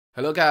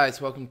Hello guys,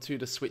 welcome to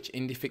the Switch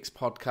Indie Fix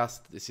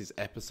podcast. This is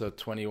episode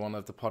 21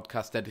 of the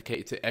podcast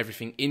dedicated to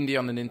everything indie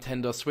on the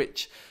Nintendo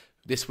Switch.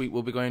 This week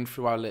we'll be going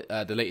through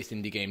the latest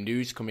indie game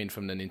news coming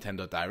from the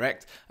Nintendo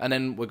Direct, and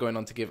then we're going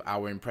on to give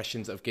our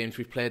impressions of games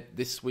we've played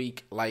this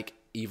week, like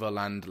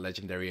Evoland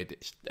Legendary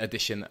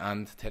Edition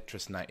and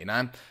Tetris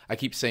 99. I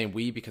keep saying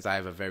we because I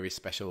have a very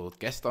special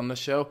guest on the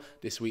show.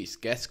 This week's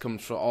guest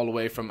comes all the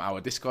way from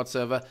our Discord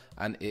server,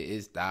 and it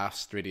is Darth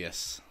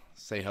Stridious.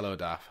 Say hello,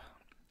 Darth.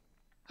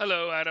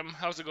 Hello, Adam.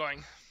 How's it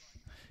going?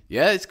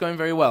 Yeah, it's going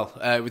very well.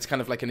 It was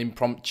kind of like an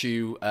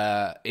impromptu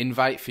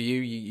invite for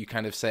you. You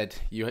kind of said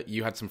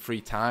you had some free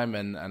time,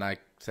 and I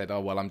said, oh,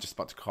 well, I'm just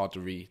about to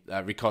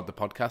record the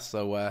podcast.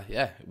 So,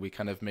 yeah, we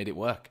kind of made it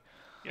work.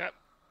 Yeah,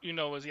 it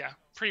was,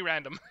 pretty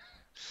random.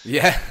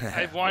 Yeah.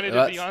 I've wanted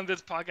to be on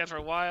this podcast for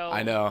a while.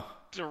 I know.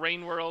 The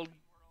Rain World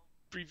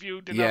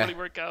review did not really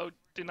work out.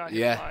 Did not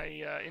hit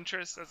my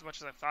interest as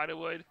much as I thought it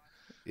would.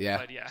 Yeah.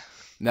 But yeah.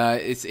 No,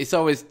 it's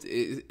always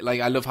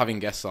like I love having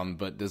guests on,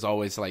 but there's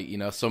always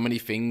so many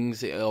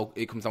things.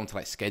 It comes down to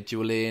like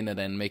scheduling and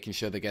then making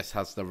sure the guest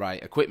has the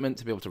right equipment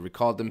to be able to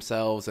record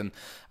themselves. And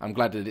I'm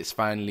glad that it's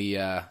finally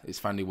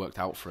worked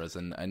out for us.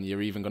 And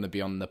you're even going to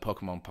be on the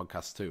Pokemon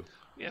podcast too.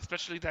 Yeah,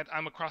 especially that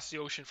I'm across the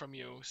ocean from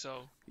you,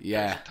 so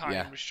there's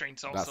time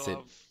restraints also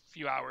of a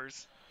few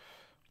hours.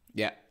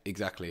 Yeah,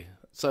 exactly.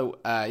 So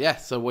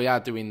so we are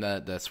doing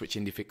the Switch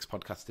Indie Fix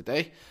podcast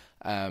today.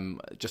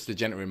 Just a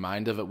gentle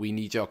reminder that we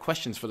need your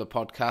questions for the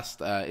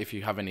podcast. If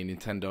you have any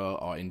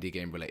Nintendo or indie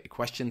game related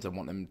questions and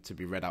want them to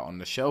be read out on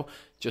the show,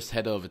 just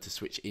head over to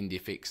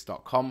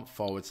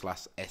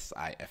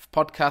switchindiefix.com/SIF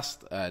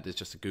podcast. There's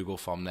just a Google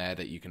form there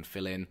that you can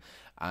fill in,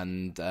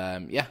 and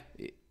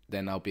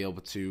then I'll be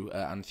able to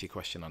answer your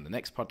question on the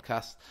next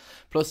podcast.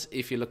 Plus,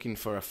 if you're looking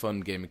for a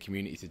fun gaming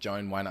community to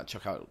join, why not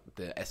check out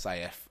the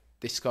SIF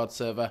Discord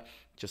server?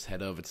 Just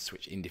head over to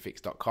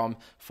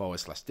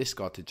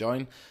switchindiefix.com/Discord to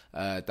join.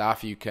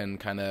 Darth, you can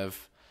kind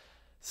of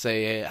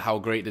say how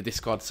great the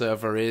Discord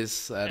server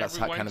is.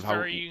 That's everyone's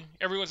very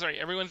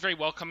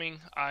welcoming.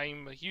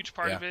 I'm a huge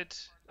part of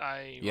it.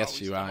 I'm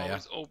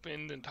always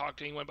open and talk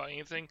to anyone about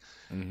anything.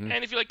 Mm-hmm.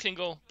 And if you like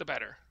Tingle, the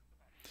better.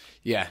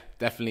 Yeah,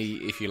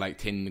 definitely. If you like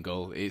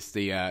Tingle, it's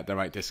the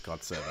right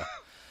Discord server.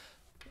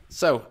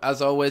 So,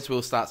 as always,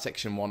 we'll start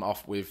section 1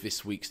 off with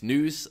this week's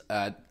news.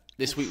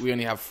 This week we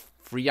only have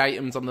 3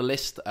 items on the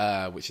list,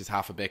 which is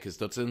half a baker's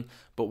dozen,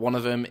 but one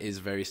of them is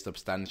very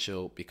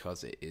substantial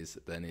because it is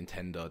the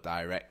Nintendo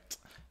Direct.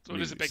 So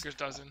it is a baker's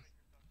dozen.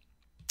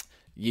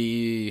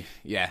 Yeah,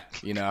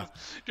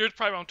 There's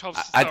probably around 12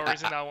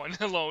 stories in that one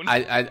alone.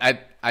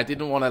 I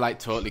didn't want to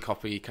totally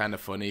copy Kind of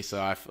Funny, so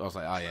I was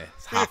like, oh yeah,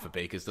 it's half a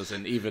baker's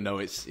dozen, even though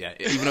it's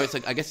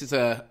like, I guess it's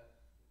a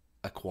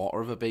quarter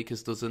of a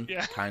baker's dozen,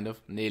 kind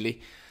of,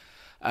 nearly.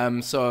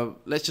 So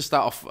let's just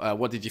start off.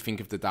 What did you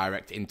think of the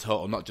Direct in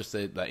total, not just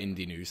the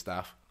indie news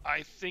stuff?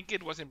 I think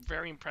it was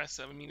very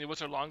impressive. I mean, it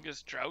was our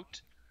longest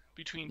drought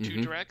between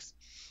 2 directs,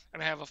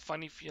 and I have a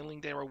funny feeling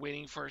they were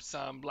waiting for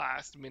some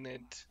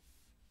last-minute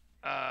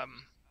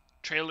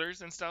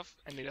trailers and stuff,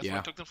 and that's why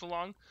it took them so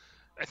long.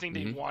 I think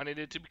they wanted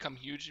it to become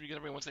huge because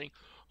everyone's saying,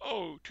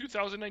 oh,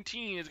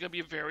 2019 is going to be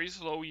a very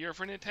slow year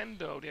for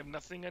Nintendo. They have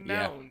nothing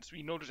announced.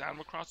 We know there's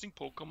Animal Crossing,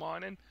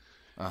 Pokemon, and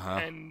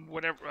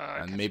whatever.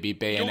 And maybe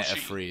Bayonetta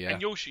 3,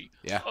 and Yoshi.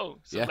 Yeah. Oh,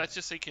 so let's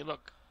just say, okay,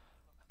 look,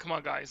 come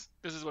on, guys,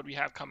 this is what we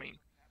have coming.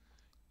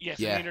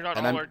 Yes, I mean, they're not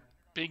all our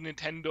big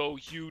Nintendo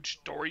huge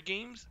story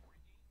games.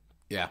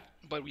 Yeah.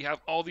 But we have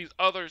all these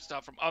other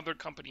stuff from other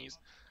companies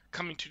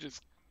coming to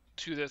this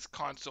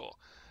console.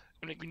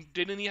 I mean, we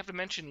didn't even have to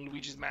mention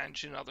Luigi's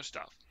Mansion and other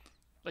stuff.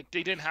 Like,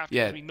 they didn't have to.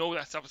 Yeah. We know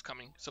that stuff is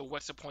coming. So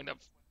what's the point of?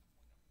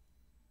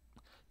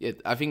 Yeah,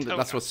 I think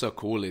that's what's so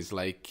cool is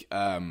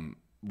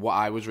what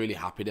I was really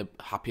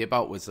happy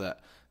about was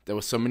that there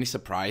were so many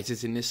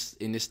surprises in this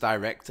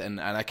Direct, and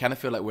I kind of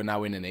feel like we're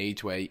now in an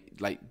age where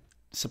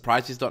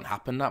surprises don't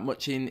happen that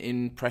much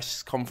in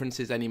press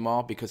conferences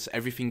anymore because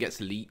everything gets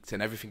leaked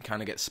and everything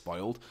kind of gets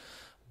spoiled.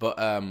 But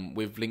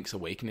with Link's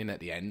Awakening at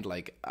the end,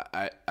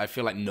 I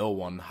feel like no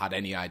one had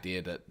any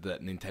idea that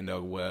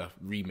Nintendo were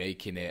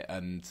remaking it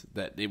and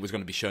that it was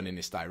going to be shown in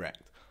this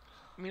Direct.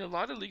 I mean, a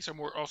lot of leaks are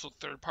more also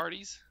third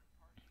parties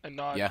and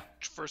not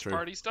first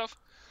party stuff.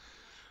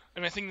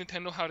 And I think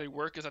Nintendo, how they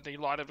work is that a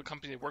lot of the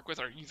companies they work with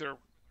are either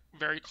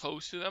very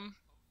close to them,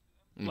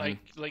 like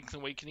Link's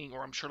Awakening,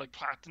 or I'm sure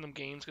Platinum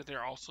Games, because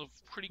they're also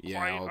pretty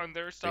quiet on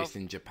their stuff. Based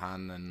in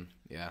Japan, and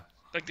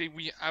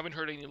we haven't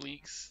heard any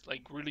leaks,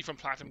 really from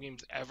Platinum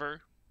Games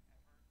ever.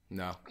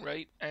 No.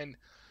 Right? And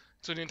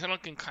so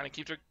Nintendo can kind of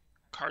keep their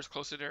cards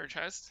close to their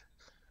chest.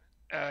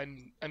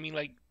 And, I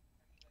mean,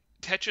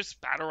 Tetris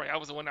Battle Royale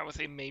was the one I would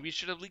say maybe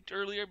should have leaked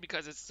earlier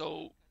because it's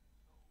so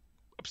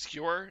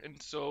obscure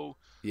and so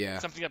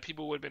something that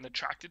people would have been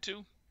attracted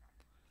to.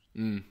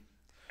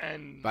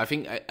 But I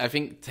think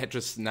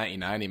Tetris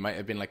 99, it might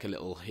have been a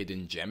little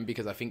hidden gem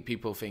because I think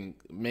people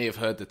may have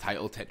heard the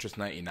title Tetris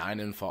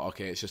 99 and thought,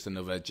 okay, it's just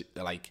another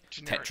generic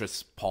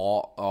Tetris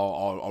port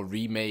or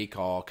remake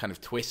or kind of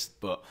twist.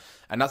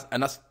 And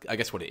that's I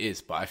guess what it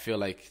is. But I feel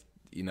like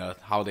you know,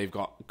 how they've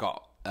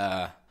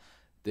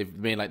they've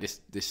made like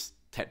this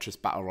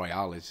Tetris Battle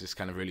Royale has just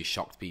kind of really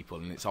shocked people,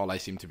 and it's all I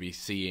seem to be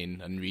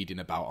seeing and reading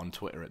about on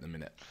Twitter at the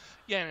minute.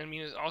 Yeah, and I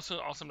mean, it's also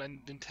awesome that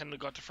Nintendo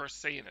got to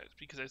first say in it,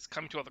 because it's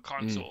coming to other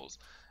consoles.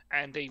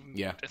 And I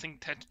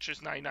think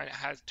Tetris 99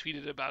 has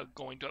tweeted about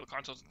going to other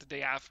consoles the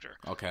day after.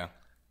 Okay.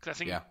 Because I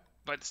think,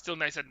 but it's still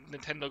nice that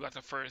Nintendo got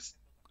to first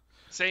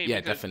say.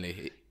 Yeah,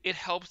 definitely. It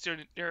helps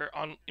their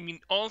on. I mean,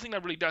 all the thing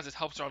that really does is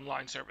helps their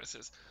online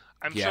services.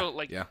 I'm sure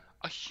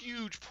a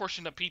huge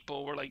portion of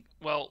people were like,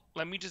 well,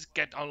 let me just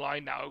get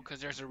online now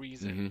because there's a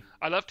reason. Mm-hmm.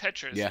 I love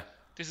Tetris. Yeah.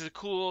 This is a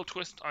cool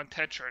twist on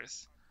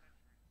Tetris.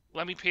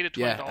 Let me pay the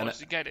 $20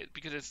 to get it,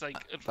 because it's like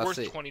it's worth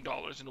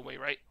 $20 in a way,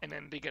 right? And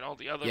then they get all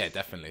the other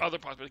other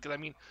possibilities. Because I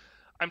mean,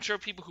 I'm sure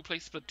people who play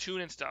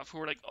Splatoon and stuff who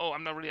are like, oh,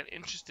 I'm not really that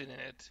interested in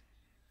it.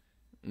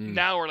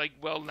 Now are like,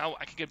 well, now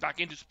I can get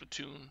back into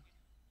Splatoon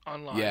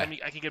online. Yeah. I mean,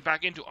 I can get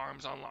back into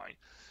ARMS online.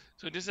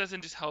 So this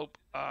doesn't just help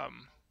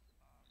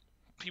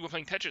people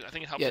playing Tetris. I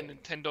think it helps the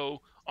Nintendo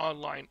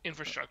online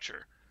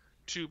infrastructure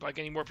too, by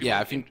getting more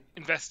people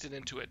invested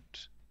into it.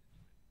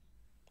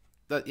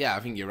 I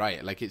think you're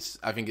right. Like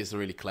I think it's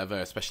really clever,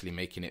 especially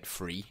making it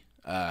free,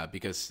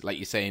 because, like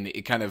you're saying,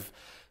 it kind of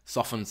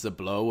softens the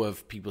blow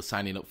of people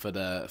signing up for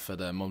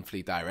the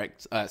monthly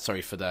direct.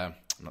 For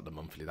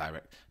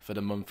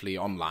the monthly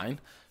online,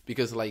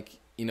 because, like,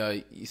 you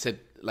know, you said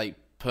like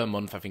per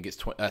month, I think it's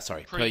per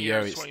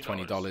year it's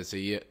 $20 a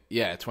year.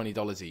 Yeah,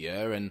 $20 a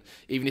year, and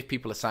even if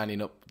people are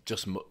signing up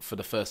just for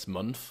the first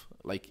month,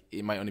 like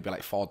it might only be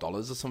like $4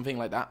 or something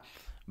like that,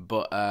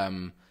 but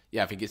I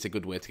think it's a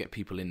good way to get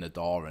people in the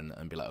door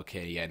and be like,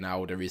 okay, yeah,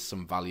 now there is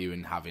some value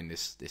in having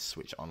this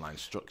Switch online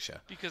structure.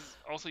 Because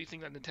also you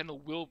think that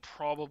Nintendo will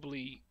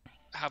probably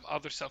have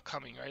other stuff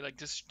coming, right? Like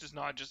this is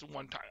not just a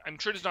one time. I'm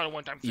sure it's not a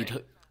one time thing.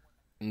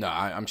 No,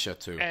 I'm sure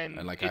too. And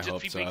like, I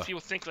hope so. Makes people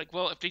think like,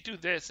 well, if they do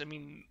this, I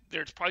mean,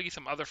 there's probably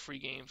some other free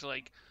games.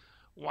 Like,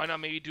 why not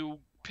maybe do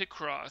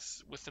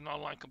Picross with an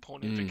online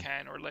component if it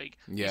can, or like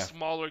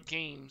smaller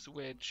games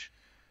which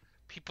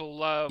people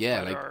love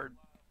but are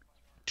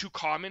too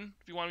common,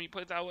 if you want me to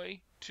put it that way,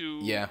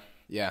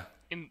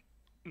 in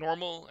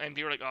normal, and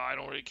people are like, oh, I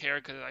don't really care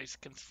because I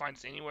can find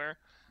it anywhere,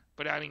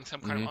 but adding some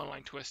kind of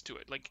online twist to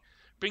it, like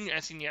bringing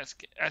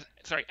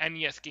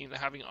NES games and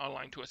having an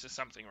online twist is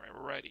something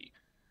already.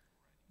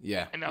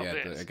 Yeah, and now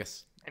this, I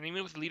guess, and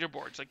even with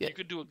leaderboards, like you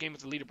could do a game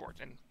with the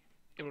leaderboards and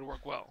it would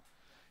work well.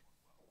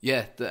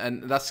 Yeah,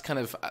 and that's kind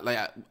of like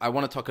I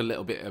want to talk a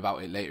little bit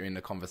about it later in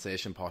the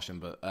conversation portion,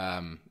 but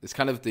it's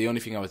kind of the only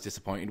thing I was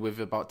disappointed with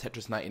about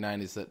Tetris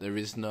 99 is that there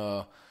is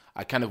no.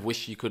 I kind of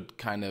wish you could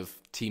kind of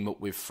team up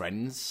with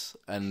friends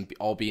and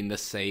all be in the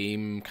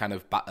same kind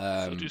of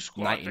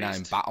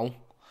 99 battle.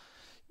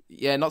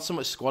 Yeah, not so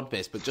much squad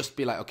based, but just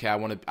be like, okay, I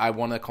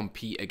want to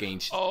compete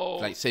against,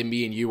 like, say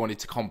me and you wanted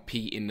to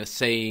compete in the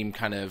same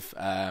kind of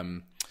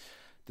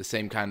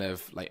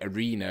like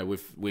arena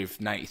with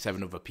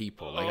 97 other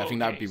people. Like, I think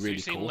that'd be really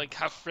so cool. Like,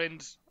 have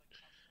friends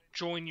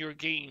join your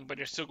game, but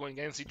you're still going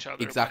against each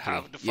other. Exactly.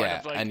 Have the fun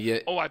of like, and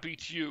I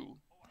beat you,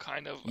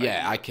 kind of.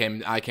 Yeah,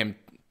 idea. I came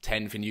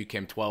 10th and you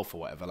came 12th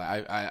or whatever.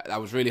 Like, I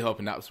was really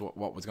hoping that was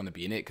what was going to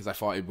be in it, because I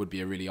thought it would be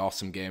a really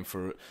awesome game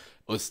for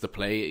us to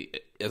play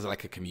as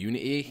like a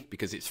community,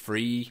 because it's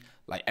free.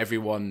 Like,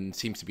 everyone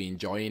seems to be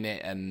enjoying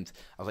it, and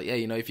I was like, yeah,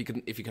 you know, if you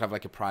could have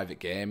like a private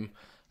game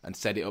and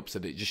set it up so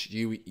that just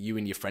you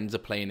and your friends are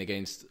playing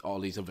against all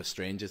these other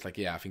strangers, like,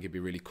 yeah, I think it'd be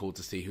really cool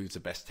to see who's the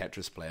best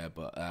Tetris player.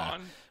 But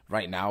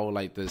right now,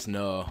 like, there's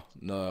no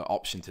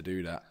option to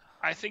do that.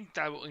 I think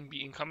that will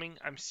be incoming.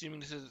 I'm assuming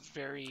this is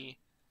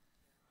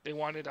they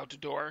want it out the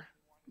door.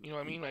 You know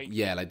what I mean? Like,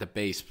 yeah, like the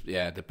base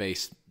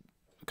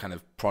kind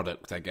of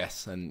product, I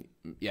guess. And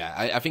yeah,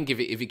 I think if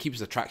it keeps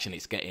the traction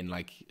it's getting,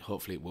 like,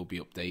 hopefully it will be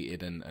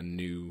updated and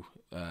new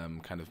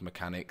kind of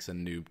mechanics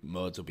and new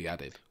modes will be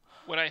added.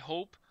 What I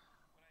hope,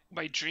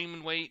 my dream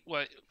and wait,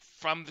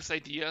 from this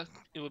idea,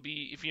 it will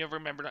be, if you ever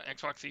remember on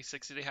Xbox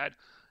 360, they had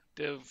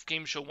the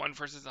game show 1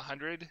 versus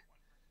 100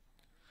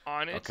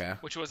 on it,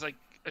 which was like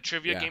a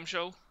trivia game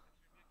show.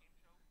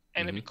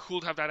 And it'd be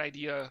cool to have that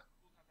idea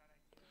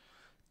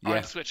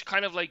on Switch,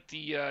 kind of like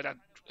the that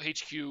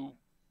HQ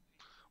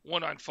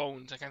one on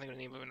phones. I can't think of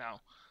the name of it now.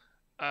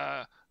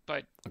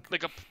 But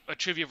like a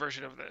trivia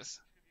version of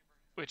this,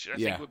 which I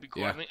think would be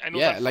cool. I know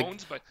it's on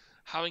phones, but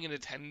having a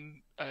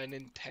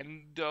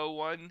Nintendo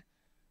one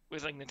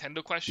with like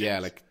Nintendo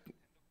questions.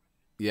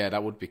 Yeah,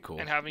 that would be cool.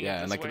 And having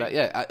it this way.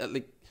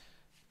 That,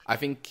 I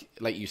think,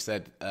 like you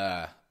said,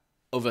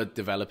 other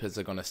developers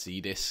are gonna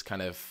see this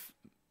kind of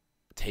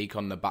take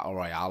on the battle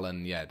royale,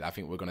 and I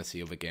think we're gonna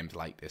see other games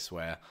like this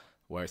where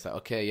it's like,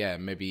 okay, yeah,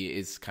 maybe it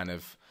is kind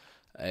of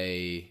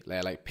a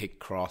like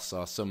Picross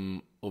or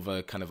some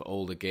other kind of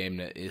older game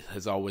that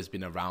has always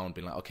been around,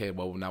 being like, okay,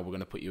 well, now we're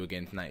gonna put you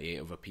against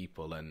 98 other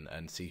people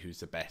and see who's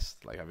the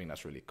best. Like, I think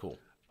that's really cool.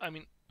 I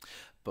mean,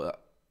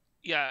 but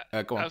yeah,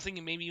 I was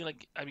thinking maybe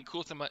like I'd be cool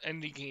with some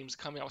indie games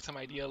coming out with some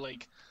idea,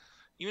 like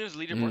even as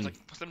leaderboards, like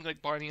something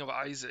like Binding of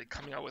Isaac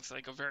coming out with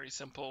like a very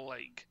simple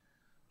like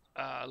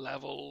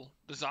level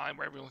design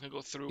where everyone can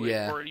go through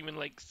it, or even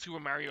like Super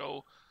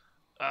Mario.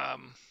 I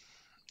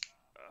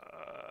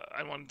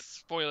don't want to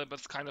spoil it, but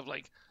it's kind of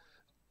like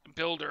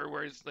Builder,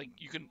 where it's like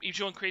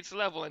each one creates a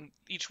level, and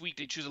each week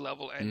they choose a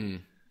level,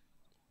 and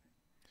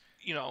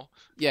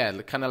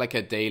kind of like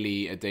a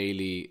daily,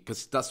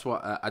 because that's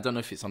what I don't know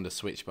if it's on the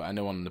Switch, but I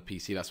know on the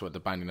PC that's what the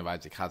Binding of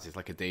Isaac has. It's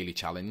like a daily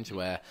challenge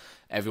where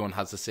everyone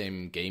has the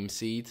same game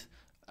seed,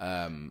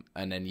 and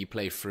then you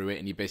play through it,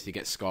 and you basically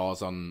get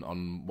scores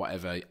on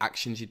whatever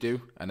actions you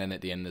do, and then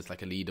at the end there's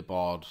like a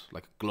leaderboard,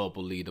 like a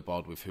global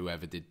leaderboard with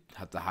whoever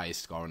had the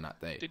highest score on that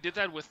day. They did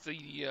that with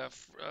the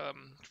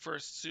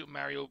first Super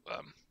Mario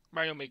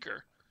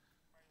Maker.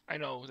 I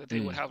know that they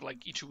would have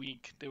like each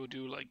week they would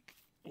do like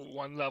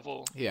one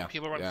level.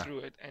 People run through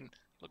it and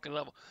look at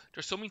level.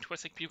 There's so many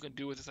twists like people can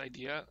do with this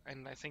idea,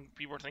 and I think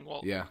people are thinking,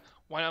 well,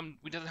 why not?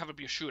 We doesn't have to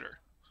be a shooter.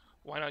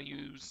 Why not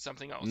use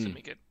something else and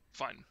make it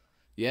fun?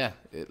 Yeah,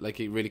 it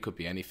really could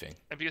be anything.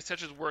 And because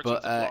Tetris works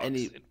with the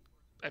blocks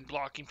and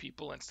blocking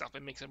people and stuff,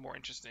 it makes it more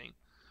interesting.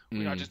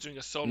 We're not just doing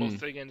a solo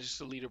thing and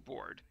just a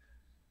leaderboard.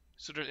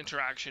 So there's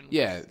interaction.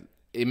 Yeah,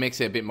 it makes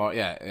it a bit more,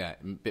 a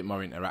bit more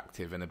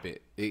interactive and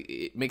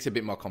it makes it a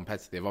bit more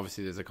competitive.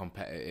 Obviously, there's a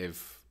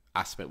competitive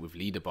aspect with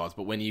leaderboards,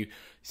 but when you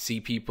see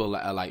people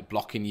that are like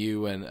blocking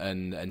you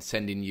and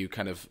sending you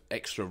kind of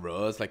extra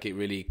rows, like it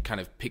really kind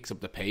of picks up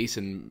the pace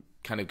and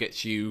kind of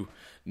gets you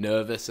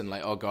nervous and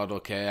like, oh god,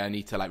 okay, I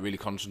need to like really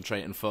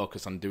concentrate and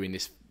focus on doing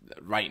this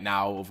right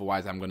now,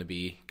 otherwise I'm going to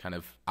be kind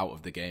of out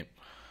of the game.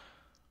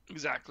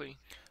 Exactly.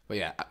 But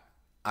yeah,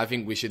 I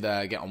think we should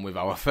get on with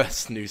our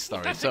first news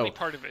story. Well, that's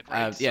part of it,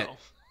 right?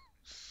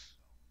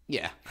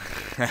 Yeah.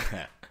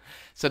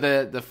 So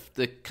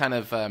the kind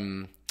of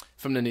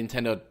from the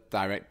Nintendo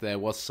Direct, there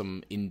was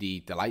some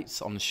indie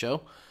delights on the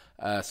show.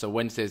 So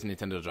Wednesday's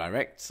Nintendo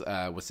Direct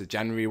was the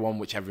January one,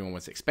 which everyone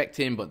was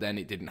expecting, but then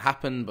it didn't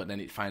happen, but then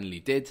it finally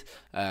did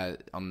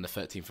on the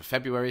 13th of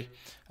February.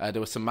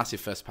 There was some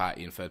massive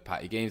first-party and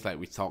third-party games, like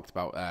we talked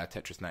about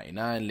Tetris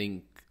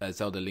 99,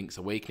 Zelda Link's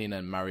Awakening,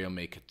 and Mario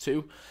Maker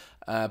 2.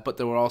 But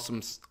there were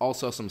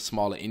also some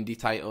smaller indie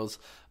titles.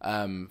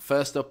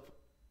 First up,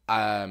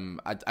 I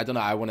don't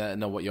know. I want to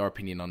know what your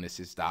opinion on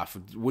this is, Darth.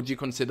 Would you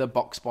consider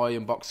Box Boy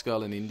and Box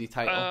Girl an indie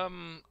title?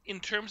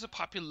 In terms of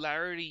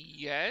popularity,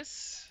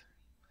 yes.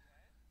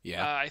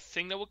 Yeah. I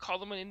think that would call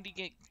them an indie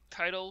game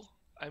title.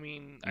 I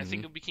mean, I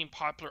think it became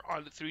popular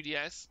on the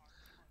 3DS,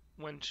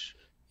 which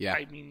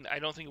I mean, I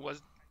don't think it was.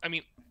 I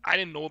mean, I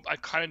didn't know. I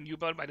kind of knew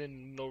about it, but I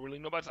didn't really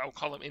know about it. So I would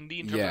call them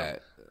indie. In terms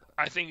of,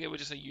 I think it was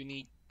just a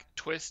unique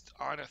twist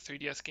on a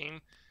 3DS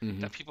game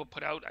that people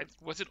put out.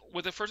 Was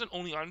the first one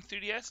only on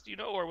 3DS? Do you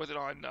know, or was it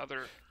on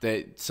other?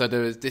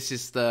 This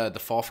is the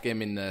fourth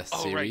game in the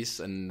series,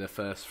 right. And the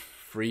first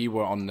three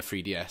were on the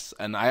 3DS.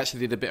 And I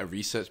actually did a bit of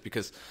research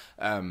because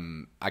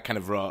I kind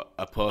of wrote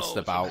a post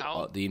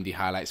about the indie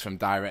highlights from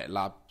Direct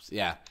Labs.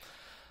 Yeah.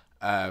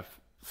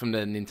 From the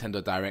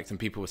Nintendo Direct, and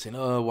people were saying,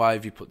 oh, why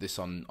have you put this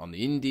on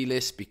the indie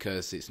list?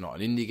 Because it's not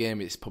an indie game,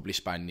 it's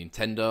published by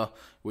Nintendo,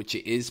 which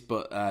it is,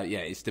 but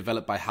it's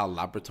developed by HAL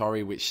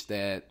Laboratory, which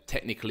they're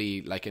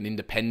technically like an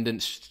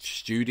independent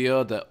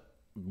studio that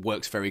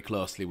works very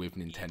closely with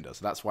Nintendo,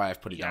 so that's why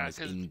I've put it down as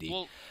indie.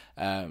 Well,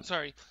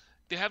 sorry,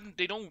 they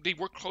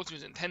work closely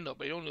with Nintendo, but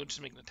they don't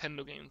just make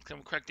Nintendo games. If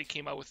I'm correct, they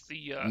came out with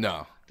the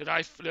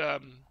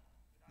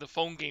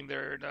phone game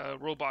there, the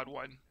robot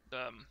one.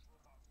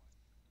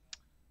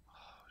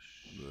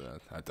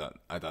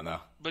 I don't know.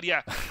 But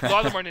yeah, a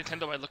lot of them are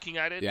Nintendo by looking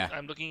at it. Yeah.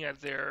 I'm looking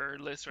at their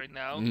list right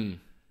now.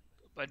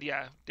 But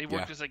yeah, they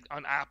worked just like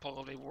on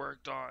Apple. They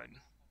worked on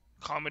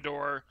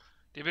Commodore.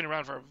 They've been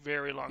around for a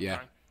very long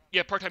time.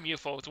 Yeah, Part-Time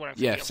UFO is what I'm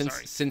thinking. Yeah,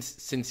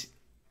 since.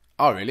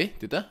 Oh, really?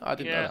 Did they? I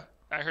didn't know that.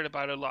 I heard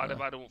about it a lot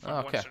about it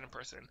from one certain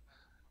person.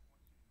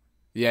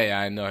 Yeah,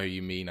 I know who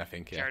you mean. I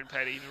think Jared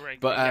Petty, right?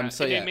 But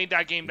so they made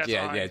that game that's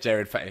on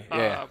Jared Petty,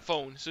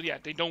 phone. So yeah,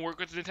 they don't work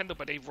with Nintendo,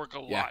 but they work a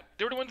lot.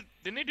 They were the ones.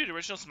 Didn't they do the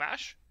original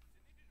Smash?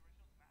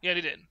 Yeah, they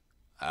did.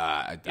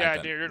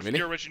 They're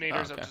the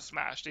originators of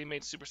Smash. They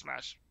made Super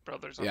Smash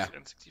Brothers on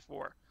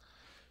N64.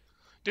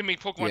 They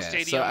made Pokemon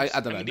Stadium. So I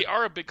don't know. They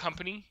are a big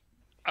company.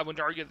 I would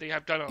argue that they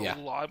have done a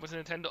lot with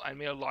Nintendo. I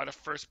made a lot of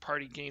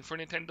first-party games for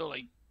Nintendo,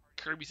 like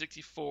Kirby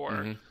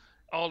 64,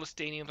 all the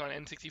stadiums on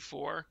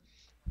N64.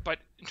 But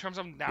in terms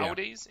of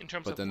nowadays, in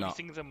terms of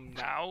releasing them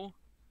now,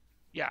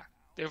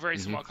 they're a very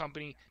small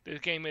company. The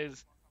game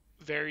is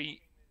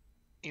very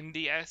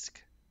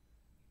indie-esque.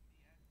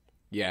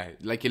 Yeah,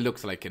 like it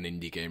looks like an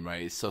indie game,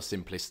 right? It's so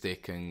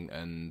simplistic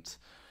and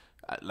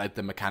like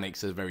the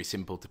mechanics are very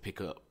simple to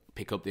pick up.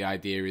 The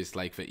idea is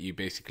like that you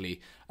basically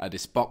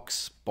this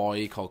box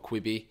boy called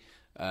Quibi,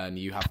 and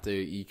you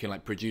can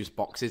like produce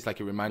boxes.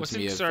 Like it reminds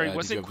me of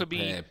wasn't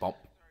Quibi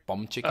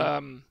Bomb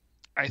Chicken?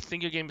 I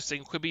think your game is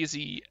saying Quibi is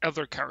the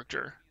other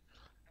character.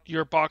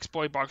 You're Box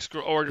Boy, Box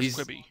Girl, or there's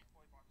Quibi.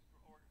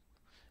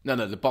 No,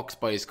 the Box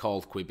Boy is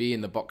called Quibi,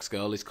 and the Box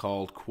Girl is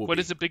called Quibi. What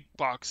is the big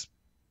Box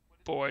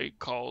Boy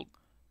called?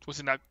 Was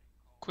it not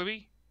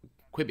Quibi?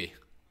 Quibi.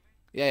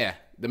 Yeah.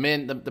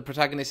 The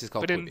protagonist is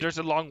called Quibi. But then there's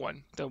a long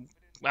one.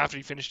 after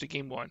he finished the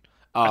game one.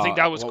 I think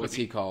that was what was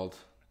he called?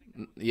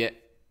 Yeah,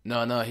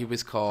 no, he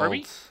was called.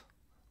 Kirby?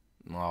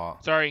 Oh,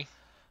 sorry,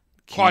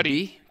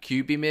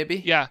 QB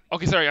maybe. Yeah.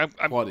 Okay. Sorry.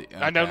 Okay.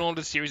 I don't know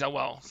the series that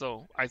well,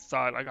 so I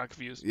thought I got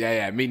confused.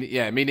 Me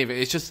neither.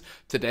 It's just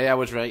today I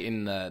was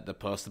writing the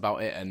post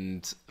about it,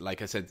 and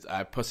like I said,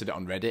 I posted it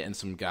on Reddit, and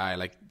some guy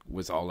like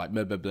was all like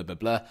blah blah blah blah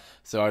blah.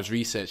 So I was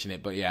researching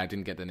it, but yeah, I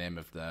didn't get the name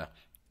of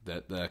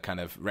the kind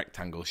of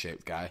rectangle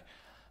shaped guy.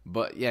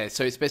 But yeah,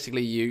 so it's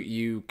basically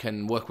you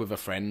can work with a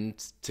friend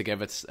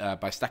together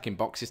by stacking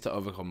boxes to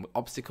overcome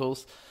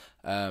obstacles.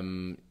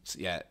 And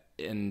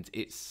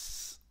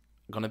it's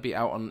gonna be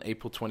out on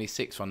April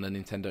 26th on the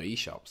Nintendo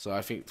eShop. So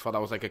I thought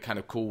that was like a kind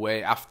of cool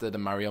way after the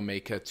Mario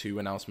Maker 2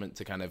 announcement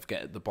to kind of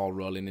get the ball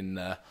rolling in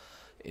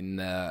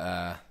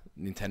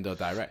Nintendo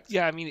Direct.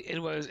 Yeah, I mean, it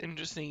was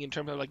interesting in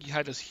terms of like you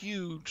had this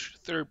huge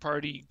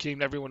third-party game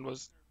that everyone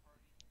was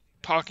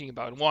talking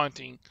about and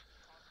wanting.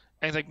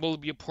 And it's like, will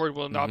it be a port?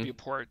 Will it not be a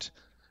port?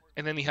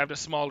 And then you have the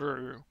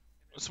smaller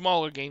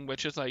game,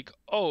 which is like,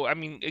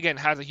 again,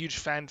 has a huge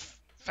fan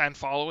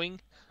following.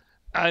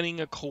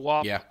 Adding a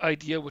co-op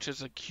idea, which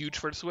is like huge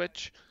for the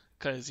Switch,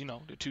 because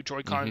the two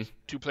Joy-Cons,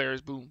 2 players,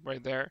 boom,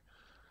 right there.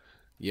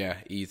 Yeah,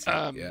 easy.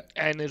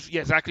 And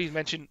exactly as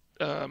mentioned,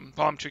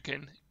 Bomb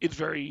Chicken. It's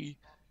very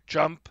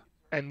jump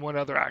and one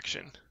other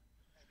action,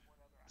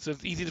 so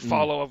it's easy to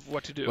follow of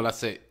what to do. Well,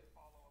 that's it.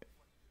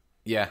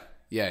 Yeah.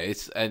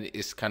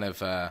 It's kind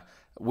of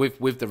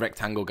with the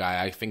rectangle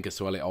guy. I think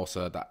as well, it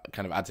also that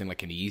kind of adds in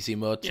like an easy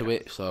mode to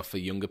it. So for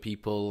younger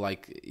people,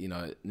 like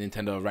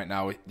Nintendo right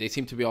now, they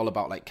seem to be all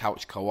about like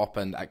couch co-op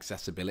and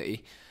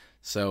accessibility.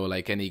 So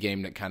like any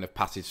game that kind of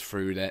passes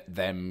through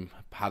them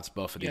has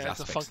both of these aspects.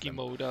 Yeah, it's a funky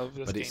mode of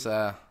this game. But it's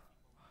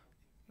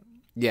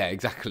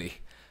exactly.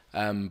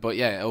 But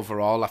yeah,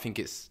 overall, I think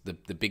it's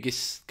the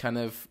biggest kind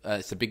of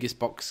it's the biggest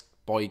box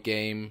boy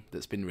game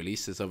that's been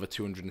released. There's over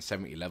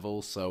 270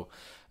 levels, so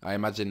I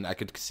imagine I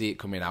could see it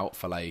coming out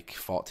for like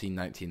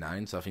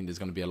 $14.99. So I think there's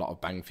going to be a lot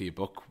of bang for your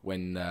buck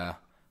when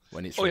it's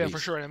released. Yeah, for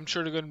sure. I'm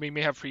sure they're going to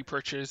may have free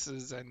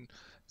purchases and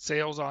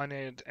sales on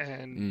it,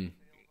 and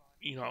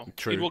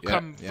True. It will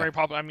come very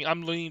popular. I mean,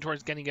 I'm leaning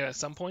towards getting it at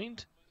some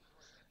point,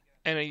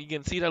 and you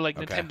can see that like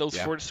Nintendo's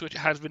for the Switch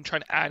has been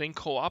trying to add in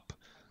co-op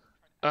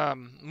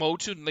mode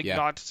to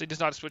not say it's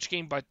not a Switch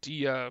game, but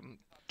the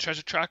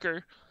Treasure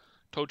Tracker.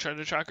 Toad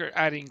Treasure Tracker,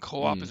 adding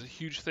co-op is a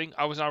huge thing.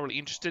 I was not really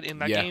interested in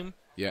that game.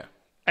 Yeah.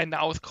 And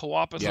now with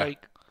co-op, it's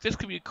like, this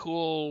could be a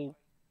cool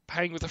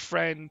hang with a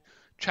friend,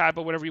 chat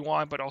about whatever you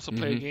want, but also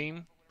play a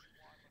game.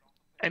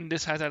 And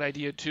this has that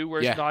idea too,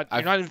 where it's not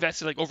you're not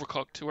invested like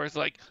Overcooked, where it's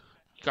like,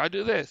 you gotta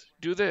do this,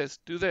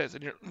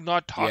 and you're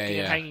not talking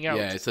and hanging out.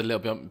 Yeah, it's a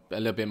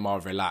little bit more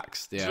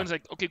relaxed. Yeah. So it's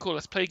like, okay, cool,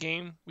 let's play a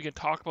game. We can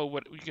talk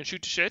about we can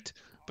shoot the shit,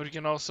 but we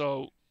can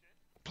also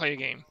play a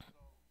game.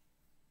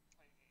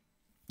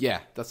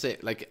 Yeah, that's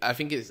it. Like, I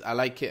think I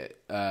like it,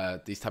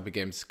 these type of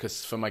games,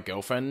 because for my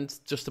girlfriend,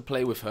 just to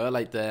play with her,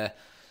 like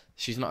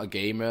she's not a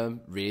gamer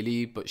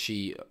really, but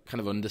she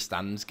kind of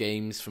understands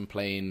games from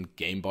playing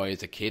Game Boy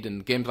as a kid,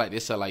 and games like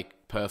this are like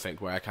perfect,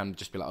 where I can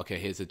just be like, okay,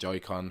 here's a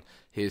Joy-Con,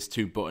 here's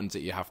 2 buttons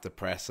that you have to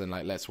press, and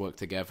like let's work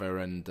together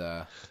and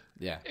play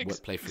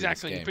through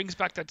this game. It brings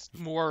back that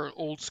more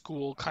old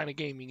school kind of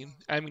gaming, and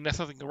I mean, there's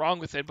nothing wrong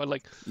with it, but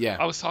like,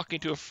 I was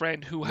talking to a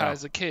friend who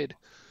has a kid.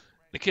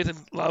 The kid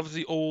loves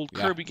the old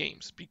Kirby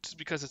games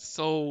because it's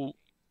so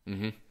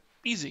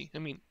easy. I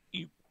mean,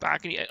 you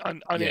back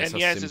on the NES,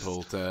 so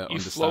simple to you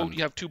understand. float,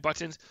 you have 2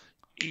 buttons,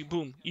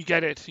 boom, you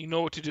get it, you know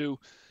what to do,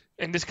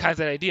 and this has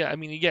that idea. I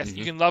mean, yes,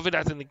 you can love it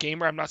as in the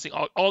gamer. I'm not saying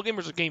all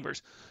gamers are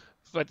gamers,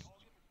 but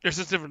there's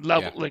just different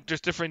level, like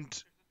there's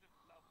different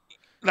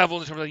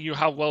levels in terms of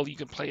how well you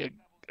can play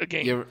a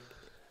game.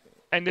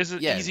 And this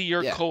is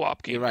easier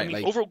co-op game. You're right. I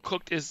mean,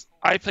 Overcooked is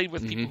I played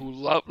with people who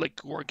love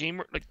who are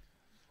gamer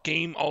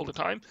game all the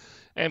time,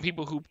 and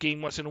people who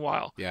game once in a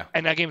while. Yeah.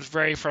 And that game is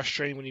very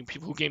frustrating when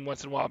people who game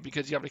once in a while,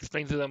 because you have to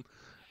explain to them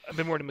a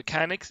bit more the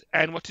mechanics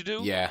and what to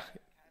do. Yeah.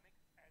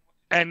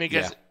 And it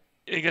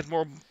gets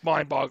more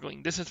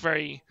mind-boggling. This is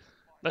very,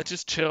 let's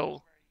just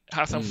chill,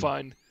 have some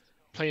fun,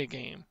 play a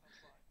game.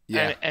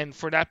 Yeah. And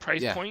for that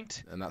price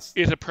point, and that's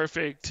is a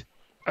perfect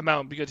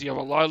amount, because you have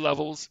a lot of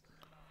levels.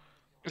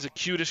 It's a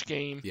cutish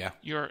game. Yeah.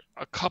 You're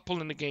a couple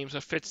in the game, so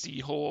it fits the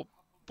whole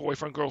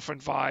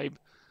boyfriend-girlfriend vibe.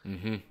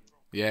 Mm-hmm.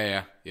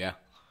 Yeah.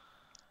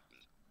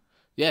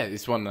 Yeah,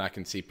 it's one that I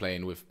can see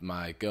playing with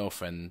my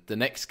girlfriend. The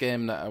next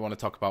game that I want to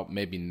talk about,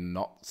 maybe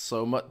not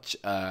so much,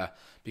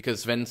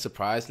 because then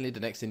surprisingly, the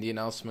next indie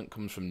announcement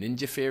comes from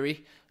Ninja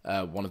Theory,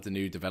 one of the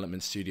new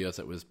development studios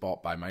that was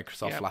bought by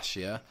Microsoft last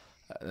year.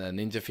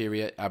 Ninja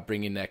Theory are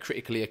bringing their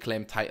critically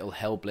acclaimed title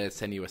Hellblade: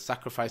 Senua's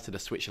Sacrifice to the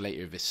Switch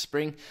later this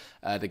spring.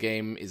 The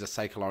game is a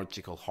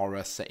psychological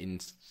horror set in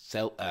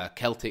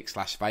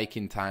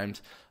Celtic/Viking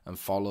times and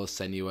follows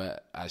Senua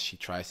as she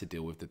tries to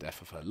deal with the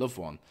death of her loved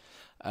one.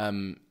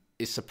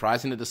 It's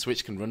surprising that the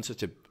Switch can run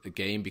such a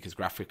game, because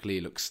graphically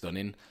it looks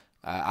stunning.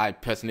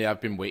 I've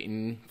been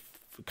waiting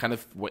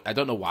I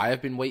don't know why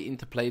I've been waiting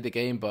to play the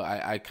game, but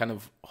I kind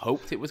of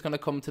hoped it was going to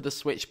come to the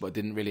Switch, but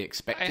didn't really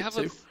expect it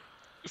to.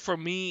 For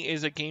me,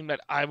 is a game that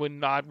I would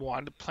not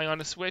want to play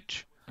on a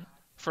Switch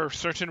for a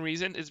certain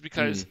reason, is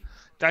because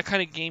that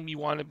kind of game you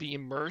want to be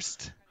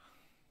immersed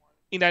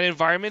in that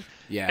environment.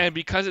 Yeah. And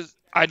because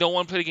I don't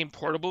want to play the game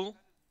portable,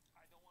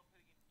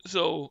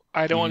 so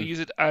I don't want to use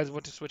it as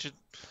what the Switch is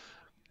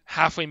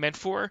halfway meant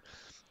for.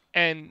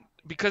 And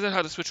because of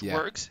how the Switch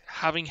works,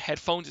 having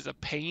headphones is a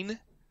pain.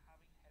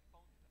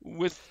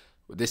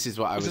 This is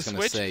what I was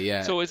going to say.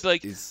 Yeah. So it's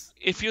like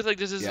it feels like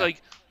this is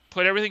like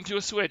put everything to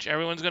a Switch.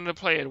 Everyone's going to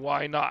play it.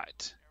 Why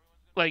not?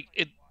 Like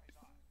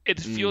it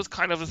feels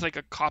kind of like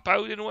a cop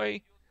out in a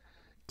way.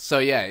 So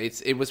yeah,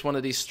 it was one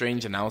of these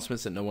strange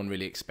announcements that no one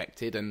really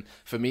expected, and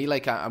for me,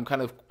 like I'm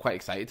kind of quite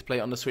excited to play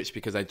it on the Switch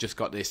because I just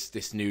got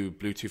this new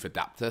Bluetooth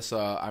adapter. So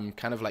I'm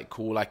kind of like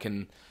cool. I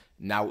can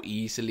now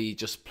easily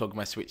just plug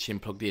my Switch in,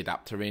 plug the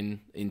adapter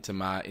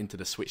into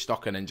the Switch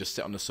dock, and then just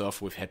sit on the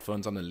sofa with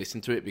headphones on and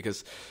listen to it,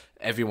 because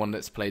everyone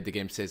that's played the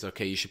game says,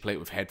 okay, you should play it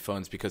with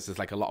headphones because there's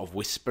like a lot of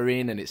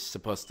whispering and it's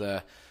supposed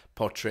to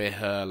portray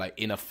her like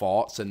inner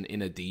thoughts and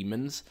inner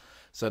demons.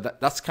 So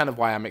that's kind of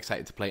why I'm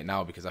excited to play it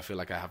now, because I feel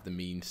like I have the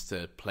means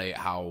to play it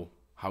how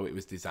it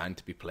was designed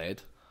to be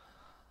played.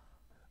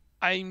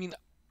 I mean,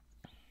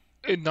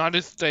 not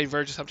as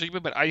diverge a subject,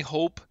 but I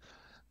hope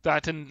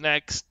that the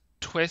next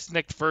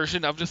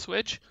version of the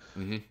Switch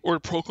or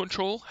Pro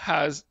Control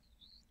has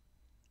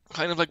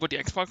kind of like what the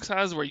Xbox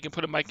has, where you can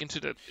put a mic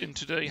into the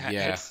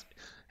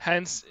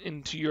hands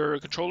into your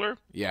controller.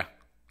 Yeah,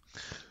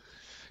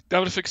 that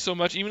would fix so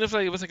much. Even if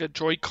it was like a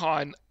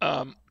Joy-Con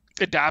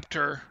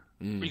adapter,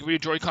 you can put your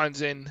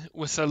Joy-Cons in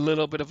with a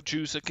little bit of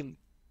juice, it can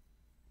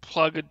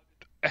plug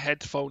a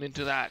headphone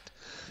into that.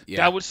 Yeah.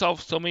 That would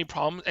solve so many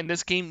problems. And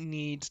this game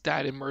needs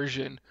that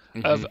immersion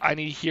of I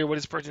need to hear what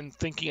this person's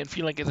thinking and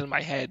feeling is in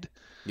my head.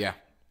 Yeah.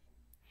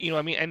 You know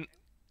what I mean? And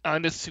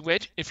on the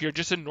Switch, if you're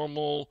just a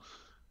normal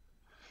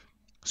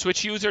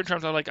Switch user, in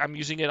terms of like I'm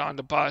using it on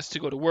the bus to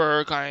go to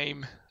work,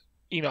 I'm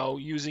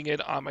using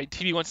it on my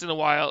TV once in a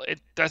while, it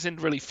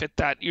doesn't really fit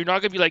that. You're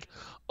not going to be like,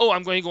 oh,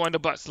 I'm going to go on the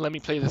bus, let me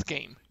play this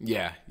game.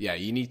 Yeah,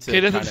 you need to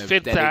kind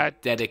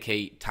of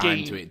dedicate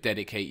time to it,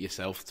 dedicate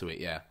yourself to it,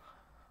 yeah.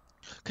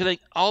 Because like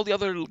all the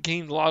other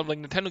games, a lot of like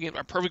Nintendo games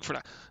are perfect for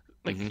that.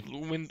 Like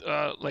when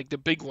like the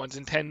big ones,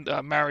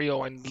 Nintendo,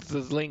 Mario and the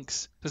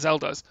Links, the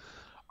Zeldas,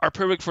 are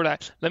perfect for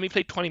that. Let me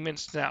play 20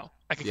 minutes now.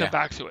 I can come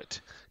back to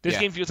it. This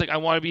game feels like I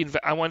want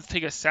to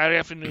take a Saturday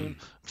afternoon,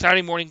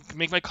 Saturday morning,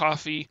 make my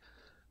coffee,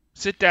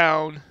 sit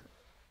down,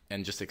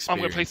 and just experience.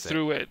 I'm going to play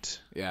through it.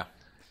 Yeah.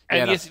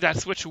 And yes, that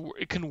Switch,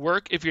 it can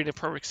work if you're in a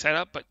perfect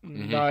setup, but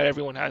not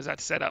everyone has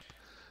that setup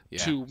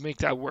to make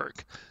that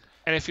work.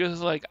 And it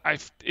feels like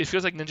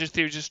Ninja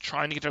Theory is just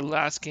trying to get their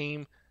last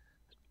game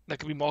that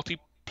could be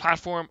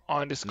multi-platform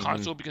on this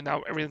console, because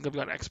now everything's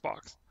gonna be on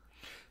Xbox.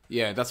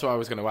 Yeah, that's what I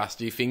was going to ask.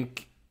 Do you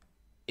think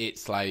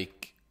it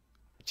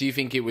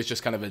was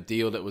just kind of a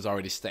deal that was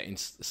already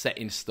set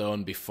in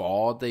stone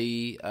before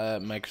the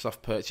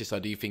Microsoft purchase, or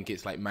do you think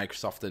it's like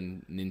Microsoft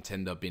and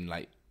Nintendo being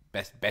like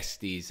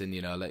besties and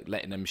like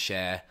letting them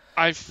share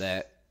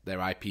their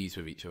IPs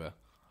with each other?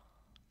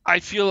 I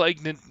feel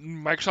like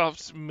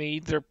Microsoft's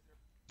made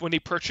when they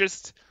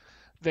purchased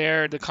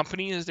the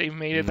companies, they've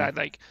made it that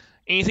like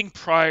anything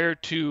prior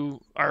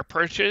to our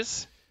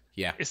purchase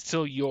is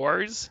still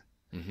yours.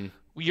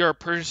 We are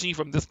purchasing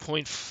from this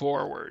point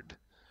forward.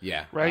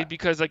 Yeah. Right?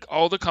 Because like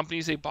all the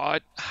companies they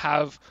bought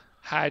have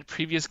had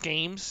previous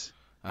games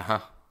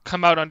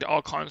come out onto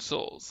all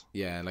consoles.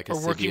 Yeah, like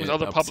or working with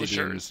other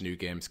publishers. New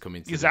games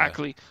coming to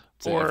exactly.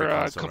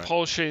 Or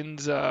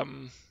Compulsion's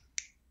the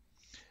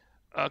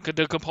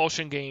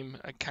Compulsion game.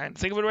 I can't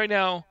think of it right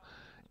now.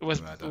 It was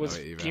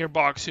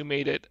Gearbox who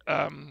made it.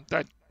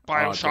 That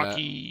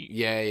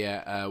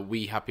BioShocky.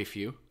 We Happy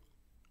Few.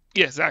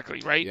 Yeah,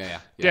 exactly, right? Yeah.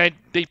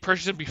 They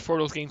purchased them before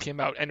those games came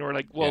out, and were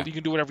like, well, you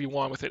can do whatever you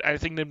want with it. And I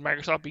think that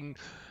Microsoft, being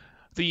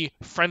the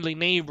friendly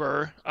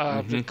neighbor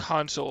of the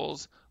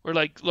consoles, were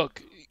like,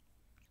 look,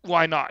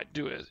 why not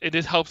do it?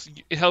 It helps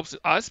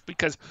us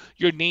because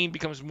your name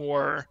becomes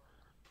more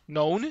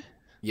known.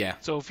 Yeah.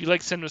 So if you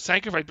like Senua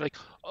Sacrifice, be like,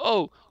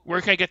 oh,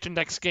 where can I get your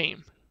next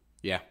game?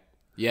 Yeah.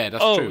 Yeah,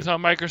 that's true. Oh, it's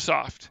on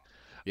Microsoft.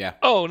 Yeah.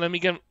 Oh, let me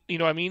get, you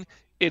know what I mean?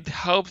 It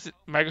helps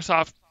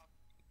Microsoft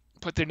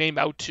put their name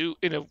out too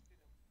in a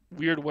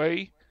weird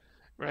way,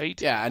 right?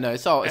 Yeah, I know.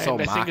 It's all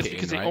marketing,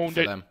 because right, they owned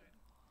for them.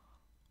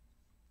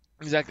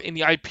 Exactly. And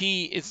the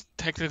IP is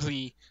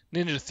technically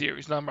Ninja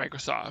Theory, not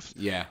Microsoft.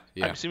 Yeah.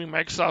 I'm assuming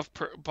Microsoft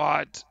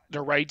bought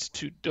the rights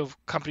to the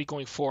company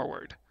going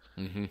forward.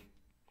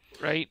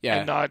 Right? Yeah.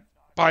 And not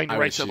buying the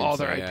rights of all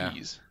their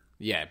IPs.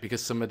 Yeah,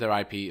 because some of their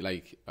IP,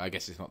 like, I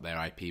guess it's not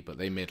their IP, but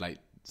they made like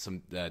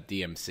some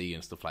DMC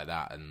and stuff like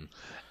that, and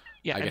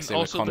I guess they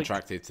were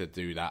contracted to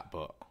do that,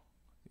 but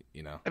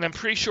And I'm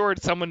pretty sure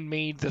someone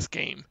made this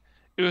game.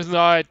 It was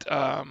not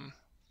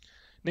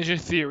Ninja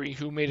Theory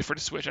who made it for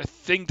the Switch. I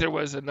think there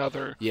was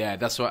another. Yeah,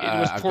 that's what it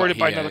was ported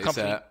by another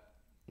company.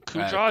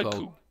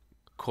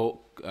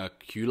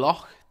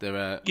 Kulok. They're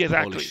a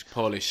exactly.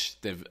 Polish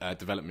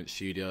development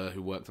studio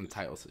who worked on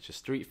titles such as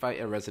Street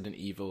Fighter, Resident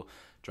Evil,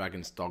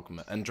 Dragon's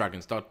Dogma.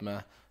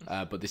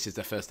 But this is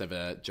their first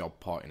ever job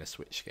porting a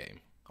Switch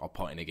game, or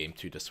porting a game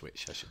to the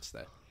Switch, I should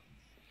say.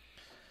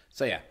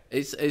 So yeah,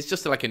 it's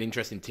just like an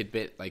interesting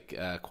tidbit, like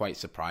quite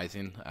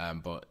surprising.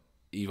 But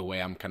either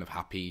way, I'm kind of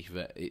happy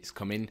that it's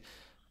coming.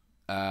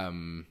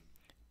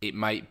 It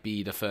might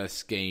be the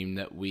first game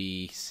that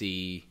we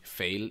see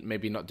fail,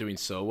 maybe not doing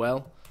so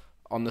well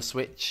on the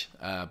Switch,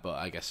 but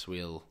I guess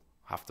we'll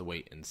have to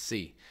wait and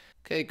see.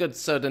 Okay, good.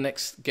 So the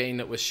next game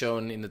that was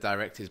shown in the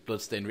Direct is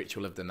Bloodstained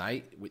Ritual of the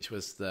Night, which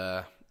was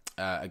a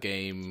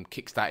game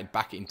kickstarted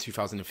back in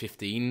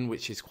 2015,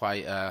 which is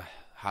quite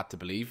hard to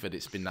believe that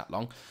it's been that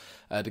long.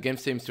 The game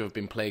seems to have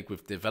been plagued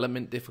with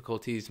development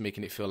difficulties,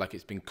 making it feel like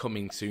it's been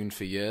coming soon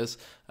for years.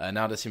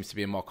 Now there seems to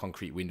be a more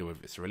concrete window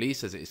of its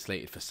release, as it is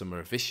slated for summer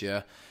of this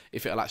year.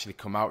 If it'll actually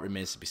come out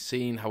remains to be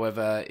seen.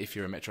 However, if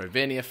you're a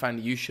Metroidvania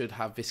fan, you should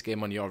have this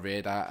game on your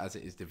radar, as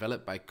it is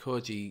developed by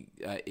Koji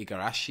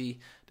Igarashi,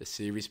 the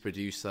series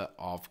producer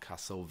of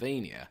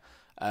Castlevania.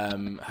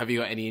 Have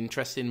you got any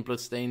interest in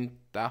Bloodstained,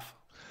 Darth?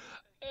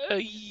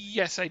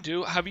 Yes, I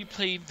do. Have you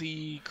played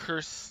the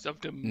Curse of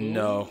the Moon?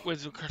 No. What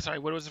was the first?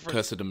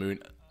 Curse of the Moon.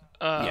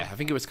 Yeah, I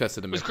think it was Curse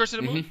of the Moon. Was Curse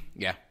of the Moon?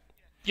 Yeah.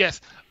 Yes,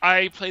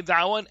 I played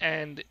that one,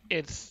 and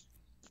it's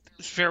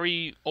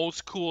very old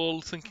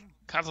school,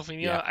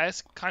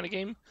 Castlevania-esque kind of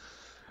game,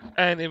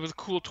 and it was a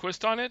cool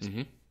twist on it.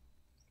 Mm-hmm.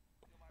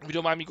 If you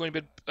don't mind me going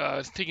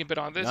taking a bit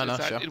on this,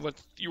 sure. It was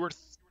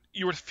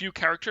you were few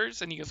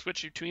characters, and you can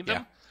switch between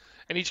them,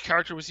 and each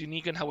character was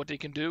unique in what they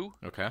can do.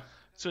 Okay.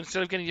 So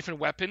instead of getting different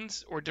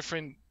weapons or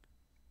different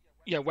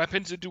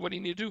weapons to do what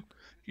you need to do,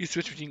 you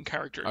switch between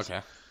characters.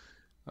 Okay.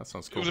 That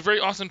sounds cool. It was a very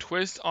awesome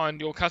twist on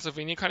the old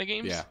Castlevania kind of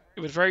games. Yeah.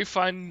 It was very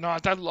fun,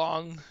 not that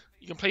long.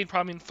 You can play it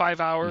probably in 5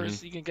 hours.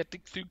 Mm-hmm. You can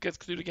get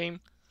through the game.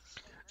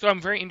 So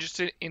I'm very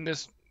interested in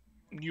this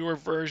newer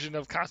version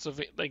of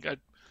Castlevania, like a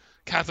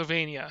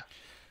Castlevania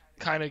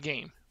kind of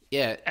game.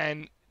 Yeah.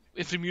 And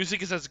if the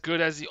music is as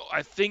good as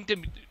I think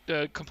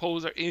the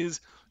composer is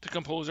the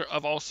composer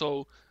of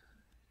also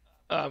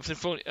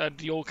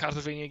the old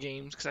Castlevania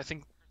games, because I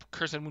think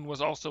Curse of the Moon was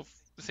also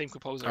the same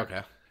composer. Okay.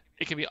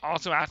 It can be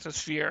awesome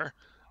atmosphere,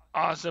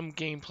 awesome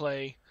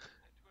gameplay,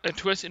 a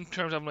twist in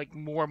terms of like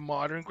more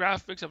modern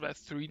graphics of that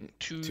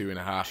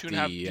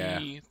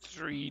 2.5D,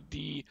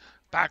 3D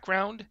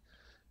background.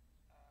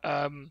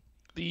 I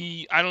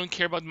don't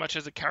care about much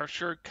as a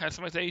character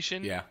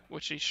customization,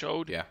 which they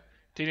showed. Yeah.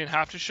 They didn't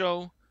have to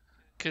show,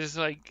 because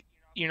like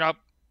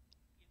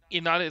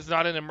it's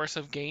not an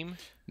immersive game.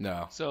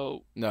 No.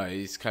 So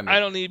he's kind of. I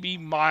don't need to be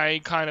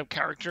my kind of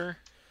character.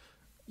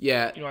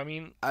 Yeah. You know what I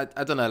mean? I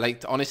don't know.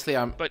 Like honestly,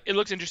 But it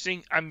looks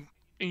interesting. I'm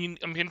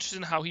interested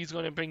in how he's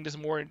going to bring this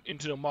more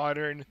into the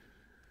modern.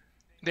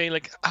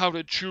 Like how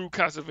the true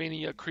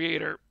Castlevania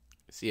creator.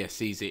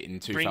 Sees it in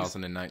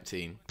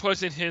 2019.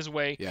 Puts it his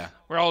way. Yeah.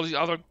 Where all these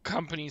other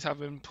companies have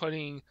been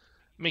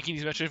making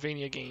these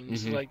Metroidvania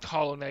games like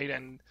Hollow Knight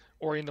and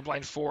Ori and the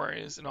Blind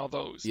Forest and all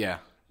those. Yeah.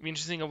 It'd be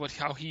interesting about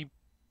how he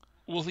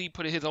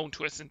put his own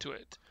twist into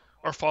it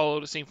or follow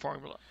the same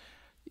formula.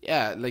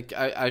 Yeah, like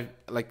I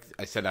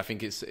said, I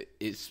think it's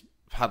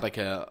had like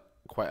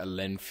quite a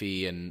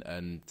lengthy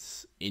and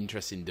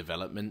interesting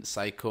development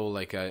cycle.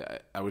 Like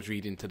I was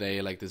reading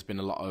today, like there's been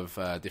a lot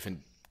of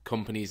different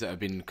companies that have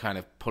been kind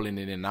of pulling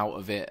in and out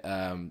of it,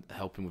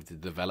 helping with the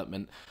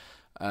development.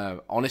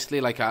 Honestly,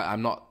 like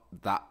I'm not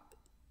that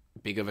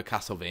big of a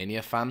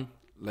Castlevania fan.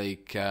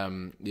 Like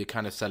you're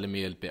kind of selling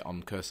me a bit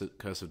on Curse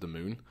of the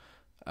Moon.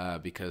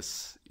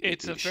 Because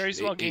it's a very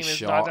small game.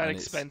 It's not that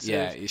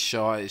expensive. It's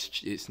short.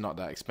 It's not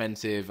that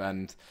expensive,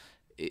 and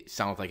it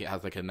sounds like it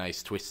has like a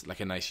nice twist,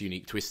 like a nice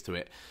unique twist to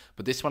it.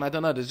 But this one, I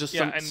don't know. There's just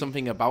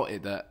something about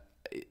it that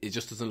it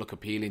just doesn't look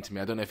appealing to me.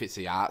 I don't know if it's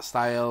the art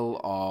style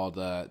or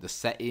the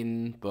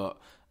setting, but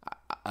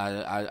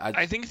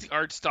I think it's the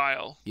art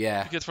style.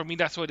 Yeah. Because for me,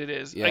 that's what it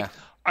is. Yeah. Like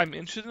I'm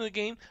interested in the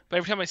game, but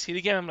every time I see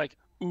the game, I'm like,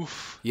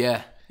 oof.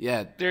 Yeah.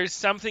 Yeah, there's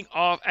something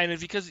off, and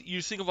it's because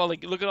you think of all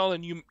look at all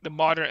the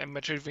modern and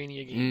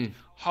Metroidvania games,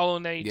 Hollow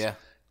Knight,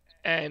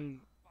 and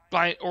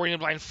Ori and the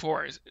Blind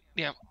Forest.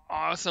 They have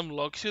awesome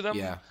looks to them.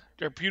 Yeah,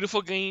 they're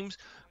beautiful games,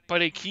 but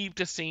they keep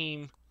the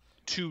same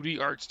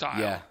 2D art style.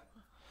 Yeah,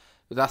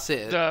 that's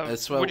it.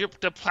 As well.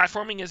 The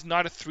platforming is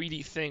not a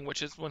 3D thing,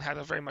 which is one has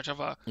a very much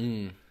of a.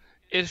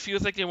 It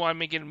feels like they want to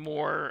make it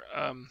more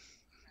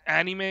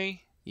anime.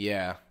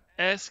 Yeah.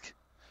 Esque.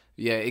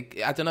 Yeah,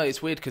 I don't know.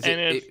 It's weird because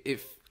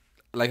if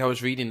like I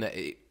was reading that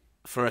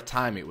for a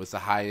time it was the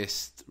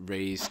highest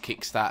raised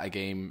Kickstarter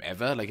game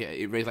ever. Like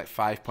it raised like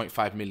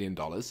 $5.5 million.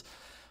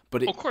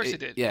 But of course it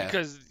did. Yeah,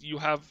 because you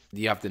have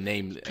the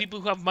name.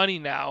 People who have money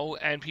now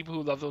and people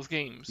who love those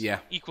games. Yeah,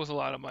 equals a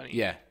lot of money.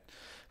 Yeah,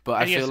 but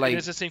I feel like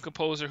it's the same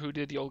composer who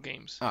did the old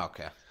games. Oh,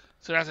 okay.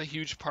 So that's a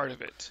huge part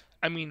of it.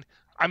 I mean,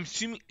 I'm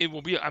assuming it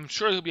will be. I'm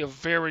sure it'll be a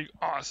very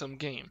awesome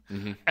game.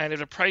 Mm-hmm. And if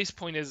the price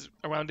point is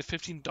around the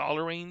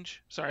 $15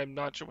 range, sorry, I'm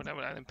not sure what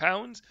that in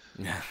pounds,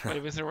 but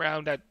if it's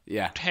around that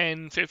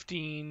 10,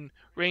 15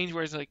 range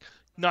where it's like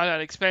not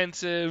that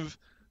expensive,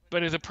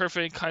 but it's a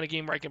perfect kind of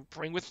game where I can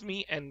bring with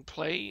me and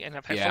play and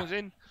have headphones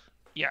in,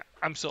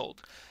 I'm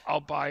sold.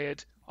 I'll buy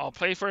it. I'll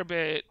play for a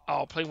bit.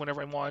 I'll play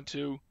whenever I want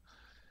to.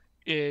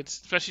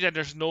 It's especially that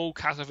there's no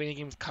Castlevania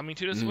games coming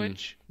to the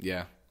Switch.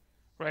 Yeah.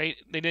 Right?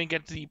 They didn't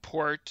get the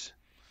port.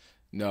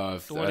 No,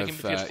 the one that came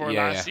to PS4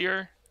 last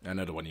year. I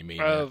know the one you mean.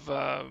 Of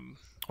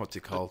what's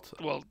it called?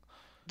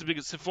 The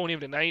biggest Symphony of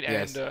the Night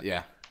and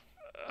the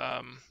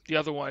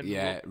other one.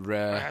 Yeah,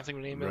 I have to think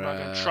of the name. I'm not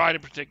gonna try to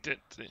predict it.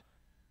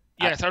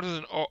 Yeah, it starts with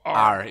an R.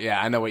 R.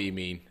 Yeah, I know what you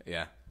mean.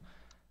 Yeah,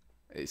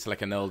 it's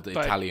like an old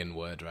Italian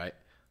word, right?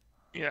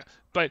 Yeah,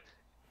 but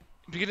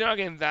because they're not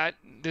getting that,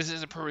 this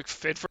is a perfect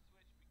fit for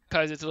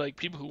because it's like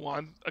people who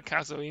want a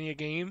Castlevania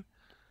game,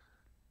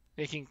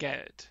 they can get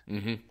it.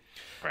 Mm-hmm.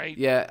 Right?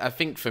 Yeah, I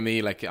think for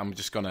me, like, I'm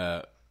just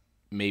gonna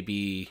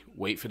maybe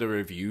wait for the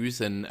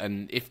reviews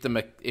and if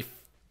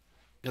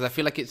because I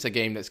feel like it's a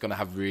game that's gonna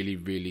have really,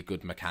 really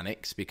good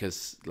mechanics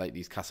because like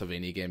these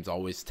Castlevania games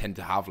always tend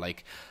to have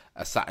like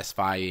a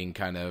satisfying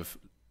kind of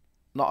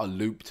not a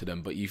loop to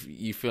them, but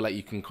you feel like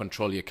you can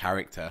control your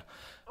character,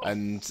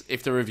 and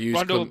if the reviews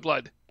Rondo of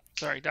Blood.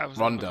 Sorry, that was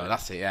Rondo.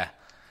 That's it. Yeah,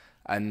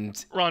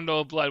 and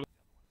Rondo of Blood.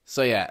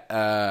 So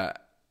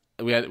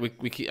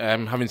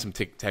I'm having some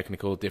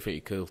technical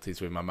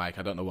difficulties with my mic.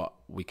 I don't know what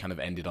we kind of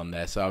ended on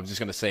there. So I'm just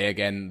going to say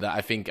again that I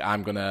think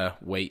I'm going to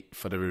wait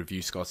for the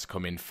review scores to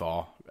come in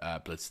for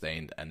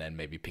Bloodstained and then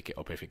maybe pick it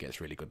up if it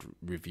gets really good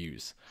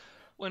reviews.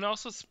 Well, and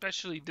also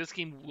especially this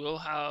game will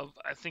have,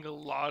 I think, a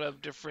lot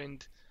of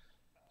different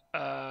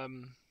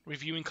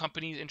reviewing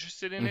companies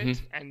interested in it,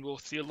 and we'll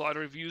see a lot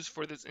of reviews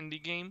for this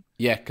indie game.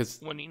 Yeah, because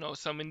when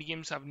some indie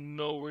games have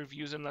no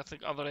reviews unless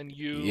like other than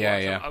you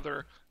some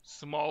other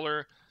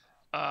smaller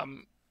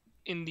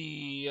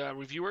indie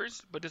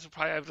reviewers, but this will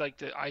probably have like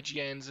the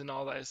IGNs and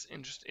all that is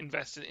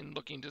invested in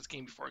looking into this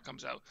game before it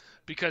comes out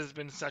because it's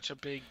been such a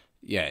big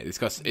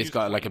it's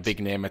got like a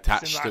big name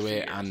attached to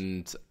it,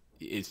 and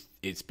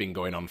it's been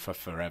going on for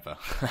forever.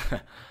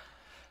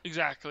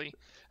 Exactly.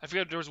 I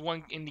forget there was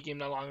one indie game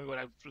not long ago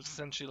that was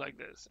essentially like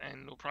this,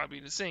 and it'll probably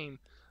be the same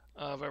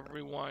of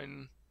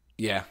everyone.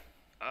 Yeah.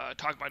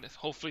 Talk about this.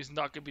 Hopefully, it's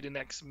not going to be the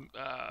next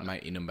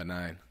Mighty Number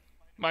 9.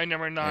 My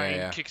number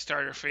 9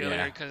 Kickstarter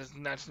failure because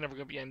that's never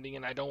going to be ending,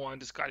 and I don't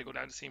want this guy to go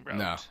down the same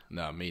route.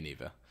 No, me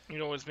neither. You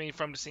know, it's made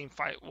from the same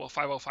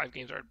 505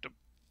 games are the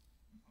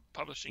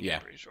publishing.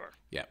 I'm pretty sure.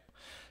 Yeah.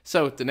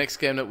 So the next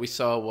game that we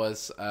saw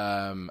was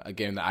a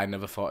game that I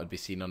never thought would be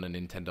seen on a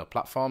Nintendo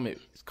platform.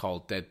 It's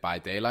called Dead by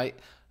Daylight.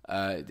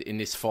 In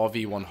this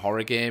 4v1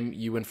 horror game,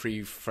 you and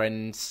 3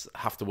 friends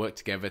have to work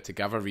together to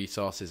gather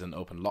resources and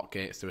open lock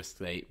gates to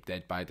escape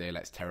Dead by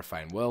Daylight's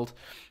terrifying world.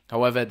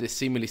 However, this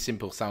seemingly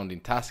simple sounding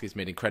task is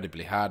made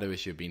incredibly harder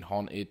as you're being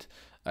hunted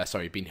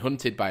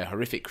by a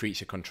horrific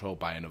creature controlled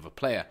by another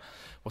player.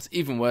 What's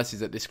even worse is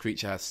that this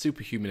creature has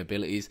superhuman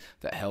abilities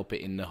that help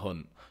it in the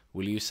hunt.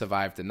 Will you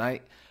survive the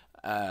night?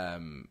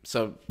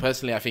 So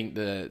personally, I think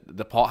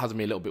the port has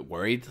me a little bit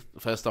worried.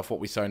 First off, what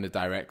we saw in the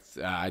direct,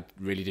 I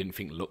really didn't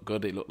think looked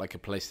good. It looked like a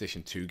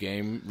PlayStation 2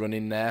 game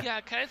running there.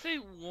 Yeah, can I say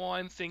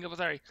one thing?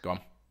 Sorry. Go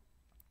on.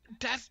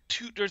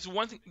 There's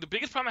one thing. The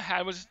biggest problem I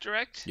had with this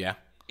direct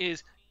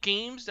is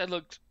games that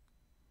looked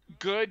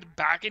good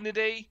back in the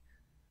day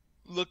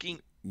looking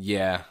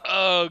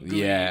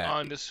ugly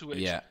on the Switch.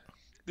 Yeah.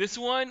 This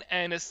one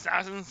and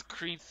Assassin's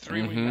Creed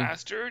 3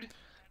 Remastered.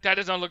 That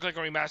does not look like a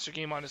remastered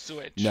game on the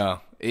Switch. No.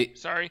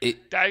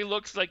 That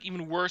looks like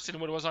even worse than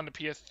what it was on the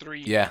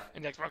PS3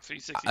 and the Xbox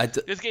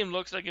 360. This game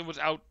looks like it was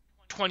out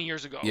 20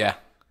 years ago. Yeah,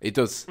 it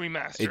does.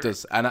 Remastered. It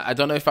does. And I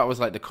don't know if that was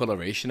like the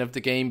coloration of the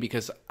game,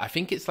 because I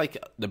think it's like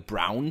the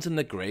browns and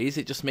the greys.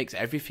 It just makes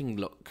everything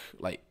look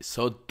like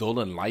so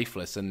dull and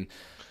lifeless. And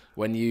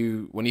when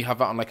you have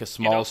that on like a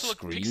small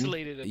screen. It also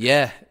looked pixelated a bit.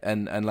 Yeah,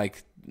 and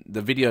like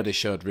the video they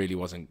showed really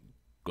wasn't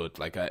good.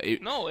 Like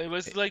it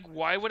was like,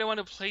 why would I want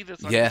to play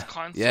this on this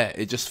console? Yeah,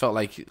 it just felt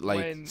like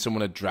someone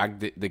had dragged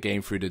the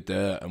game through the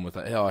dirt and was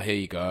like, oh, here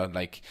you go,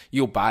 like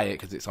you'll buy it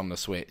because it's on the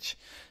Switch.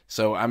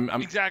 So I'm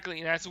exactly,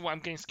 and that's what I'm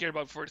getting scared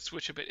about for the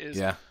Switch a bit.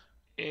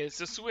 It's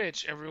the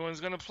Switch,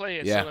 everyone's gonna play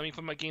it, so let me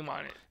put my game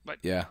on it. But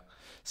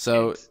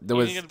so there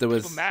was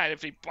people mad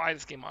if they buy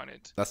this game on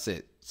it. That's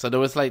it. So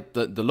there was like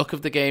the look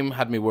of the game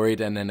had me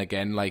worried, and then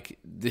again, like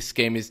this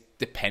game is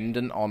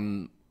dependent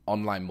on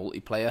online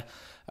multiplayer.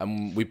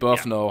 We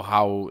both know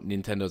how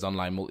Nintendo's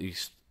online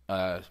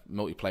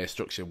multiplayer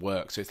structure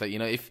works. So it's like, you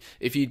know,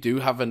 if you do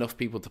have enough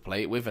people to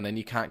play it with and then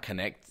you can't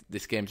connect,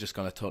 this game's just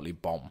going to totally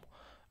bomb.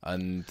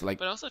 And like,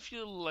 but I also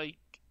feel like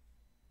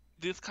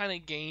this kind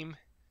of game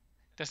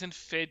doesn't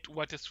fit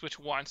what the Switch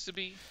wants to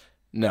be.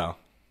 No.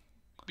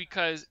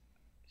 Because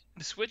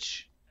the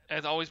Switch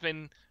has always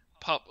been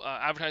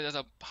advertised as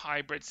a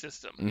hybrid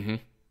system.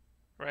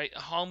 Right?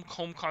 A home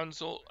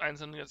console and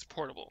something that's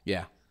portable.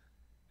 Yeah.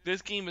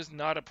 This game is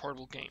not a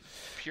portable game,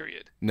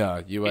 period.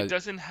 No, It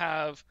doesn't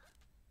have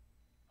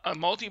a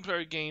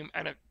multiplayer game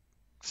and a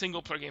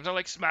single player game. It's not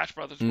like Smash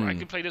Brothers where I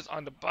can play this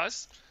on the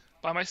bus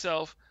by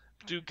myself,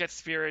 get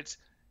spirits,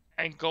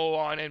 and go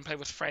on and play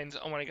with friends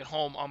when I get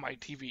home on my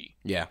TV.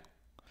 Yeah.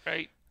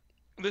 Right?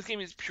 This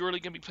game is purely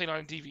going to be played on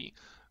a TV.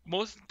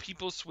 Most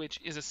people's Switch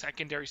is a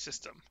secondary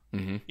system.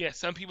 Mm-hmm. Yeah,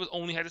 some people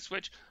only have a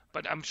Switch,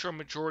 but I'm sure a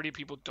majority of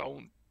people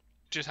don't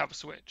just have a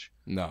Switch.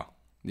 No.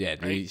 Yeah,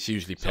 right? It's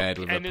usually paired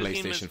with a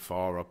PlayStation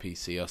 4 or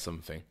PC or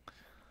something.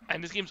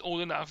 And this game's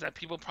old enough that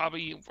people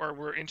probably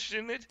were interested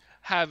in it,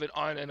 have it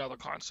on another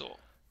console.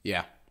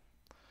 Yeah.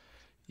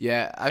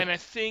 Yeah. And I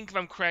think, if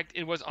I'm correct,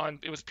 it was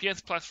PS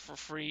Plus for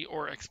free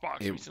or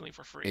Xbox recently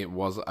for free.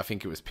 I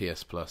think it was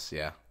PS Plus,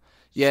 yeah.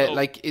 Yeah, so,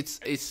 like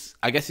it's.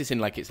 I guess it's in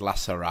like its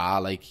last hurrah.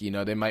 Like, you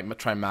know, they might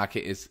try and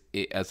market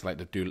it as like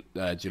the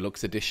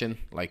deluxe edition,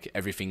 like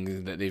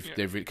everything that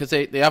they've because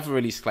they have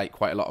released like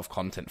quite a lot of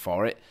content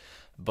for it,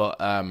 but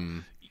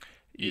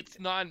it's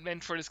not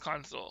meant for this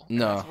console.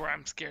 No, that's where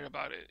I'm scared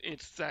about it.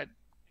 It's that,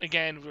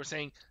 again, we were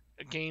saying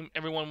a game.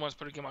 Everyone wants to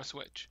put a game on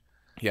Switch.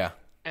 Yeah,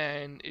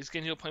 and it's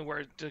getting to a point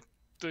where the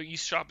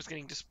eShop is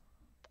getting just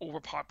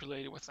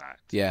overpopulated with that.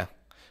 Yeah.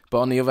 But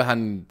on the other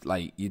hand,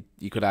 like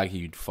you could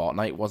argue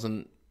Fortnite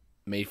wasn't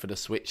made for the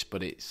Switch,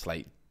 but it's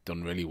like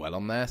done really well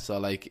on there. So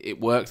like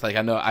it works. Like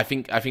I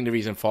think the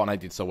reason Fortnite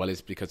did so well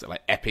is because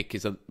like Epic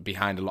is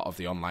behind a lot of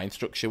the online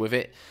structure with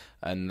it,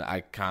 and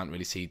I can't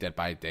really see Dead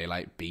by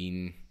Daylight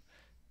being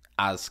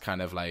as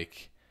kind of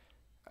like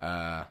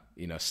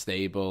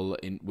stable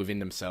within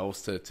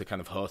themselves to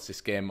kind of host this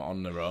game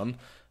on their own.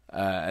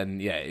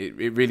 And yeah,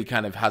 it really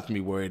kind of has me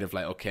worried of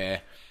like,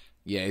 okay,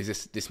 yeah,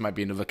 is this might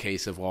be another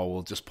case of, well,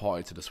 we'll just port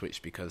it to the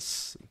Switch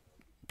because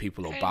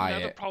people will buy it.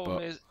 Another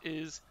problem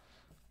is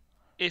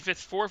if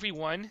it's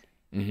 4v1,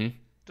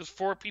 does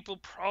 4 people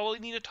probably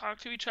need to talk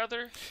to each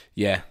other?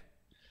 Yeah.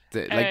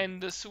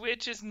 And the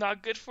Switch is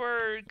not good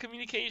for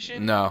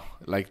communication. No,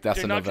 like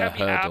that's another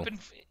hurdle.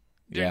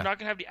 They're not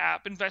going to have the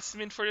app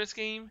investment for this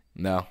game.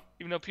 No.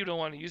 Even though people don't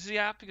want to use the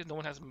app because no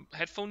one has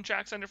headphone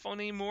jacks on their phone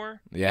anymore.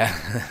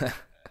 Yeah.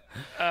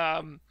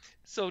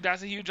 So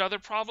that's a huge other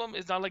problem.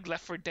 It's not like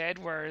Left 4 Dead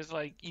where it's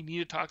like you need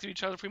to talk to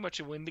each other pretty much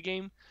to win the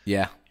game.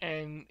 Yeah.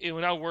 And it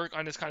will not work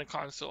on this kind of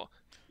console.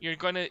 You're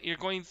gonna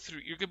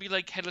be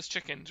like headless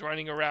chickens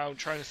running around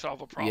trying to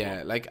solve a problem.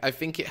 Yeah, like I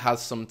think it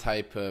has some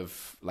type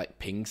of like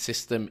ping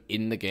system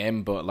in the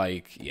game, but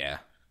like yeah.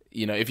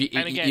 You know, if you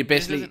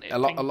basically a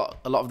lot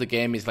of the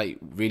game is like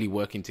really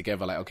working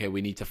together. Like, okay,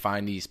 we need to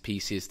find these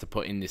pieces to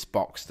put in this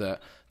box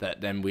that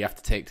then we have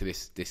to take to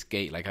this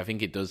gate. Like, I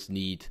think it does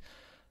need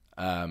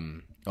a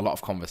lot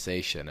of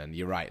conversation. And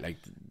you're right, like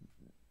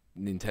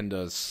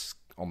Nintendo's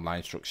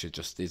online structure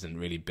just isn't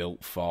really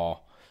built for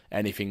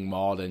anything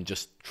more than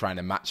just trying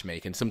to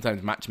matchmake. And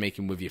sometimes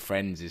matchmaking with your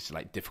friends is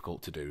like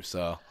difficult to do.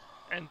 So,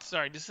 and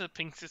sorry, this is a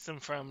ping system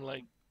from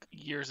like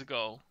years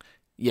ago.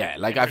 Yeah,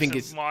 like I think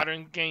it's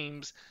modern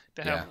games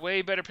that have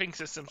way better ping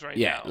systems right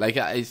now. Yeah, like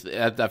I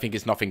think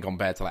it's nothing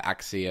compared to like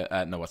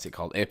Axie. No, what's it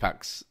called?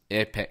 Apex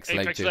Legends.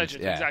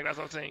 Yeah. Exactly, that's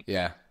what I'm saying.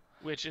 Yeah,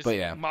 which is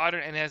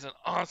modern and has an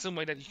awesome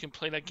way that you can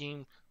play that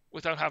game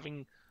without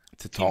having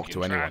to talk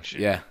to anyone.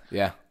 Yeah.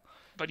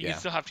 But you can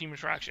still have team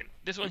interaction.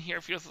 This one here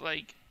feels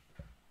like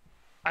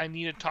I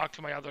need to talk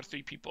to my other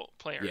 3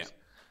 players. Yeah.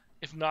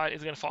 If not,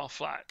 it's gonna fall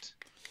flat.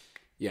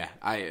 Yeah,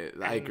 I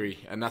agree,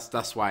 and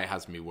that's why it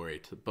has me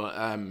worried. But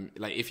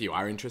like if you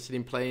are interested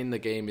in playing, the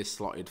game is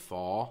slotted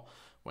for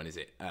when is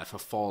it? For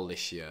fall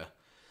this year.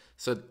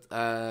 So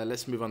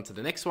let's move on to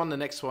the next one. The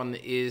next one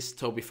is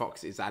Toby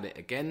Fox is at it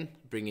again,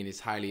 bringing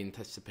his highly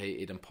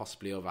anticipated and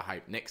possibly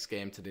overhyped next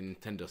game to the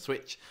Nintendo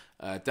Switch.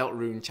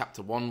 Deltarune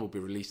Chapter 1 will be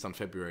released on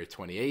February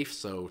 28th,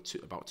 so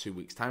about 2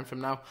 weeks' time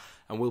from now,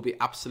 and will be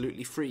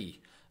absolutely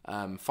free.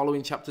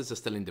 Following chapters are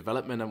still in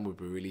development and will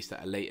be released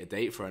at a later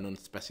date for an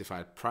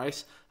unspecified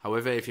price.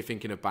 However, if you're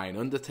thinking of buying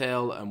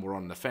Undertale and we're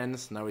on the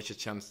fence, now is your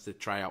chance to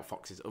try out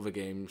Fox's other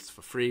games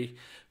for free,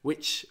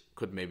 which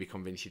could maybe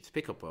convince you to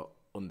pick up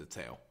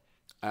Undertale.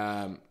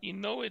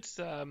 It's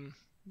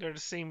they're the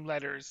same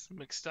letters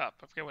mixed up.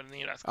 I forget what the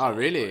name that's called. Oh,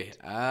 really?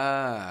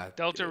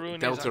 Deltarune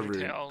is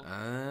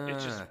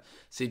Undertale.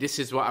 See, this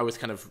is what I was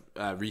kind of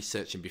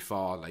researching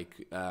before, like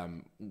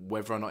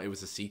whether or not it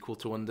was a sequel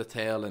to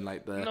Undertale and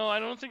like the. No, I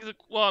don't think it's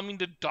well, I mean,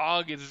 the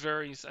dog is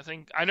very. I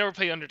think I never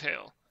played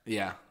Undertale.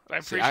 Yeah. But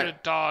I'm pretty sure the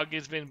dog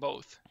has been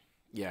both.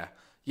 Yeah.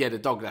 Yeah, the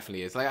dog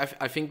definitely is. Like,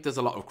 I think there's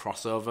a lot of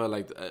crossover.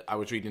 Like, I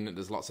was reading that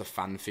there's lots of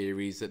fan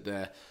theories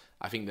that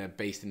I think they're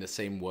based in the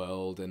same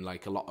world, and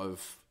like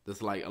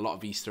there's like a lot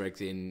of Easter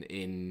eggs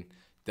in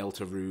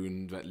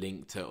Deltarune that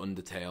link to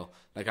Undertale.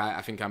 Like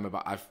I think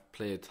I've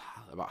played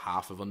about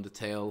half of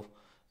Undertale,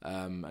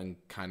 and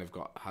kind of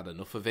had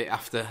enough of it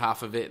after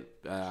half of it.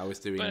 I was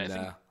doing. But I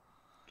think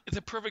it's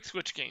a perfect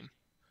Switch game.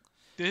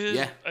 This is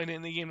an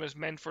indie game that's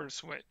meant for the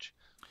Switch,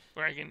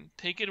 where I can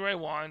take it where I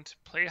want,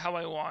 play it how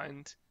I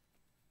want,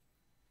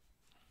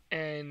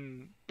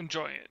 and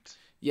enjoy it.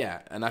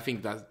 Yeah, and I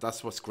think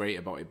that's what's great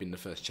about it being the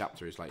first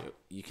chapter is like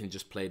you can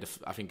just play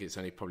I think it's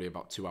only probably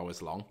about 2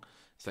 hours long.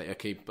 It's like,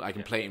 okay, I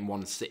can play it in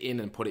one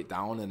sitting and put it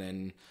down and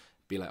then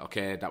be like,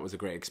 okay, that was a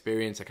great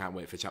experience, I can't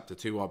wait for chapter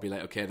 2, or be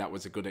like, okay, that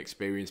was a good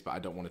experience, but I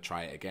don't want to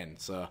try it again.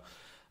 So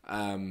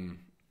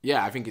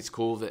yeah, I think it's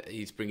cool that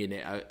he's bringing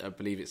it. I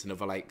believe it's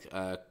another like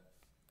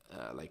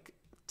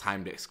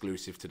timed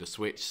exclusive to the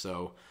Switch,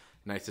 so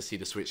nice to see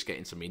the Switch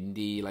getting some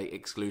indie like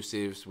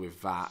exclusives with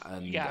that.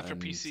 And for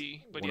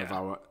PC, but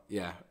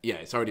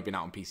it's already been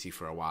out on PC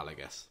for a while, I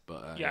guess,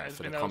 but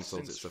for the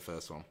consoles it's the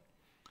first one.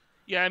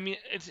 Yeah, I mean,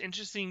 it's an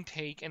interesting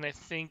take, and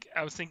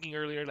I was thinking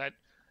earlier that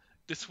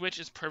the Switch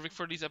is perfect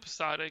for these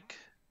episodic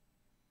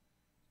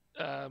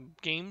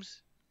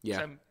games. Yeah.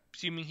 So I'm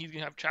assuming he's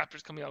gonna have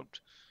chapters coming out,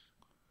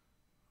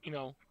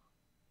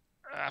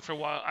 after a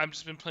while. I've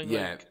just been playing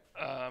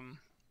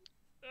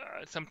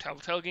some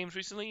Telltale games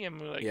recently, and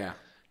we're like,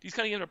 these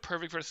kind of games are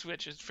perfect for the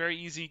Switch. It's very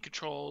easy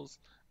controls.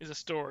 Is a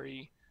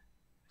story.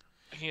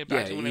 I can get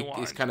back to when I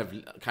want. It's kind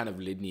of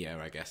linear,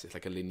 I guess. It's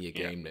like a linear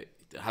game that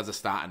has a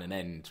start and an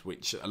end,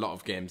 which a lot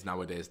of games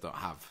nowadays don't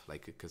have,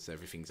 like, because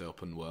everything's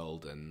open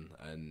world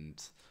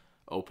and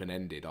open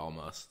ended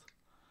almost.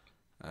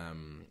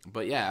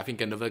 But yeah, I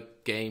think another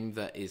game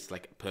that is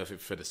like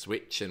perfect for the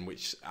Switch, and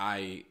which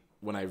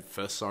when I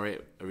first saw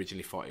it,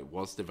 originally thought it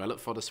was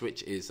developed for the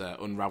Switch, is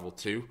Unravel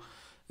 2.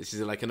 This is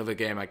like another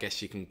game, I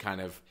guess you can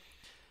kind of,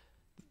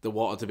 the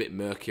water's a bit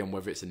murky on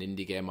whether it's an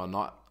indie game or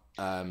not.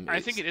 I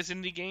think it is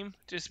an indie game,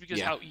 just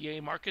because how EA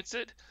markets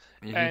it,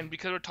 and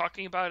because we're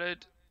talking about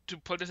it. To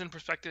put this in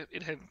perspective,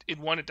 it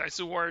won a DICE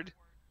Award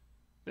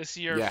this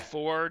year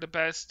for the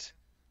best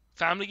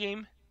family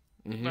game,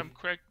 if I'm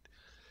correct.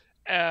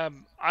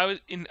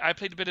 I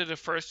played a bit of the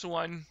first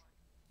one.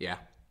 Yeah,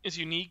 it's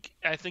unique.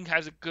 I think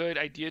has a good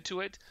idea to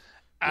it.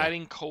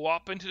 Adding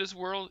co-op into this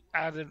world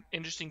adds an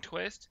interesting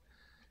twist,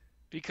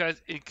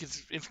 because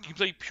if you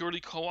play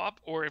purely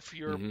co-op, or if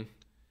you're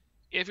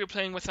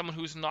playing with someone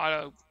who's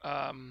not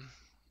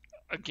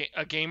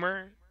a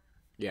gamer.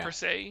 Per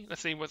se,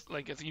 let's say with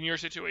like it's in your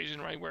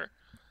situation, right, where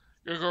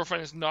your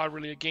girlfriend is not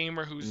really a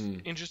gamer who's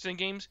interested in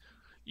games,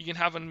 you can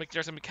have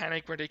there's a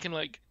mechanic where they can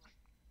like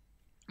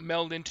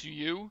meld into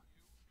you.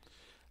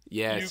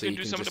 Yeah, you can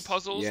do some of the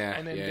puzzles,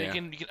 and then you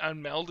can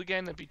unmeld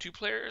again and be two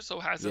players. So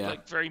it has that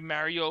like very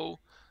Mario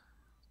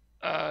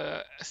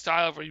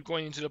style where you're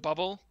going into the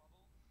bubble.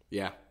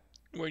 Yeah.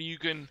 Where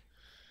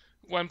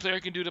one player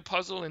can do the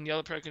puzzle and the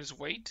other player can just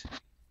wait.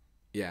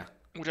 Yeah.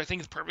 Which I think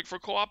is perfect for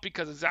co-op,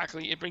 because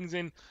it brings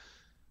in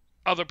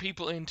other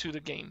people into the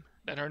game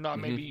that are not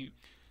maybe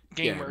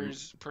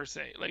gamers per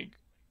se, like,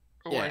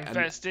 or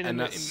invested in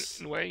a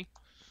way.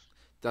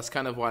 That's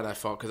kind of why I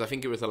thought, because I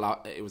think it was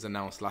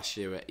announced last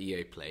year at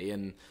EA Play,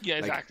 and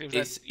exactly.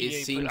 It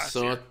seems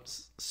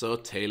so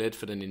tailored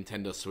for the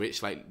Nintendo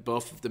Switch. Like,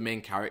 both of the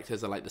main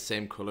characters are like the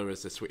same color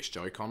as the Switch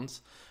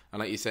Joy-Cons, and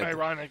like you said,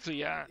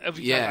 ironically,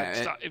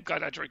 it got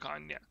that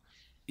Joy-Con,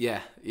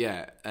 Yeah,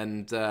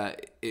 and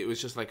it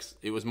was just like,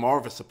 it was more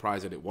of a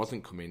surprise that it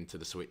wasn't coming to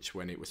the Switch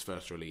when it was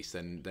first released,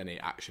 and then it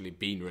actually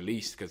been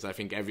released, because I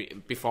think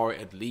before it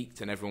had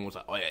leaked and everyone was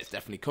like, oh yeah, it's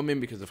definitely coming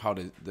because of how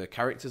the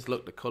characters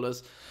look, the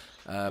colours.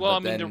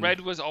 The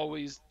red was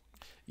always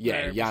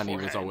Yanni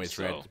was always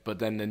red, but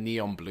then the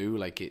neon blue,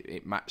 like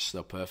it matched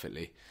so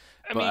perfectly.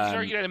 You can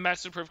argue that it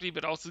matched so perfectly,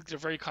 but also they're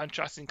very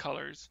contrasting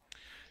colours.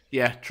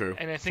 Yeah, true.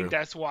 And I think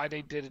that's why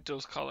they did it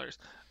those colours.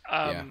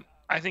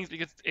 I think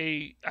because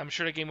I'm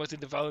sure the game was in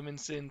development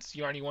since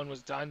Yarny 1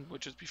 was done,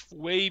 which was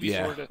way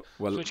before the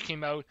Switch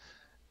came out.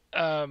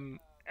 I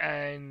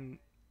mean,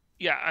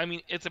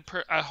 it's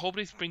I hope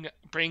they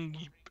bring.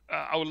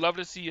 I would love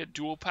to see a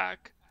dual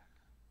pack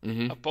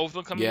of both of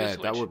them coming to the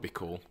Switch. Yeah, that would be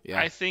cool. Yeah,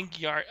 I think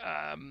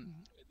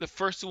the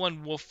first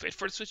one will fit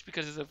for the Switch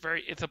because it's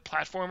a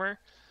platformer.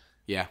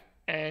 Yeah,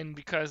 and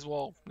because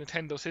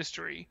Nintendo's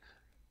history,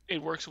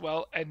 it works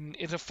well, and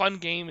it's a fun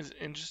game. It's an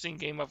interesting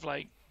game of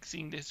like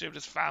seeing the history of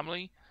this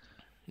family.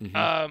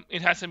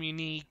 It has some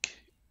unique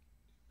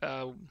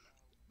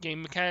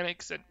game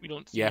mechanics that we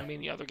don't see in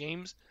many other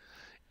games.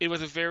 It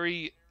was a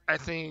very, I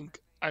think,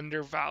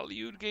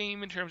 undervalued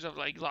game in terms of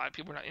like a lot of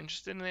people are not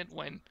interested in it,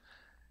 when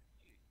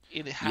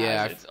it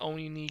has its own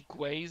unique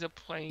ways of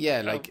playing.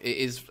 It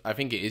is. I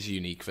think it is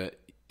unique that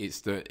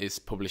it's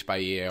published by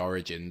EA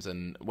Origins,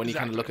 and when you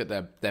kind of look at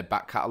their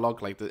back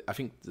catalogue, like I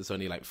think there's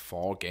only like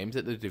 4 games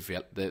that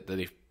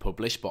they've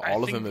published, but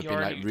all of them have been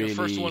like really. The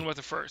first one was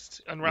the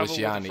first. Unravel was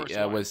the first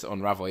one. Was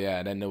Unravel,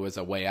 and then there was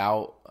A Way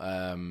Out.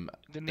 Then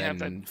they have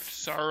that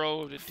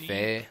Sorrow of the Deep.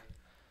 Fair.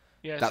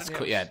 Yeah, that's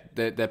cool. Yeah,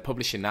 they're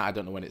publishing that. I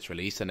don't know when it's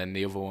released, and then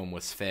the other one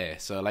was Fair.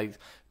 So like,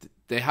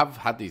 they have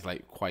had these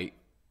like quite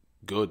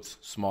good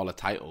smaller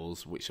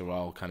titles, which are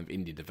all kind of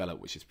indie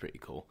developed, which is pretty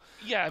cool.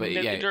 Yeah,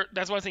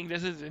 that's why I think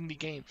this is an indie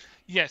game.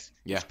 Yes,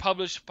 it's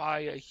published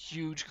by a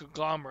huge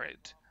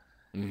conglomerate,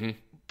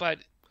 but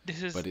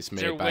it's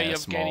made by a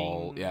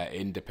small,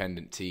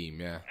 independent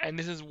team. Yeah, and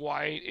this is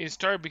why it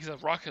started, because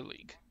of Rocket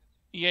League.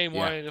 EA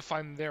wanted to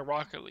find their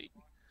Rocket League.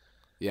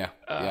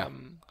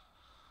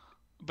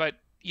 But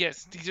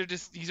yes,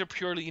 these are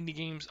purely indie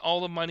games. All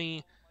the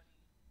money.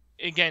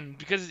 Again,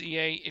 because it's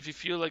EA, if you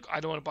feel like I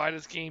don't want to buy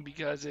this game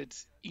because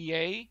it's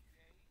EA,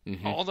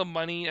 all the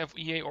money of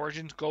EA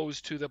Origins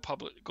goes to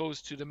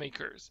the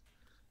makers.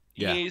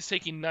 EA is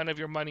taking none of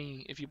your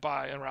money if you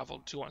buy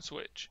Unraveled 2 on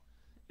Switch.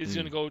 It's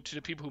going to go to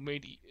the people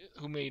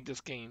who made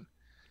this game.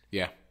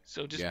 Yeah.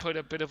 So just put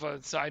a bit of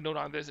a side note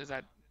on this is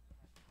that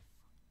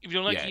if you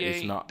don't like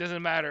EA, it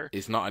doesn't matter.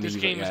 It's not an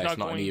evil. It's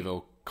not an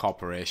evil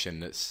corporation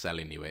that's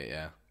selling you it.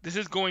 Yeah. This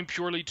is going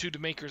purely to the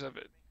makers of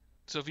it.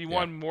 So if you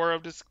want more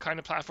of this kind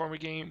of platformer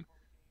game,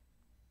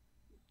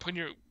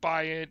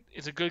 buy it.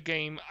 It's a good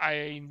game.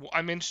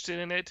 I'm interested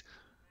in it.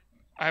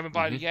 I haven't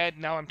bought it yet.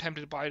 Now I'm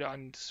tempted to buy it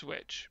on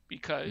Switch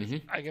because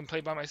I can play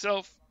by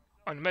myself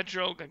on the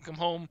Metro. I can come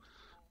home,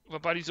 if my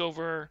buddy's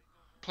over,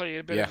 play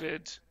a bit of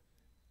it,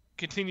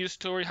 continue the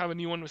story, have a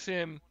new one with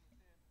him.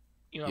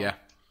 You know. Yeah.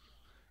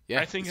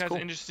 I think that's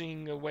an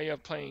interesting way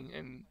of playing,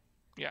 and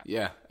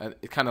and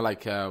it's kind of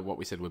like what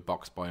we said with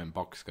Box Boy and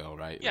Box Girl,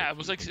 right? Yeah, it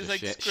was like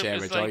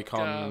share a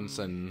Joy-Cons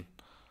and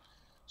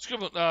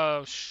snipper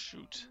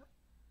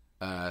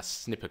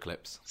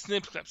clips.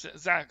 Snipper clips,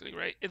 exactly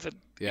right. It's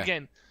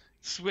again,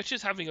 Switch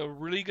is having a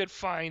really good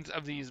finds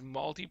of these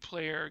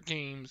multiplayer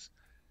games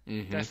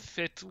that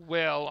fit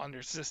well on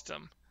their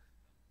system.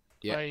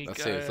 Yeah,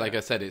 that's it. It's like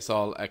I said, it's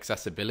all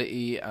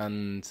accessibility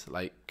and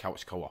like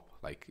couch co-op.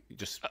 Like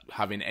just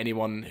having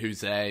anyone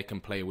who's there can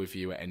play with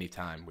you at any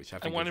time, which I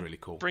think is really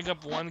cool. Bring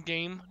up one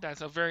game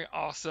that's a very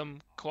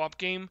awesome co-op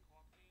game.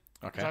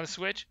 Okay. It's on a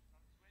Switch.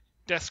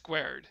 Death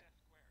Squared.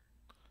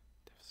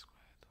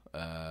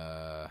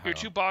 Your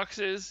 2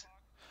 boxes.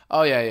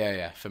 Oh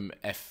yeah. From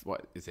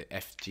what is it?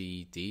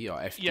 FGD or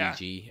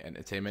FDG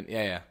Entertainment?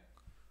 Yeah.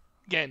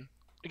 Again,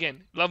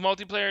 love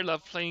multiplayer.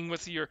 Love playing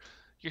with your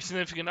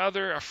significant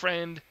other, a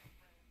friend.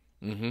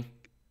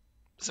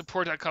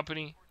 Support that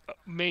company.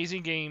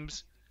 Amazing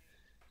games.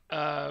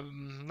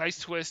 Nice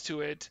twist to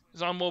it.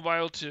 It's on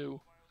mobile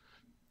too.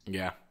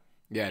 Yeah.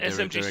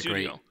 SMG they're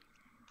Studio. Great.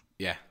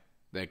 Yeah,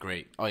 they're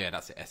great. Oh yeah,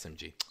 that's it.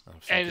 SMG.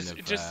 And it's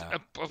just a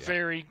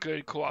very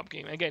good co-op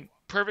game. Again,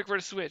 perfect for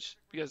the Switch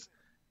because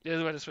this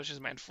is what the Switch is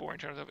meant for in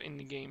terms of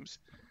indie games.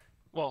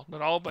 Well,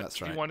 not all, but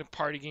if you want a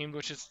party game,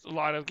 which is a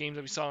lot of games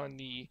that we saw in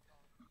the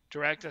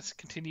Direct, that's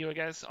continue, I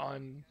guess,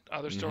 on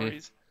other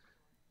stories.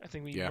 I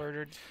think we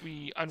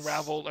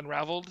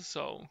unraveled,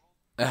 so...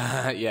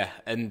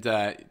 and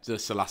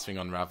just the last thing,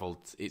 Unraveled,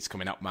 it's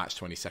coming out March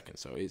 22nd,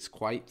 so it's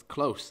quite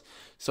close.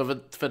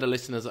 So for the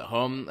listeners at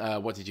home,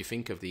 what did you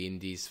think of the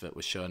indies that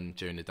were shown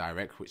during the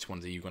Direct? Which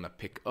ones are you going to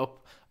pick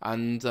up?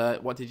 And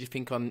what did you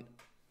think on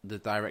the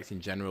Direct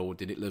in general?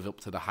 Did it live up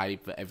to the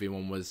hype that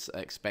everyone was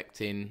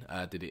expecting?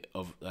 Did it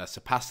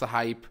surpass the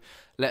hype?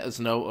 Let us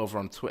know over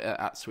on Twitter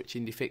at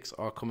SwitchIndieFix,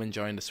 or come and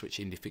join the Switch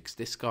IndieFix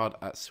Discord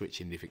at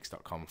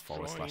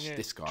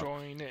switchindiefix.com/Discord.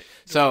 Join it.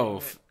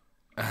 So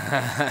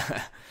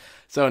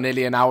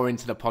nearly an hour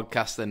into the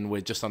podcast and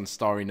we're just on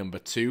story number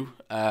 2.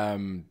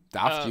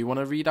 Darth, do you want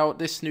to read out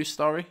this new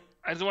story?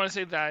 I just want to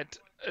say that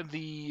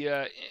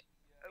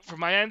for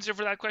my answer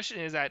for that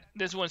question is that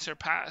this one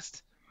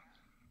surpassed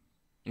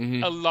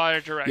a lot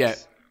of Directs. Yeah.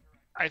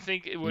 I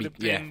think it would have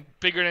been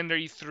bigger than their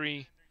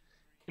E3.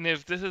 And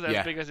if this is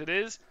as big as it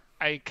is,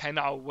 I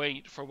cannot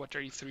wait for what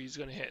their E3 is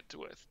going to hit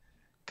with.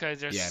 Because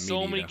there's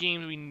so many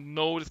games we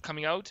know that's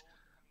coming out,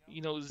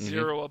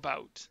 zero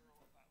about.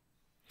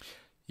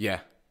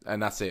 Yeah,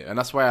 and that's it. And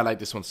that's why I like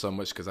this one so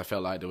much, because I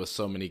felt like there were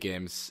so many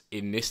games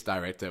in this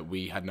Direct that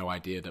we had no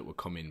idea that were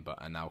coming,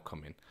 but are now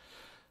coming.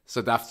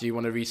 So, Daft, do you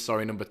want to read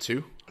story number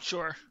 2?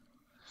 Sure.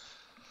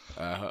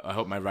 I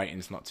hope my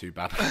writing's not too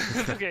bad.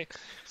 Okay,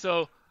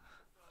 so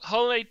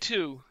Hollow Knight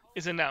 2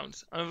 is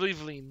announced.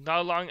 Unbelievably,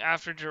 not long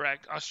after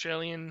Direct,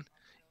 Australian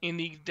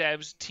indie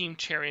devs Team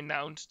Cherry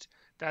announced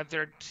that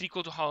their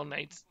sequel to Hollow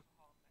Knight,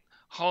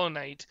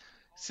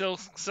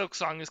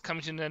 Silksong, is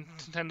coming to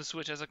Nintendo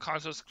Switch as a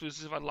console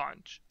exclusive at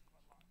launch.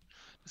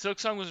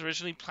 Silksong was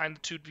originally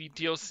planned to be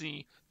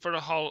DLC for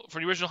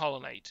the original Hollow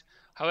Knight.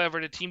 However,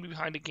 the team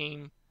behind the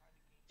game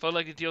felt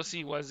like the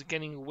DLC was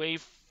getting away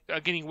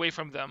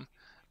from them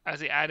as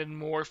they added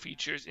more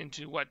features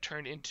into what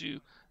turned into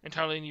an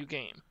entirely new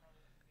game.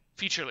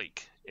 Feature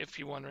leak, if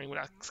you're wondering what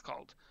that's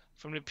called,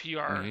 from the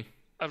PR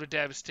of the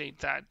devs state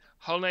that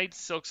Hollow Knight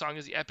Silksong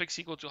is the epic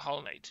sequel to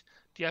Hollow Knight,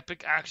 the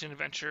epic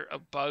action-adventure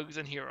of bugs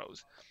and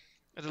heroes.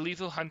 As a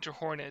lethal hunter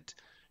Hornet,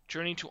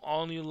 journey to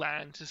all new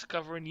land,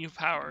 discover new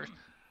powers,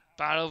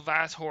 battle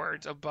vast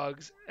hordes of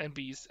bugs and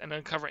beasts, and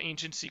uncover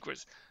ancient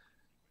secrets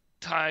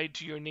tied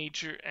to your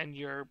nature and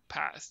your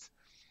past.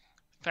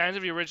 Fans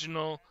of the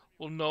original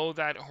will know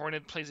that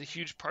Hornet plays a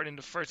huge part in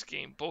the first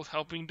game, both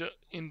helping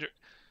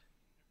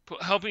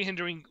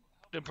hindering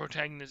the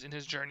protagonist in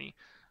his journey.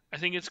 I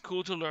think it's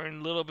cool to learn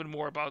a little bit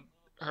more about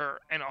her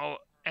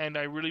and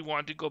I really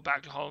want to go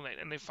back to Hollow Knight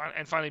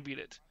and finally beat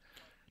it.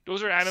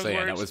 Those are Adam's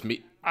words. That was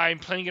me. I'm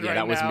playing it right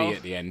now. Yeah, that was me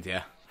at the end,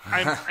 yeah.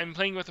 I'm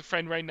playing with a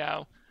friend right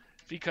now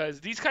because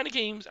these kind of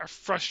games are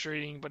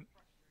frustrating but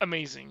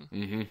amazing.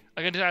 Mm-hmm.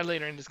 I can do that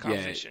later in this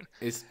conversation.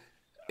 Yeah,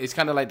 it's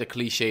kind of like the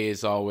cliche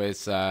is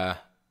always,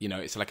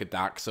 it's like a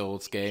Dark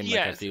Souls game.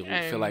 Yes, like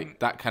I feel like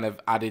that kind of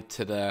added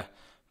to the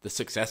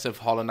success of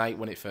Hollow Knight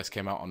when it first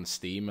came out on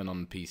Steam and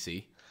on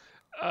PC.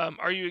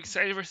 Are you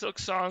excited for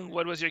Silksong?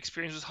 What was your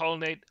experience with Hollow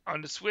Knight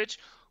on the Switch?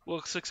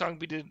 Will Silksong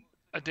be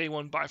a day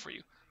one buy for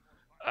you?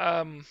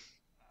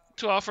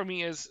 To offer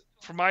me is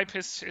for my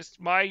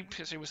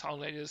history with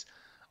Hollow Knight is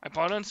I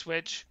bought it on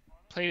Switch,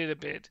 played it a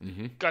bit,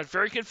 got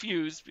very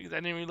confused because I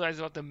didn't realize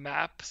about the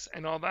maps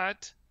and all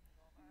that.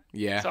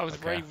 Yeah. So I was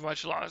very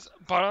much lost.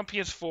 Bought on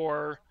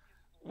PS4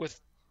 with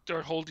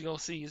their whole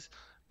DLCs.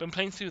 Been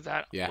playing through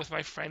that with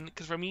my friend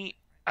because for me,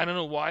 I don't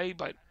know why,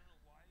 but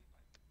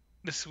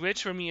the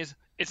Switch for me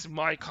it's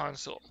my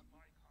console.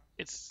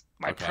 It's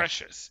my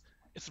precious.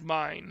 It's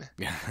mine.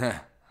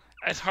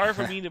 It's hard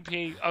for me to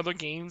play other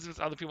games with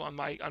other people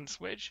on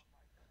Switch.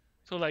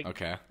 So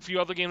like a few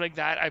other games like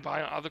that I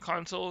buy on other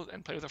consoles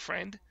and play with a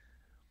friend.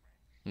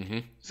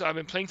 So I've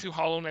been playing through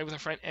Hollow Knight with a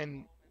friend,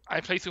 and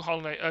I played through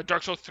Hollow Knight,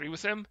 Dark Souls 3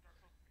 with him.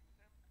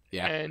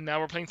 Yeah. And now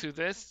we're playing through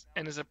this,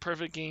 and it's a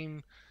perfect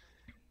game.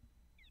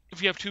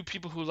 If you have two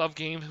people who love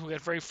games who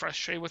get very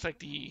frustrated with like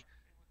the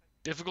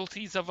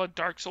difficulties of a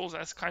Dark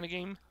Souls-esque kind of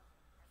game,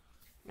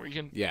 where you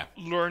can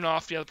learn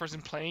off the other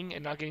person playing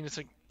and not getting this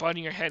like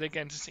butting your head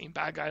against the same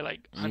bad guy like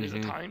hundreds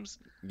of times.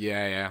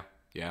 Yeah.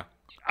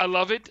 I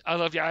love it. I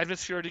love the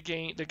atmosphere of the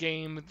game,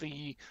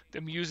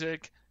 the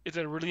music. It's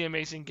a really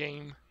amazing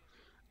game.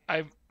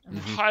 I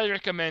highly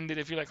recommend it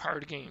if you like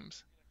hard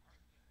games.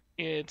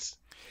 It's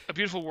a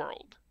beautiful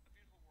world.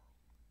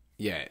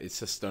 Yeah, it's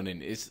just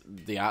stunning.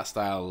 The art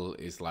style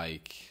is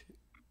like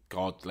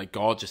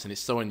gorgeous, and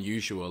it's so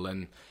unusual.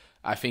 And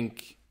I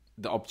think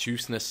the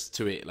obtuseness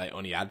to it like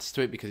only adds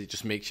to it because it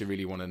just makes you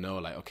really want to know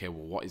like, okay,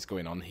 well, what is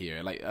going on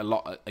here? Like a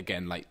lot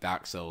again, like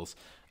Dark Souls,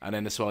 and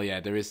then as well,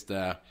 there is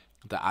the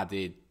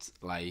added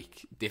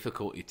like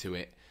difficulty to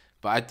it.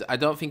 But I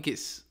don't think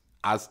it's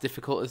as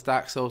difficult as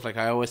Dark Souls. Like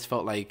I always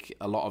felt like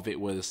a lot of it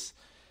was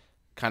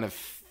kind of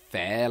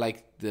fair.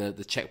 Like the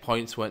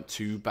checkpoints weren't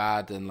too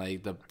bad, and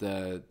like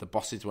the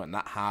bosses weren't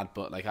that hard.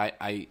 But like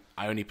I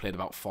only played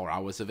about 4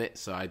 hours of it,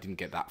 so I didn't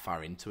get that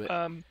far into it.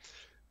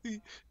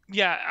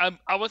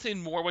 I would say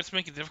more what's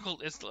making it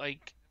difficult is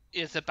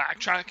the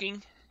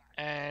backtracking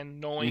and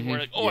knowing where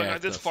like, I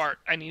got this far,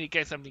 I need to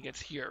get something gets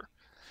here.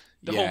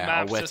 The whole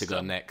map or where system to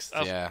go next.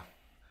 Yeah.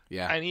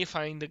 I need to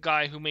find the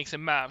guy who makes a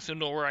map to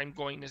know where I'm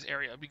going in this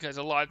area, because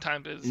a lot of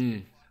times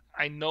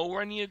I know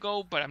where I need to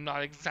go, but I'm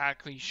not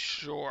exactly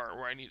sure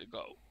where I need to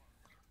go.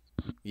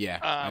 Yeah,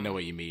 I know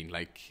what you mean.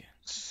 Like,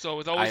 so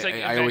it's always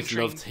I always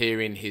loved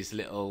hearing his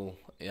little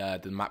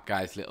the map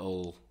guy's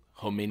little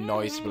humming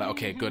noise. Be like,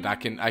 okay, good. I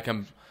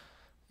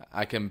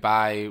can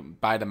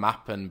buy the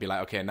map and be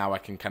like, okay, now I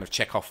can kind of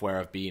check off where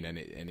I've been, and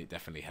it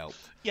definitely helped.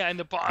 Yeah, and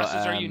the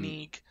bosses are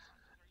unique.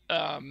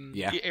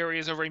 The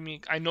areas are very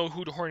unique. I know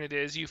who the Hornet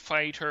is. You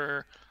fight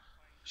her.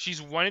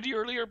 She's one of the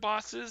earlier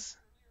bosses.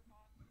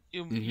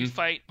 You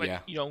fight,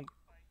 but you don't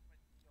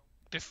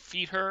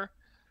defeat her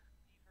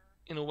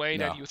in a way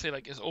that you would say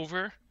like is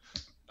over.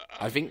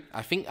 I think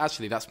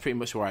actually that's pretty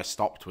much where I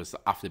stopped, was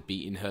after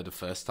beating her the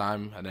first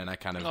time, and then I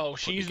kind of. Oh,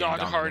 she's not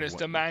the hardest.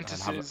 The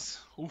mantises.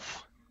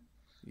 Oof.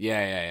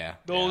 Yeah.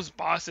 Those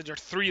bosses are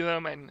 3 of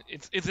them, and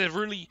it's a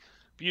really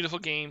beautiful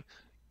game.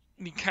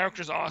 The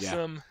character's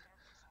awesome.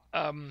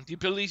 The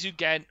abilities you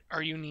get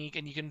are unique,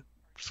 and you can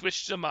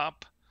switch them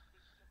up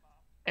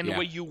and the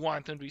way you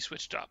want them to be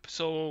switched up.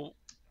 So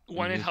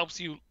one, it helps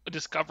you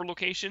discover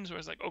locations where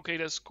it's like, okay,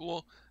 that's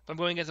cool. If I'm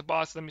going against a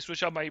boss, let me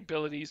switch out my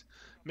abilities,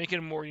 make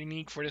it more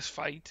unique for this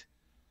fight,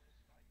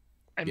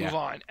 and move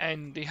on.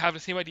 And they have the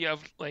same idea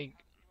of like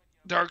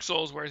Dark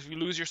Souls, whereas if you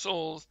lose your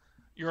souls,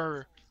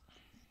 you're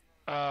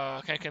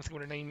I can't think of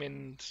her name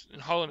in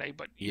Hollow Knight,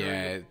 but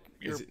you're,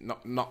 is it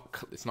not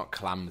it's not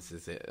clams,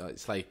 is it?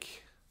 It's like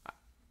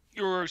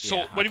your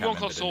soul. What do you want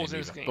to call souls in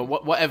this game?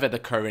 But whatever the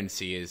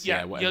currency is,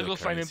 whatever you'll go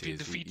find and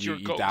defeat your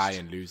ghost. You die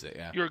and lose it.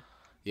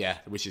 Yeah,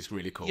 which is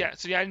really cool. Yeah,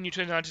 so and you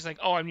turn not just like,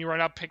 I'm gonna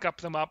run up, pick up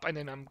them up, and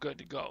then I'm good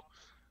to go.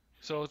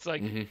 So it's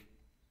like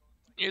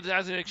it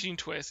has an extreme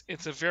twist.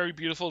 It's a very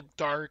beautiful,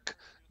 dark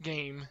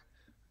game.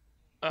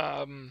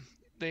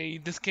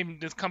 This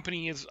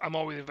company is, I'm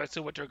always invested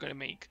in what they're gonna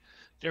make.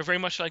 They're very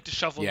much like the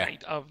Shovel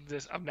Knight of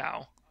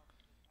now.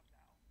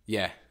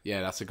 Yeah,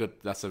 that's a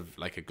good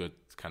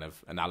kind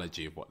of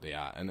analogy of what they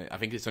are, and I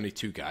think it's only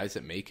 2 guys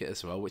that make it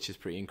as well, which is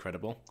pretty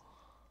incredible.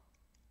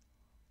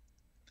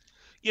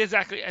 Yeah,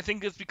 exactly. I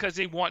think it's because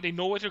they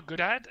know what they're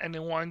good at, and they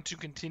want to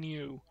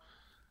continue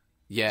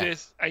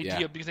this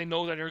idea because they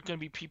know that there are going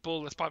to be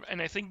people that's popular. And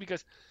I think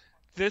because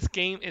this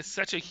game is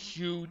such a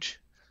huge,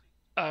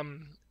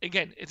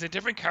 again, it's a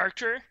different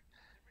character,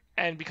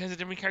 and because it's a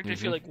different character, I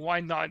feel like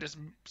why not just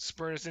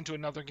spur us into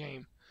another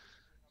game?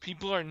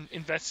 People are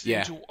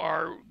invested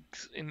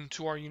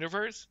into our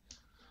universe.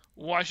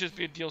 Why should it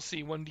be a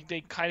DLC when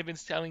they kind of been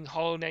selling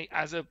Hollow Knight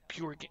as a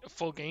pure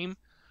full game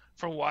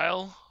for a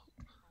while?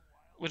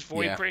 With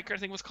Voidbreaker, I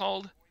think it was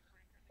called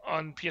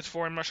on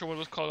PS4. I'm not sure what it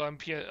was called on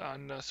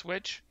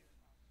Switch.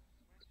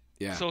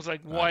 Yeah. So it's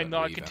like, why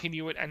not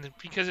continue it? And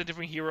because it's a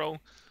different hero,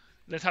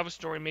 let's have a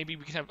story. Maybe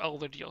we can have all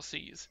the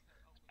DLCs,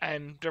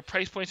 and their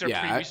price points are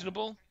pretty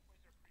reasonable.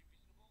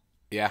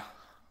 Yeah.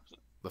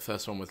 The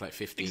first one was like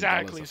 $15.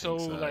 Exactly. I think, so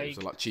like, it was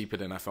a lot cheaper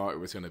than I thought it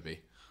was going to be.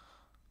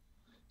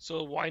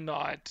 So why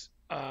not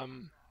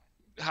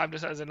have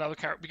this as another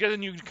character? Because a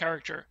new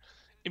character,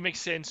 it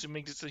makes sense to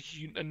make this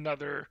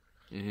another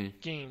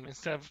game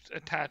instead of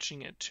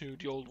attaching it to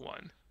the old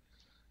one.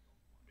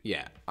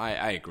 Yeah,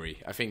 I agree.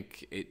 I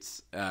think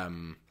it's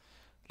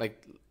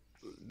like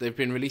they've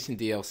been releasing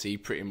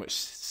DLC pretty much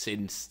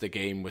since the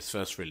game was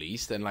first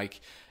released, and like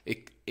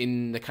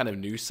in the kind of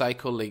news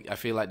cycle, like, I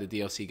feel like the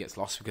DLC gets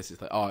lost because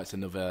it's like, oh, it's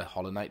another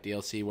Hollow Knight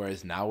DLC,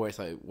 whereas now where it's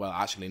like, well,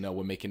 actually no,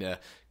 we're making a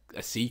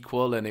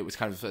sequel, and it was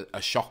kind of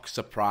a shock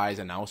surprise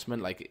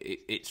announcement. Like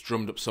it's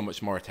drummed up so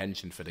much more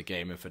attention for the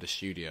game and for the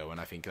studio, and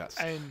I think that's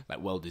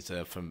like well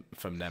deserved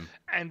from them.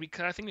 And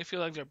because I think they feel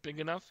like they're big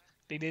enough,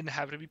 they didn't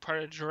have to be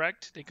part of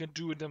Direct. They could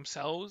do it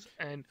themselves,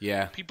 and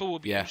people will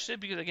be interested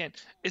because again,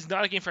 it's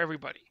not a game for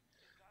everybody.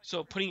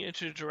 So putting it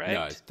into Direct,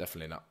 no, it's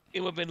definitely not. It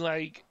would have been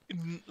like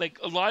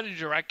a lot of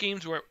Direct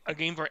games were a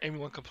game where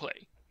everyone could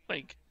play.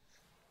 Like,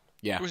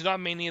 there's not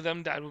many of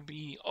them that would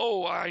be,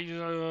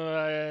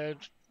 I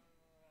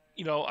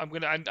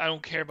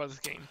don't care about this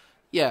game.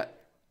 Yeah,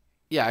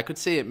 I could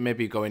see it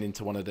maybe going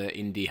into one of the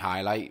indie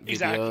highlight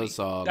videos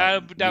or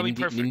that'd be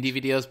perfect. Indie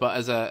videos, but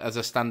as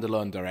a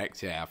standalone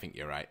Direct, I think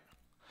you're right.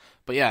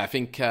 But yeah, I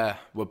think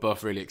we're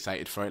both really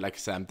excited for it. Like I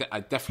said,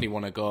 I definitely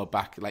want to go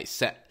back, like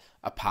set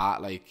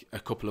apart like a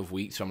couple of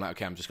weeks. So I'm like,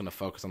 okay, I'm just going to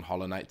focus on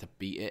Hollow Knight to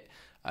beat it.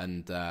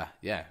 And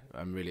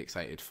I'm really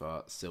excited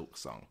for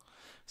Silksong.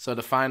 So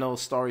the final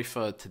story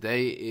for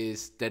today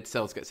is Dead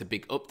Cells gets a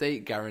big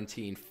update,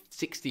 guaranteeing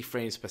 60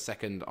 frames per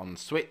second on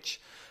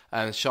Switch.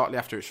 And shortly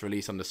after its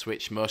release on the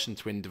Switch, Motion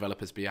Twin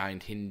developers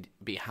behind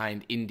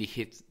indie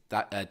hit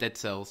Dead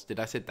Cells. Did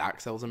I say Dark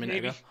Cells a minute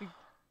ago?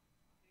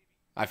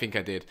 I think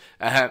I did.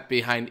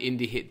 Behind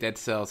indie hit Dead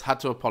Cells had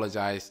to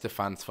apologize to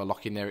fans for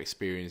locking their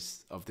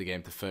experience of the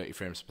game to 30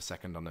 frames per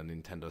second on the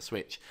Nintendo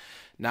Switch.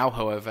 Now,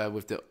 however,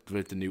 with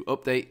the new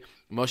update,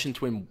 Motion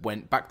Twin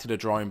went back to the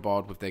drawing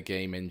board with their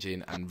game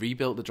engine and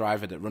rebuilt the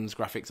driver that runs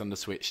graphics on the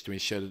Switch to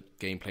ensure that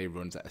gameplay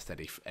runs at a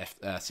steady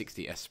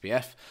 60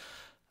 SPFs.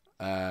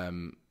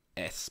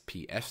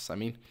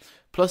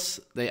 Plus,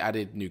 they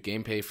added new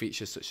gameplay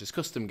features such as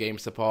custom game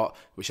support,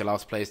 which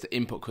allows players to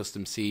input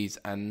custom seeds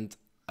and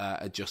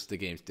adjust the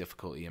game's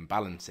difficulty and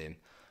balancing.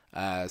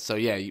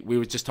 We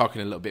were just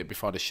talking a little bit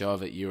before the show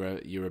that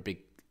you're a big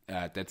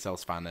Dead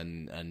Cells fan,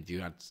 and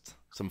you had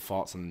some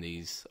thoughts on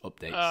these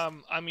updates.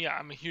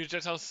 I'm a huge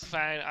Dead Cells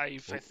fan. I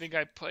think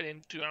I put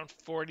into around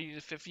 40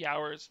 to 50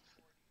 hours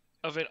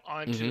of it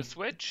onto the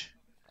Switch.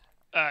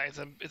 It's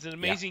an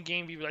amazing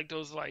game. If you like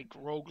those like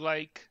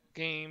roguelike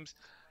games,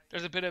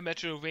 there's a bit of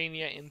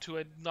Metroidvania into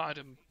it, not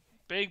a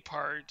big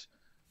part,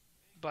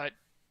 but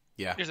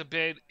there's a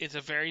bit. It's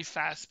a very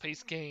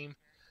fast-paced game.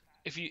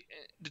 The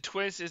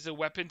twist is the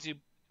weapons you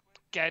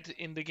get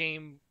in the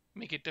game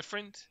make it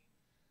different.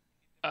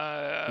 You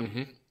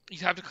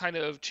have to kind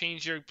of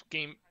change your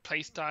game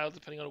play style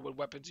depending on what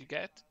weapons you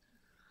get.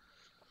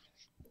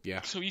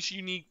 Yeah. So each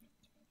unique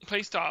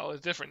play style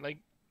is different. Like,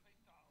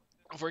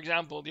 for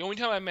example, the only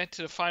time I met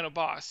to the final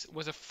boss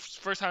was the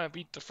first time I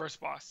beat the first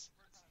boss.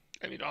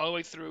 I mean, all the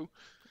way through.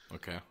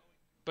 Okay.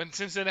 But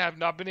since then, I have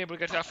not been able to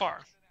get that far.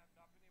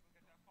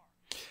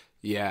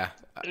 Yeah,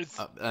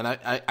 and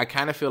I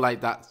kind of feel like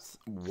that's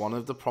one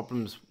of the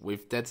problems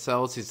with Dead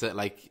Cells is that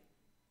like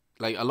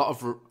a lot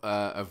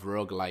of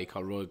roguelike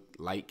or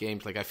roguelike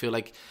games, like I feel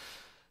like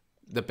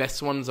the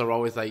best ones are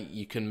always like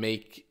you can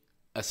make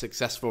a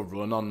successful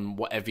run on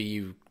whatever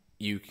you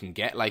can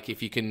get. Like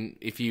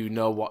if you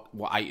know what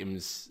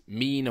items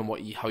mean and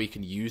how you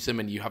can use them,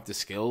 and you have the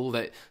skill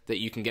that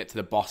you can get to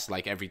the boss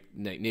like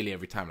nearly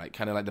every time, like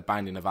kind of like the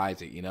Binding of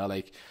Isaac,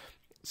 like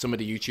some of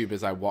the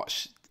YouTubers I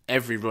watch.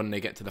 Every run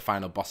they get to the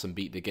final boss and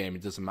beat the game.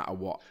 It doesn't matter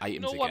what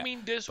items they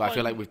get. I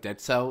feel like with Dead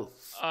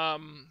Cells, I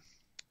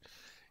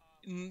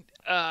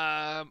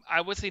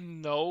would say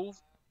no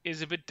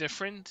is a bit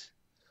different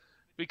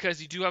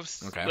because you do have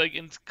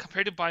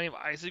compared to Binding of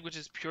Isaac, which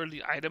is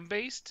purely item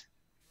based.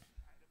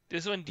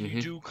 This one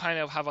you do kind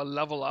of have a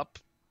level up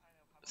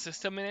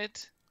system in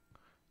it.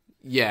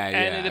 Yeah,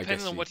 and it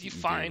depends on what you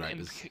find,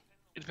 and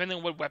depending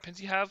on what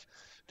weapons you have,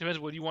 depends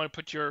on what you want to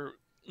put your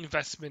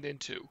investment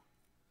into.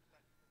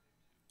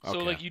 So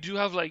like you do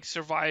have like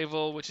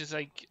survival, which is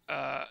like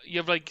you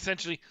have like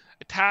essentially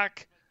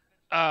attack,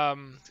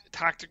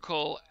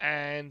 tactical,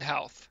 and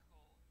health.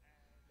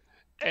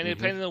 And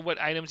depending on what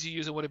items you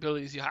use and what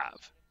abilities you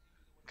have,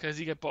 because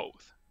you get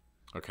both.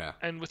 Okay.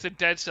 And with the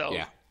Dead Cells,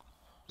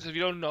 so if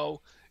you don't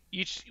know,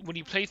 when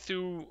you play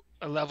through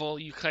a level,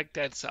 you collect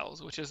Dead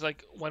Cells, which is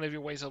like one of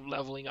your ways of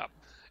leveling up.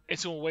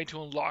 It's a way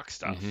to unlock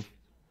stuff.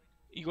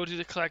 You go to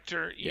the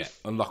collector,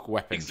 unlock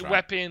weapons,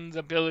 weapons,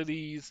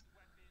 abilities.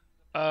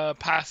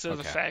 Passive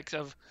effect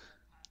of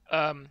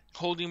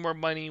holding more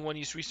money when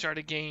you restart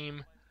a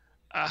game,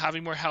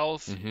 having more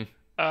health,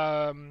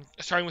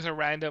 starting with a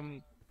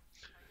random.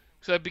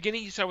 So at the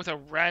beginning you start with a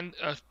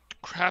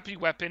crappy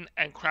weapon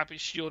and crappy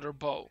shield or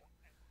bow.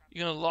 You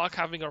can unlock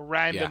having a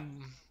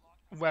random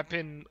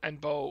weapon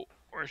and bow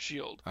or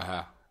shield.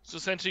 So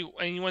essentially,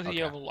 anyone that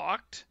you have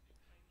unlocked,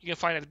 you can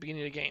find at the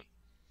beginning of the game.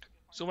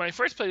 So when I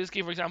first played this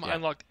game, for example, I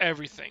unlocked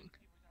everything,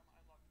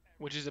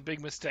 which is a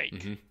big mistake.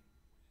 Mm-hmm.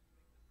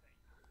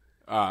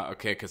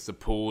 Okay, because the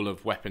pool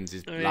of weapons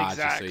is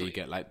larger, so you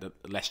get like the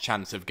less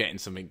chance of getting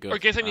something good. Or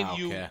get something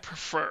you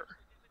prefer,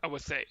 I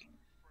would say.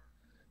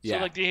 So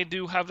like they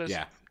do have this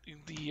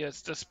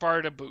the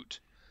Sparta boot,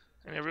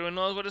 and everyone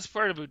knows what a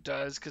Sparta boot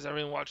does because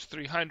everyone watched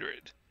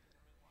 300.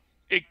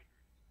 It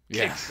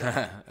kicks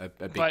them, a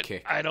big but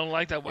kick. I don't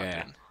like that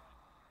weapon.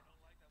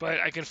 But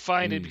I can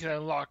find it because I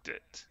unlocked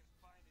it.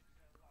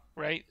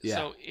 Right? Yeah.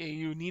 So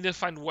you need to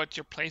find what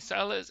your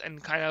playstyle is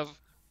and kind of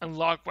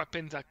unlock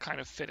weapons that kind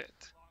of fit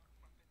it.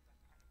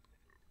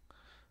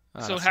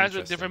 So it has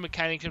a different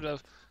mechanic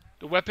of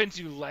the weapons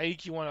you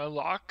like, you want to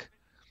unlock.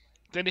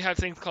 Then they have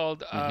things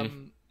called, I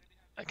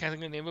can't think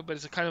of the name of it, but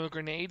it's a kind of a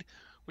grenade,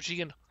 which you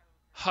can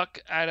huck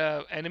at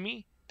an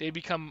enemy. They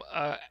become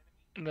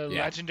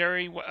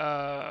legendary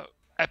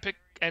epic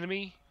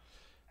enemy,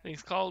 I think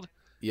it's called.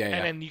 And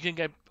then you can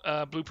get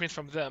blueprints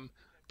from them.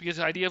 Because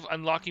the idea of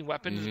unlocking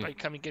weapons is by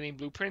getting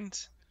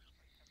blueprints.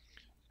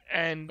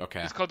 And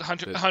it's called the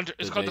hunter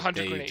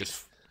grenade.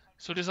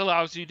 So this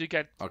allows you to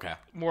get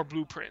more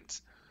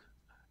blueprints.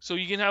 So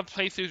you can have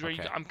playthroughs where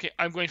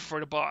I'm going for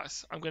the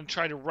boss. I'm going to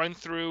try to run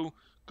through,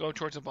 go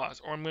towards the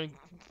boss, or I'm going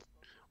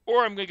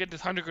to get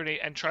this hunter grenade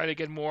and try to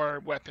get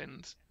more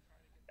weapons,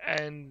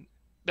 and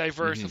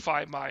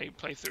diversify my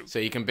playthrough. So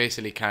you can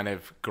basically kind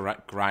of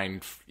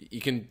grind.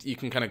 You can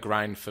kind of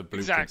grind for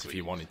blueprints if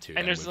you wanted to.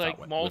 And there's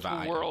like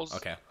multiple worlds.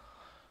 Okay.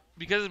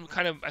 Because it's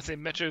kind of, I say,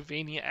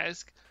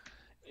 Metroidvania-esque,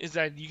 is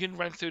that you can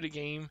run through the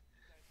game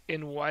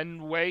in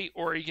one way,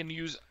 or you can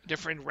use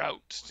different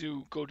routes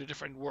to go to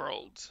different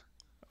worlds.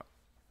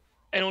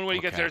 And one way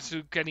you get there is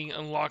to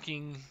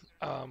unlocking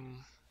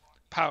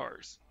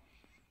powers.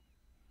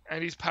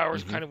 And these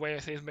powers kind of way I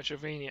say is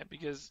Metroidvania,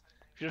 because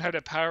if you don't have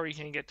that power, you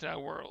can't get to that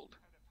world.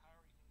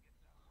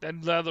 That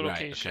other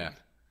location. Okay.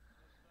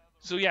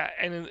 So yeah,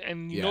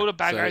 and you know the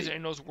bad guys are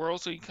in those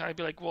worlds, so you kind of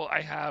be like, well,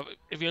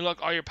 if you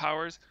unlock all your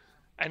powers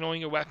and knowing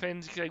your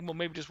weapons, you're like, well,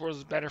 maybe this world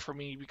is better for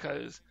me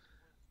because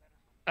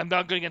I'm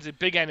not going against the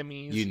big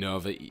enemies. You know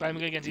that. But I'm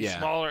going against these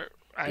smaller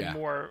and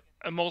more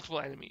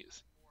multiple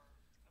enemies.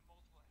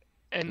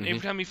 And every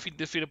time you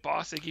defeat a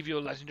boss, they give you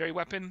a legendary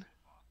weapon,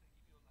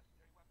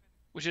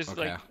 which is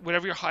like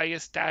whatever your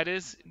highest stat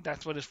is,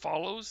 that's what it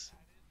follows.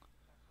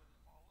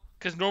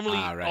 Because normally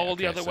all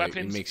the other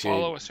weapons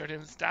follow a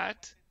certain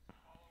stat.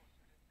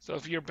 So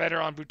if you're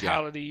better on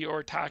brutality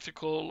or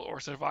tactical or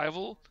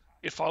survival,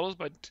 it follows.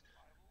 But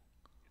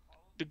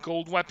the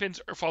gold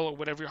weapons follow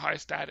whatever your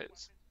highest stat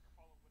is.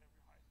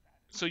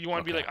 So you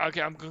want to be like,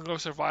 okay, I'm gonna go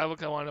survival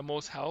because I want the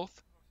most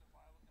health,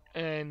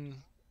 and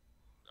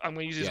I'm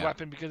going to use this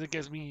weapon because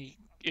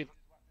it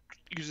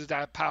uses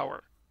that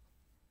power.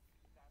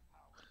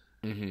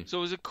 So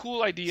it was a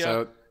cool idea.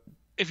 So,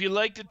 if you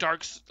like a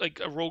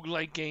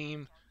roguelike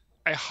game,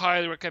 I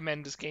highly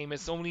recommend this game.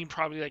 It's only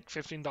probably like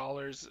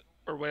 $15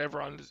 or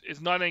whatever on this.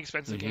 It's not an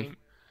expensive game.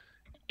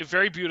 It's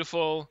very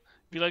beautiful.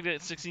 If you like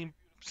that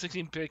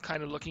 16-bit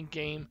kind of looking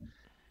game,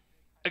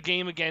 a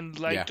game again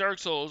like Dark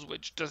Souls,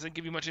 which doesn't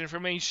give you much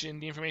information.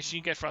 The information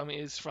you get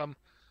is from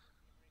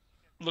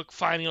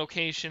finding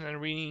location and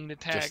reading the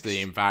text. Just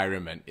the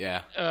environment, You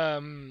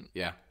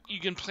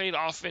can play it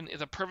often.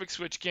 It's a perfect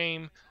Switch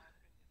game.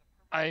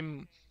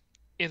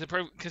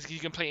 Because you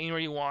can play anywhere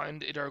you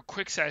want. There are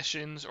quick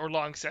sessions or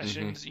long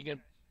sessions. You can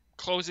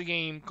close the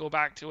game, go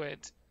back to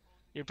it.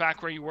 You're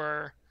back where you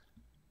were.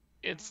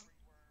 It's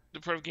the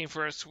perfect game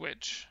for a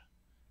Switch.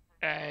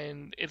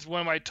 And it's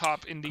one of my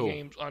top indie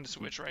games on the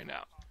Switch right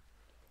now.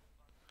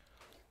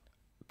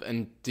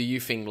 And do you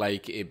think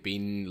like it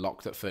being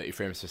locked at 30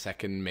 frames per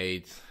second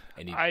made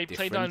any difference? I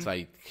played on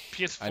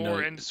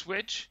PS4 and the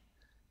Switch.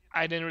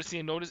 I didn't really see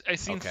a notice. I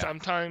seen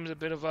sometimes a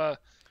bit of a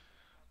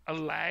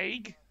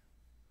lag,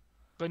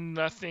 but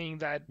nothing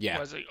that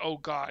was like, oh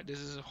god, this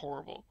is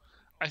horrible.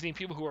 I think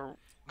people who are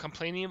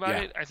complaining about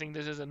it, I think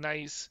this is a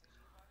nice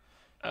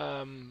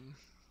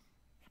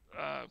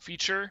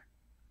feature.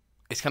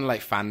 It's kind of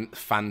like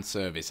fan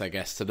service, I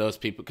guess, to those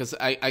people. Because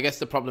I guess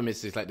the problem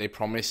is like they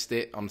promised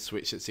it on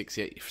Switch at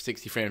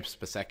 60 frames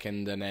per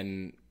second, and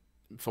then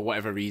for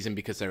whatever reason,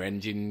 because their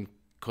engine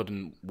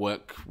couldn't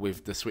work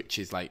with the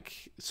Switch's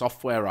like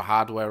software or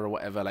hardware or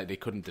whatever, like they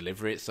couldn't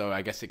deliver it. So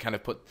I guess it kind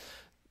of put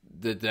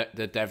the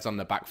devs on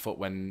the back foot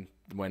when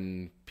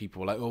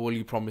people were like, oh, well,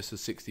 you promised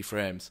us 60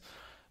 frames.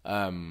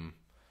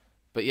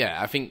 But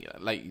yeah, I think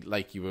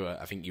like you were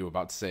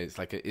about to say,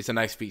 it's a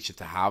nice feature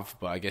to have,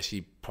 but I guess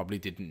you probably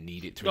didn't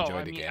need it to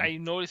enjoy the game. I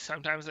noticed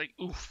sometimes like,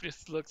 oof,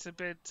 this looks a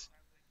bit.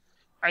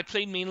 I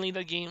played mainly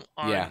the game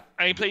on.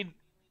 I played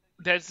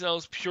Dead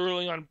Cells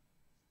purely on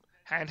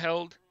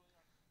handheld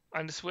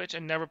on the Switch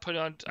and never put it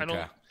on. I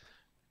don't.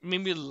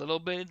 Maybe a little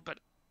bit, but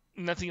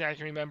nothing that I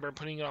can remember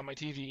putting it on my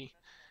TV.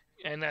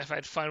 And if I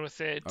had fun with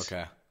it,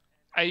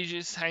 I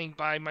just hang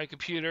by my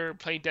computer,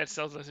 play Dead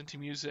Cells, listen to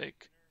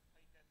music.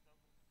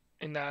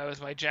 And that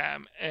was my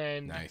jam.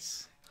 And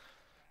nice.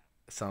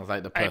 Sounds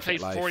like the perfect I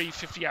played life. 40,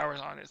 50 hours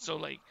on it. So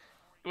like,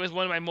 it was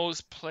one of my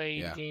most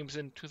played games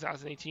in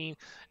 2018,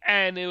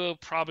 and it was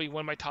probably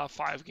one of my top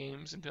 5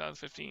 games in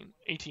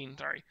 18.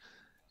 Sorry,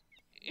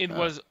 it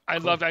was. I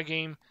love that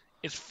game.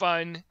 It's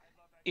fun.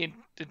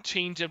 The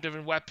change of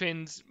different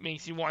weapons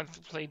makes you want to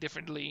play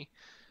differently.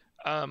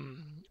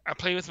 I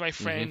play with my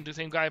friend, the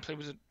same guy I play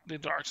with the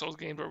Dark Souls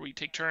game, where we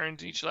take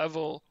turns each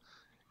level.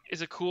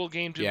 It's a cool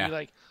game to be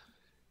like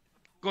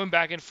going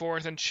back and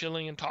forth and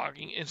chilling and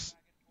talking.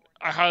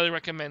 I highly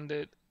recommend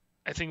it.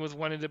 I think it was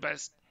one of the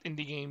best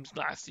indie games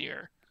last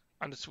year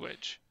on the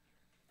Switch.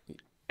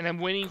 And I'm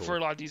waiting for a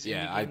lot of these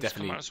indie games to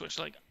come on the Switch.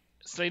 Like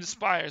Slay the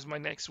Spire is my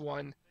next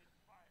one.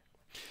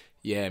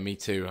 Yeah, me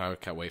too. I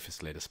can't wait for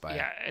Slay the Spire.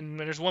 Yeah, and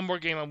there's one more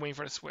game I'm waiting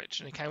for the Switch,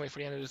 and I can't wait for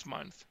the end of this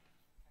month.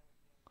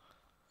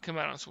 Come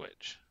out on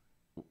Switch.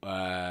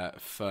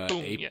 For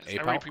yes, I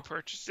already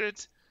pre-purchased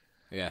it.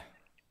 Yeah.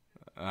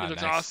 It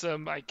looks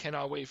awesome. I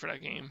cannot wait for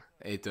that game.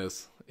 It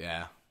does.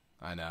 Yeah,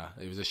 I know.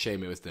 It was a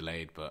shame it was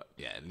delayed, but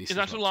yeah, at least it's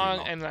not too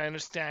long. And I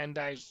understand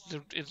that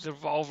it's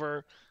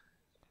Devolver.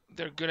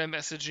 They're good at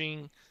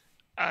messaging.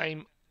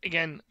 I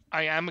am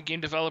a game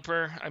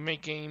developer. I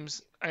make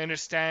games. I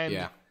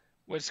understand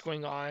what's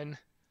going on.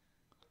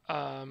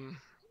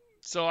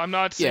 So I'm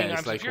not saying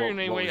I'm superior in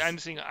any way. I'm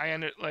saying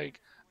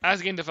as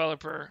a game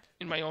developer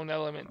in my own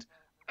element,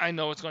 I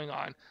know what's going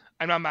on.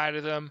 I'm not mad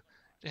at them.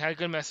 They had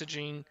good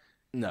messaging.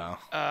 No.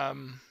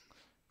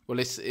 Well,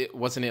 it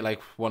wasn't it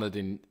like one of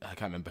the, I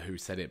can't remember who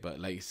said it, but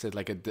like you said,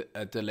 like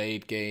a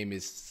delayed game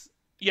is.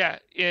 Yeah,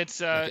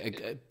 it's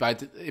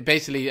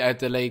basically a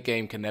delayed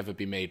game can never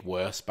be made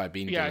worse by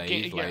being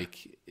delayed.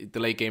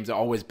 Delayed games are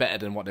always better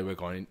than what they were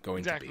going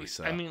to be.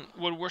 So I mean,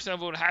 what worse than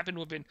what would happen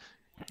would have been,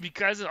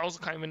 because it also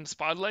kind of in the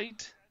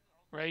spotlight,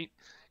 right?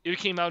 If it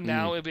came out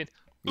now, it'd been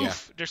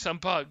there's some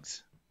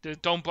bugs.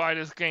 Don't buy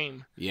this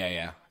game.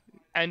 Yeah.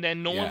 And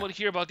then no one would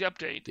hear about the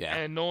update,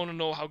 and no one would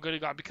know how good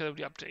it got because of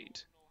the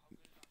update.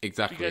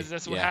 Exactly. Because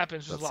that's what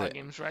happens with a lot of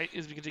games, right?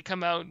 Is because they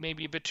come out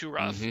maybe a bit too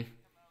rough.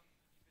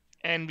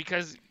 And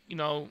because,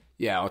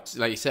 yeah,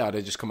 like you said,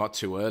 they just come out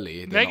too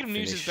early. Negative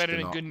news is better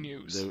than good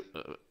news.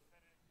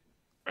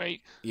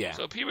 Right? Yeah.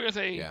 So people are going to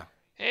say,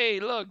 hey,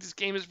 look, this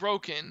game is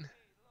broken.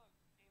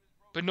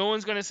 But no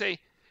one's going to say,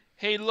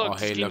 hey, look,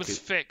 this game is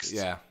fixed.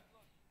 Yeah.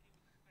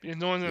 Because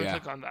no one's going to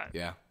click on that.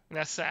 Yeah. And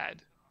that's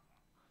sad.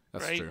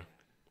 That's true.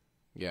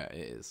 Yeah, it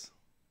is.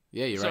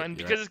 Yeah, you're right. And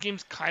because this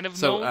game's kind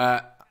of known,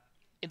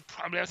 it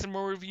probably has some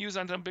more reviews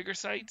on some bigger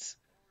sites.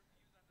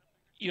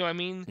 You know what I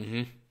mean?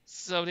 Mm-hmm.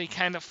 So they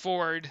can't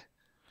afford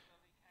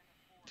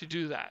to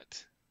do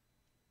that.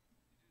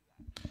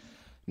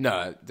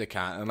 No, they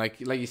can't. And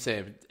like you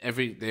say,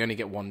 they only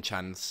get one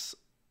chance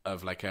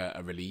of like a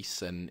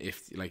release, and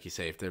if, like you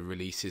say, if the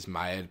release is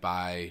mired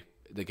by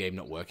the game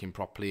not working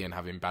properly and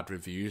having bad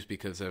reviews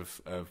because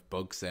of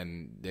bugs,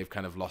 then they've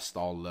kind of lost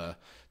all the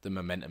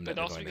momentum that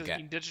they're going to get. But also because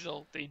being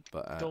digital, they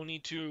don't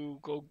need to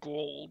go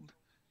gold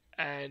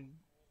and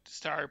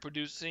start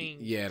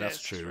producing discs,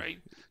 that's true. Right?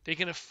 They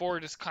can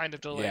afford this kind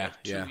of delay of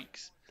 2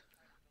 weeks.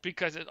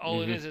 Because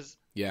all it is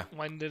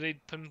when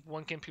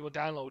can people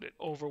download it,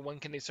 over when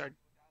can they start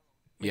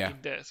making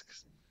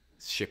discs.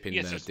 Shipping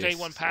the discs, day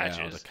one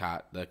patches,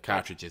 the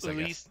cartridges. At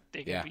least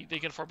they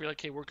can afford to be like,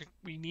 hey,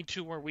 we need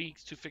 2 more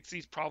weeks to fix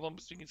these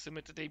problems. We can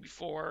submit the day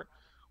before.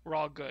 We're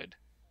all good.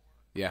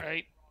 Yeah.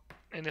 Right.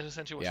 And that's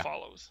essentially what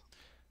follows.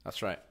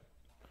 That's right.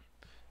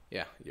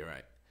 Yeah, you're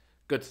right.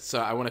 Good. So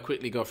I want to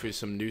quickly go through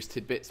some news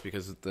tidbits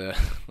because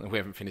we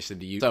haven't finished in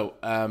the news. So,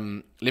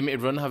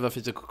 Limited Run have a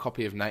physical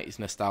copy of 90s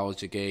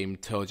nostalgia game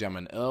Toe Jam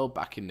and Earl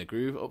Back in the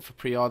Groove up for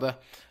pre-order.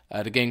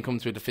 The game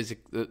comes with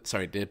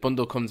the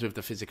bundle comes with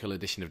the physical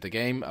edition of the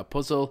game, a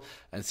puzzle,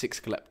 and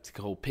 6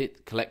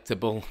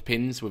 collectible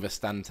pins with a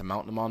stand to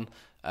mount them on.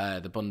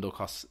 The bundle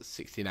costs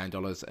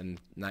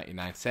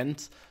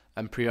 $69.99,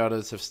 and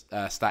pre-orders have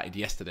started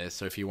yesterday.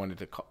 So if you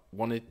wanted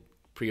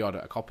pre-order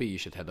a copy, you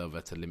should head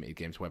over to Limited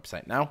Games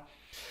website now.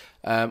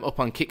 Up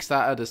on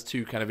Kickstarter, there's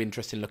 2 kind of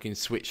interesting looking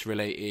Switch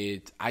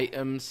related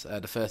items.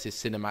 The first is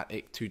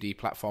cinematic 2D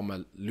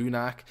platformer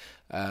Lunark.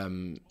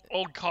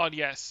 Oh god,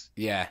 yes.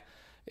 Yeah.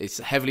 It's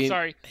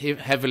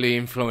heavily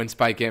influenced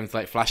by games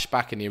like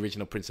Flashback and the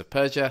original Prince of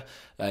Persia.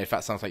 If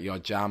that sounds like your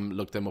jam,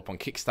 look them up on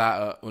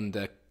Kickstarter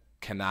under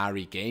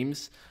Canary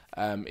Games.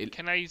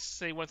 Can I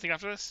say one thing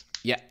after this?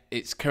 Yeah,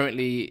 it's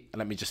currently,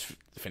 let me just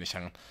finish,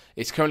 hang on.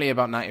 It's currently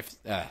about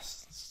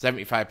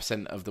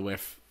 75% of the way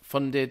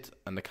funded,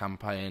 and the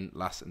campaign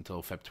lasts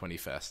until Feb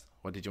 21st.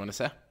 What did you want to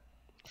say?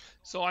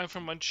 So I'm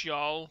from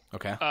Montreal.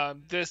 Okay.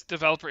 This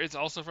developer is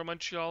also from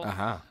Montreal.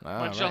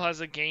 Montreal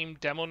has a game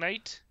demo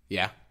night.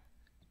 Yeah.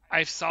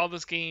 I saw the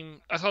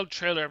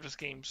trailer of this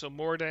game, so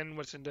more than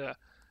what's in the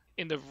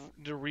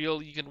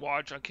reel you can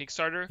watch on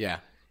Kickstarter. Yeah.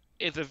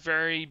 It's a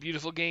very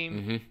beautiful game.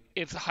 Mm-hmm.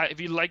 It's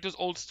if you like those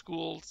old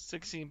school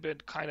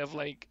 16-bit kind of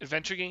like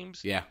adventure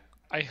games. Yeah.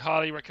 I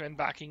highly recommend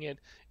backing it.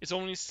 It's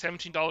only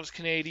 $17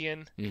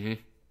 Canadian.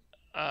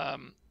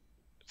 Mm-hmm.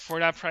 For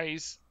that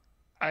price,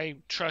 I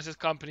trust this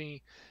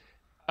company.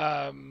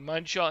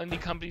 Montreal indie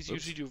companies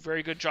usually do a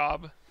very good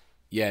job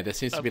Yeah, there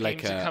seems to be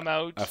like come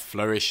out. a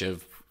flourish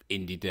of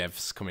indie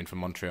devs coming from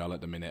Montreal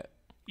at the minute.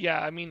 Yeah,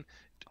 I mean,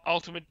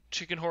 Ultimate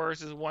Chicken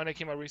Horse is one that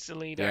came out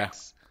recently.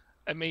 That's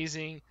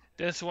amazing.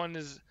 This one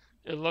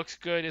it looks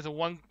good. It's a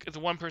one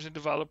person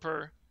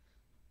developer.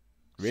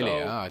 Really?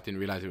 So, I didn't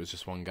realize it was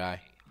just one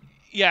guy.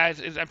 Yeah,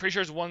 I'm pretty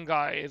sure it's one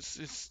guy.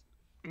 It's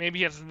maybe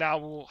he has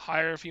now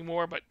hire a few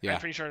more, but I'm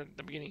pretty sure at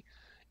the beginning.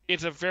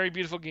 It's a very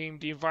beautiful game.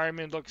 The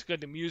environment looks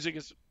good. The music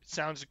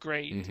sounds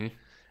great.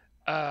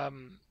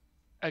 Mm-hmm.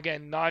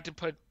 Again, not to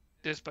put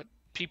this, but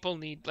people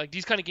need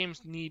these kind of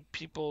games need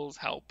people's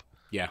help.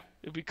 Yeah.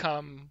 To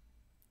come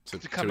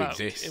out.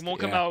 Exist. It won't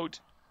come out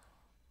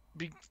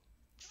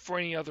for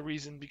any other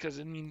reason because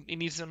it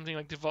needs something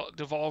like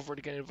Devolver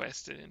to get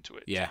invested into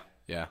it. Yeah.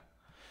 Yeah.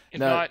 If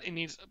not, it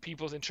needs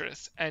people's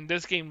interest. And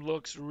this game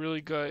looks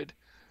really good.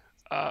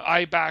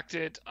 I backed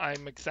it.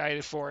 I'm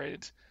excited for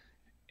it.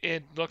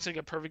 It looks like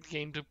a perfect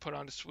game to put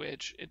on the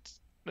Switch. It's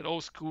an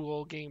old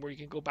school game where you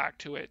can go back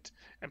to it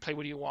and play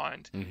what you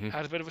want. Mm-hmm.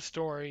 Has a bit of a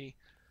story.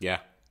 Yeah.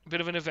 A bit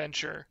of an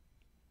adventure.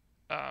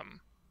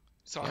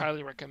 So I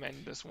highly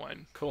recommend this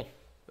one. Cool.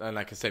 And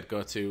like I said,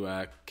 go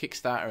to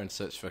Kickstarter and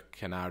search for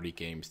Canary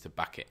Games to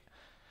back it.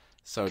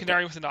 So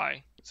Canary with an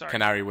I. Sorry.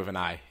 Canary with an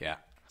I, yeah.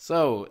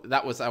 So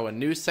that was our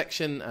news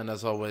section, and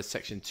as always,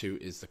 section 2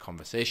 is the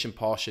conversation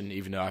portion,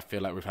 even though I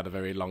feel like we've had a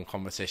very long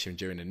conversation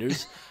during the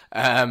news.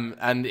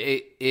 And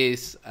it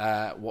is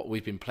what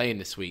we've been playing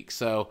this week.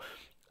 So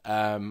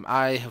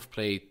I have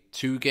played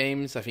 2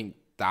 games. I think,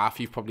 Darth,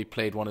 you've probably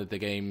played one of the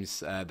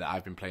games that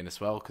I've been playing as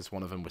well, because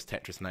one of them was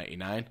Tetris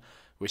 99,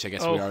 which I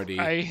guess we already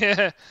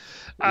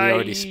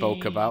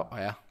spoke about.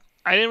 Yeah.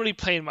 I didn't really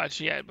play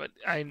much yet, but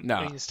I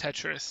know it's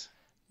Tetris.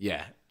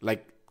 Yeah,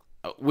 like...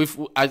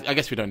 I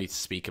guess we don't need to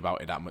speak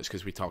about it that much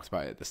because we talked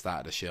about it at the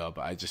start of the show,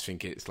 but I just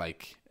think it's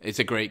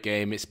a great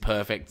game. It's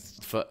perfect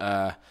for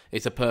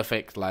it's a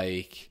perfect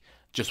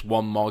just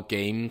one more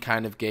game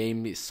kind of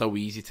game. It's so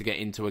easy to get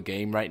into a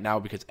game right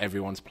now because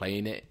everyone's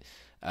playing it.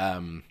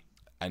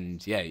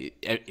 And yeah,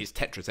 it's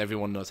Tetris.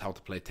 Everyone knows how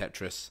to play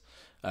Tetris,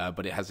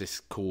 but it has this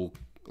cool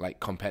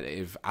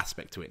competitive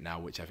aspect to it now,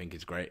 which I think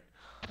is great.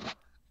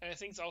 And I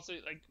think it's also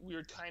we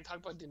were kind of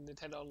talking about the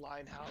Nintendo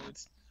Online, how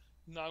it's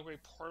not very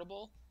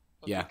portable.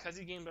 But because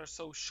the games are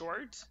so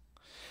short,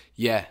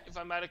 if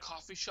I'm at a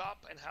coffee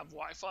shop and have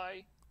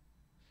Wi-Fi,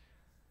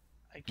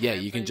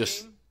 you can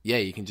just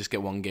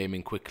get one game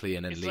in quickly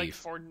and then leave.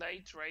 It's like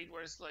Fortnite, right?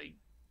 Where it's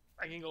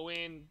I can go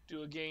in,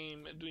 do a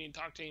game,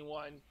 talk to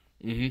anyone.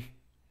 Mm-hmm.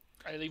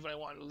 I leave when I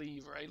want to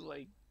leave, right?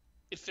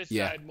 It fits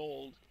that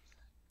mold.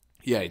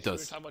 Yeah, it does.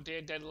 We're talking about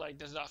Dead Deadlight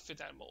does not fit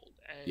that mold.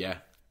 And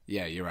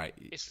yeah, you're right.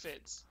 It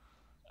fits.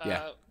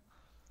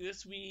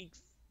 This week,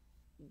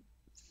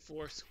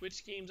 for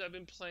Switch games I've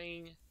been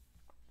playing,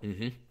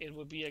 it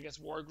would be, I guess,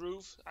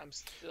 Wargroove. I'm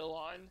still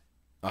on.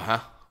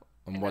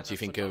 And what do you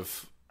think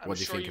of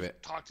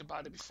it? Talked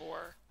about it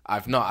before.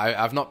 I've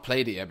not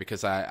played it yet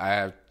because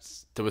there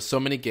were so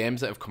many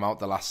games that have come out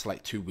the last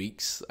 2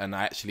 weeks, and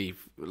I actually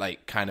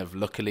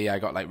luckily I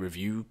got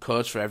review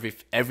codes for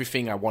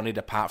everything I wanted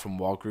apart from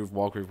Wargroove.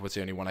 Wargroove was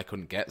the only one I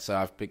couldn't get, so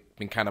I've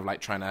been kind of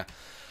trying to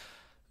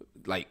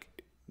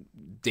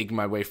dig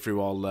my way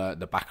through all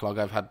the backlog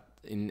I've had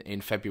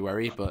in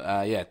February.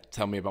 But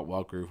tell me about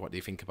Wargroove. What do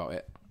you think about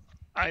it?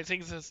 I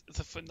think it's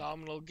a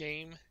phenomenal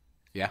game.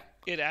 Yeah.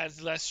 It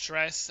adds less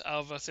stress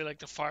of say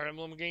the Fire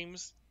Emblem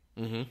games.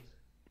 Mm-hmm.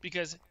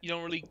 Because you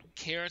don't really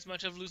care as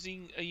much of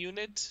losing a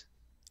unit.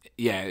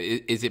 Yeah,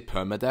 is it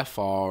permadeath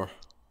or?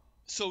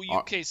 So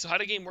so how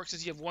the game works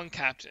is you have one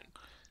captain.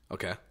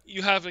 Okay.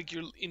 You have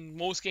in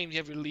most games you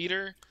have your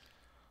leader.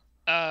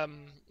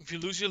 If you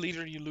lose your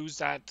leader, you lose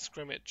that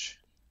scrimmage.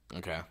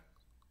 Okay.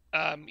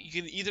 You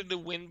can either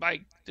win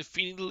by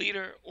defeating the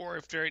leader, or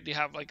if they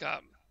have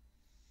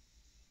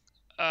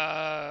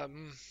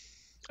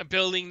a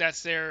building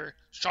that's their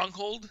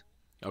stronghold.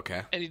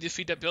 Okay. And you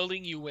defeat that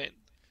building, you win.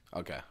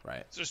 Okay,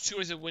 right. So there's 2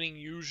 ways of winning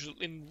usually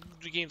in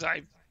the games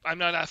I'm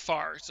not that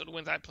far, so the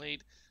ones I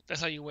played,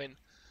 that's how you win.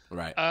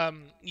 Right.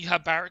 You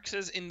have barracks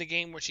in the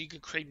game which you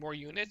can create more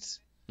units.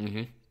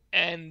 Mm-hmm.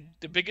 And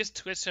the biggest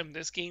twist from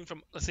this game,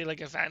 from let's say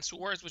Advanced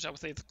Wars, which I would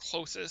say is the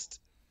closest.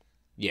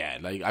 Yeah,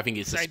 I think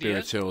it's a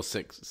spiritual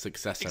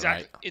successor,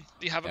 exactly. Right?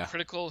 You have a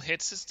critical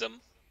hit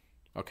system.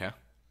 Okay.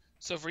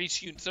 So for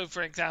each unit,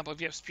 for example, if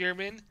you have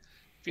spearmen,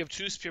 if you have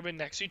 2 spearmen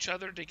next to each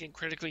other, they can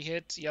critically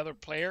hit the other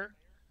player.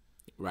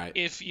 Right.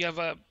 If you have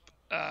an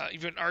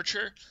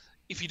archer,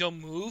 if you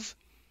don't move,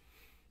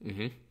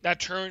 that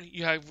turn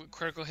you have a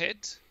critical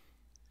hit.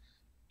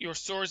 Your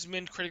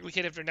swordsmen critically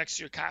hit if they're next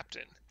to your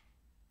captain.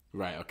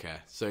 Right. Okay.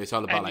 So it's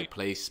all about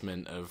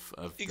placement of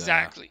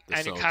exactly. The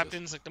and soldiers. Your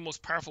captain's the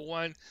most powerful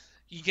one.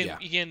 You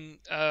can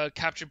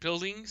capture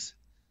buildings,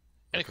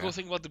 and the cool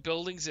thing about the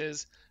buildings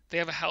is they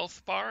have a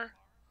health bar.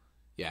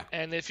 Yeah.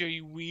 And if your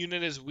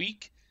unit is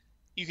weak,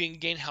 you can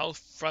gain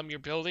health from your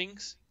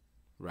buildings.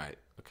 Right.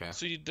 Okay.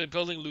 So the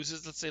building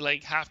loses, let's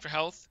say, half their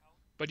health,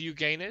 but you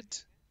gain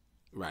it.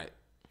 Right.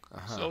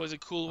 So it's a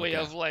cool way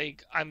of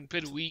I'm a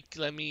bit weak.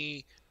 Let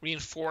me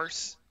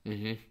reinforce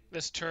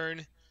this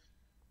turn.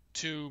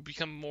 to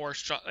become more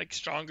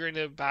stronger in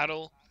the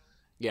battle.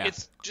 Yeah.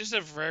 It's just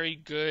a very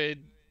good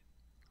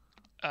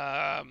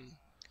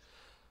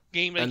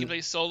game that you can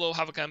play solo,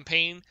 have a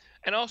campaign,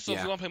 and also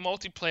if you want to play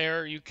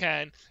multiplayer, you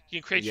can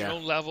create your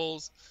own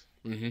levels.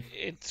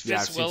 It fits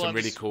I've seen well some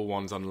really cool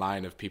ones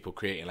online of people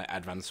creating like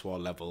advanced war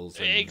levels.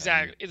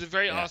 Exactly. It's a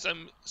very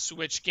awesome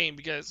Switch game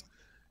because,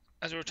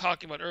 as we were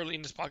talking about early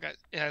in this podcast,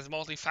 it has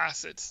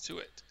multi-facets to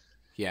it.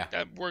 Yeah.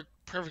 That work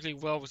perfectly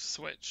well with the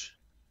Switch.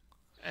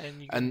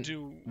 And you can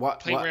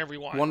play wherever you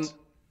want.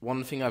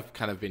 One thing I've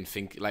kind of been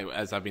thinking, like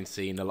as I've been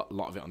seeing a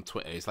lot of it on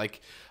Twitter, is like,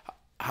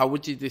 how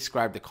would you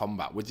describe the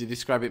combat? Would you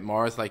describe it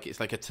more as like it's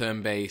like a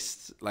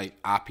turn-based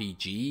like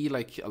RPG,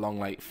 like along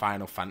like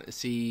Final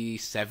Fantasy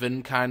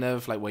VII kind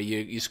of, like where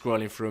you're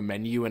scrolling through a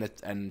menu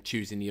and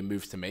choosing your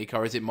moves to make,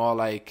 or is it more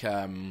like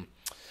Banner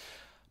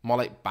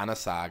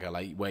Saga,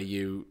 like where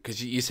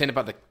because you're saying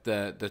about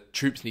the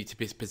troops need to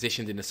be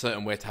positioned in a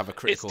certain way to have a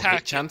critical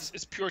hit chance?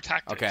 It's pure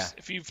tactics. Okay.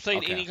 If you've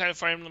played any kind of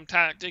Fire Emblem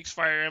Tactics,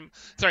 Final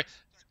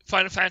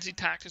Fantasy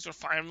Tactics or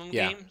Fire Emblem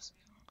games,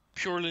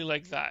 purely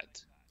like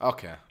that.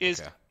 Okay.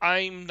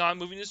 I'm not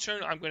moving this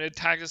turn. I'm going to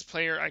attack this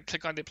player. I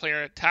click on the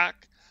player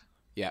attack.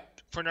 Yeah.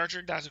 For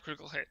nurture, that's a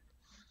critical hit.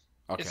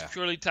 Okay. It's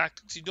purely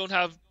tactics.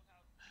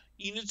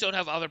 Units don't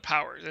have other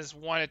powers. There's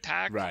one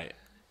attack. Right.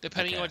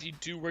 Depending on what you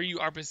do, where you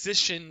are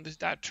positioned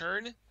that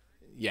turn.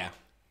 Yeah.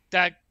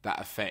 That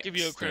affects give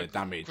you a critical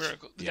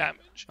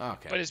damage.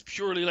 Okay. But it's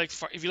purely like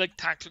if you like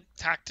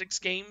tactics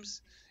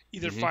games,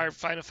 either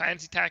Final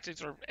Fantasy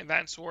Tactics or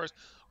Advanced Wars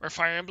or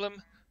Fire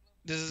Emblem,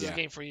 this is a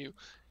game for you.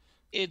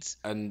 It's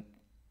and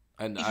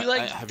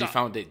have you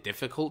found it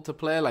difficult to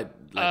play? Like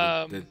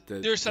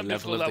there's some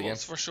difficult levels game?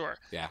 For sure.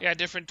 Yeah.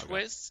 Different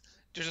twists.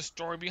 There's a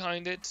story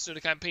behind it, so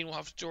the campaign will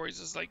have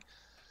stories. It's like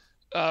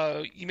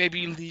you may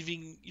be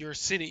leaving your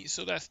city,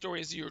 so that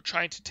story is you're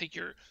trying to take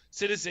your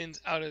citizens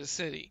out of the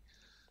city.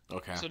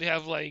 Okay. So they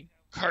have like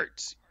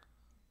carts.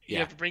 You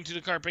have to bring to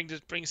the cart,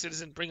 bring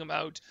citizens, bring them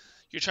out.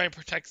 You're trying to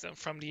protect them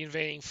from the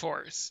invading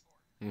force.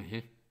 Mm-hmm.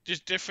 There's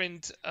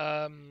different.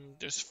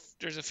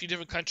 There's a few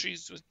different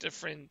countries with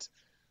different.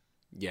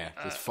 There's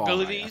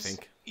abilities. I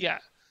think. Yeah,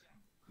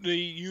 the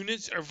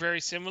units are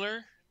very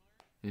similar.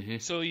 Mm-hmm.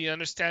 So you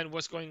understand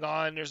what's going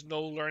on. There's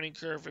no learning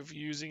curve if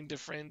you're using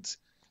different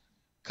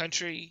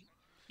country.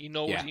 You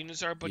know what the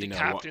units are, but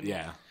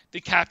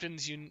the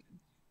captain's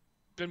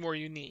been more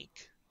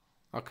unique.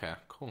 Okay,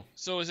 cool.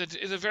 So it's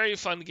a very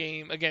fun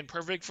game. Again,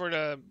 perfect for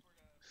the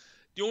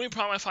only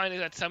problem I find is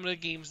that some of the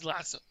games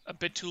last a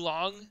bit too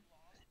long,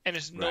 and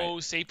there's no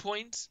save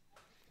points.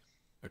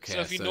 Okay. So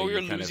if you know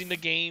you're losing the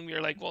game,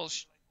 you're like, well,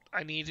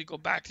 I need to go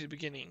back to the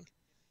beginning.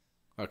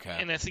 Okay.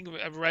 And I think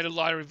I've read a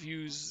lot of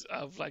reviews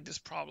of like this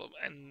problem,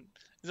 and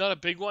it's not a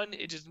big one.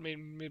 It just made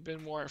me a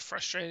bit more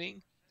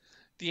frustrating.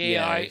 The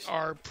AI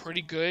are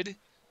pretty good.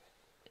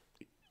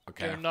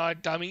 Okay. They're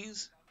not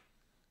dummies.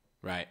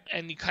 Right.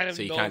 And you kind of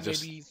know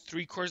maybe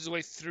 3/4 of the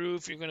way through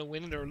if you're going to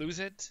win it or lose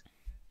it.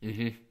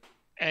 Mm-hmm.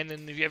 And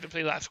then if you have to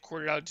play last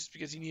quarter out just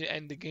because you need to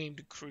end the game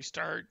to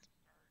restart.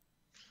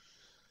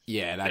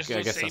 Yeah, I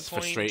guess that's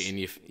frustrating.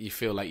 You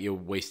feel like you're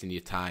wasting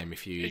your time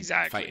if you're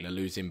fighting a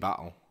losing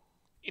battle.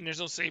 And there's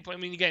no save point.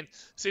 I mean, again,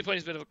 save point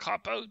is a bit of a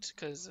cop-out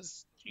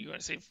because you're going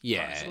to save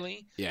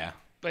constantly. Yeah.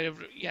 But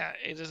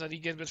it does. You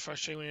get a bit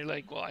frustrating when you're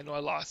like, well, I know I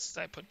lost.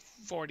 I put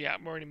more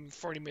than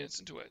 40 minutes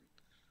into it.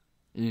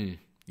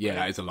 Yeah,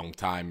 that is a long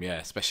time. Yeah,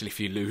 especially if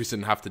you lose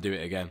and have to do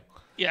it again.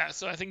 Yeah,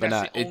 so I think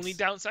that's the only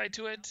downside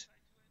to it.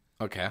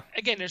 Okay.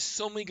 Again, there's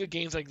so many good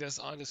games like this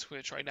on the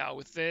Switch right now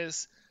with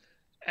this,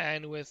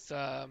 and with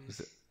why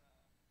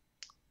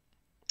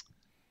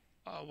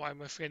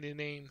am I forgetting the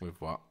name? With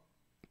what?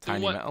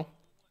 Tiny Metal?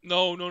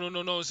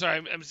 No.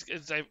 Sorry,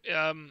 it's like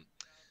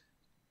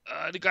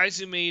the guys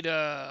who made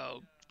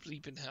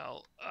Bleeping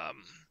Hell,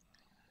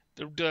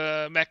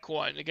 the mech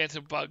one against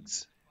the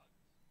bugs.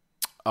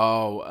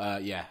 Oh,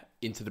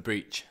 Into the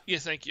Breach.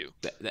 Yes, thank you.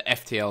 The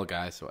FTL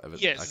guys, or whatever.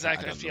 Yes,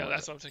 exactly. FTL.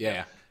 That's what I'm talking about.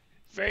 Yeah.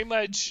 Very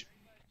much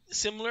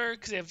similar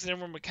because they have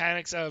similar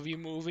mechanics of you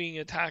moving,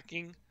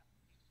 attacking.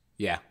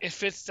 Yeah. It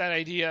fits that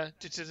idea.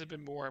 Just a bit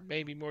more,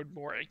 maybe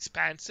more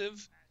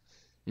expansive.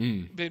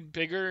 Bit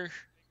bigger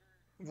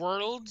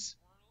worlds.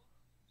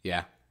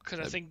 Yeah. Because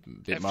I think a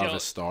bit more of a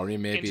story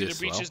maybe Into the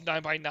Breach is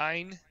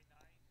 9x9.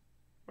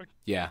 Or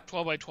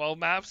 12x12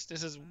 maps.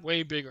 This is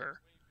way bigger.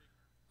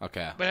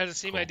 Okay. But it has the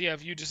same idea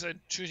of you just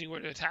choosing where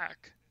to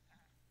attack.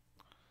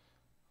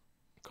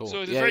 Cool.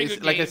 So it's a very good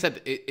game. Like I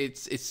said,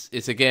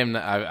 it's a game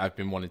that I've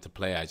been wanting to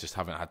play. I just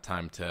haven't had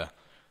time to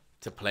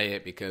play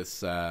it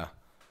because I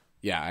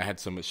had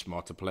so much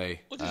more to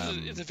play. Well,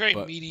 it's a very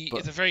meaty.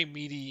 It's a very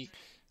meaty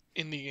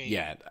indie game.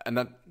 Yeah,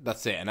 and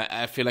that's it. And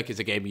I feel like it's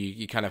a game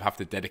you kind of have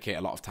to dedicate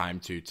a lot of time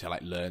to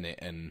like learn it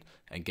and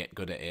get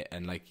good at it.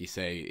 And like you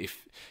say,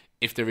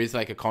 if there is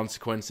like a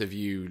consequence of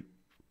you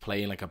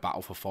playing like a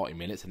battle for 40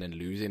 minutes and then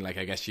losing, like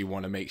I guess you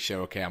want to make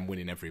sure, okay, I'm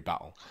winning every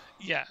battle.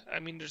 Yeah, I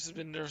mean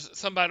there's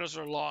some battles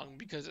are long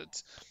because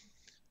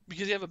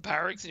you have a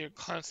barracks and you're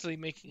constantly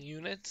making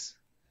units.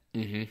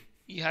 Mm-hmm.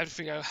 you have to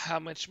figure out how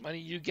much money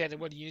you get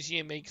and what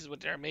Unity makes is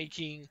what they're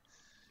making.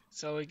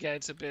 So it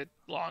gets a bit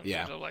long in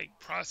terms of like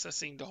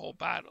processing the whole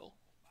battle.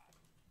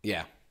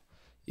 Yeah.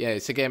 Yeah,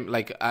 it's a game,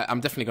 like, I'm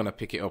definitely going to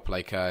pick it up.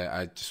 Like,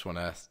 I just want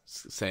to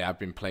say I've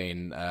been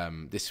playing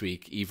this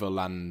week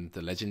Evoland,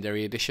 the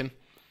Legendary Edition.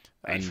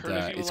 I've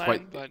heard of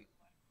Evoland, but...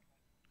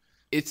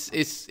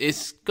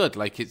 It's good.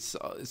 Like, it's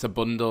a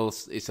bundle.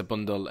 It's a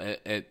bundle.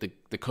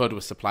 The code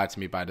was supplied to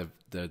me by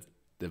the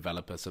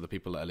developer, so the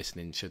people that are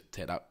listening should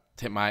take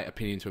my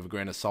opinions with a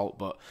grain of salt.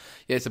 But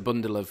yeah, it's a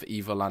bundle of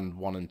Evoland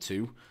 1 and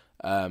 2.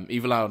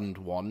 Evoland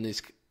 1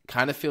 is...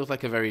 kind of feels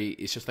like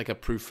it's just like a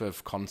proof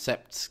of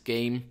concept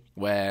game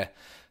where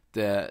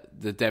the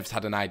devs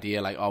had an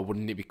idea like, oh,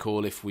 wouldn't it be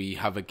cool if we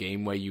have a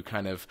game where you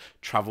kind of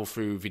travel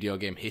through video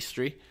game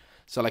history?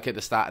 So like at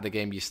the start of the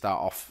game, you start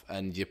off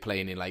and you're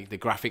playing in like the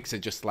graphics are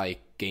just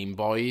like Game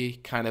Boy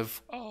kind of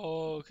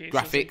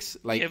graphics, so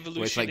like the evolution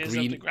where it's like is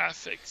green of the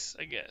graphics,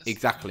 I guess.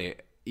 Exactly.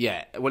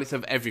 Yeah. Well, it's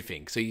of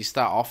everything. So you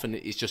start off and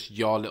it's just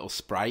your little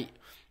sprite.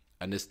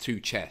 And there's 2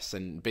 chests,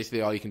 and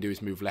basically all you can do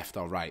is move left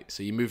or right.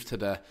 So you move to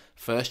the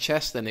first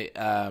chest, and it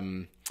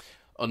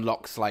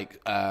unlocks like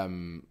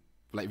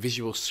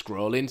visual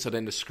scrolling. So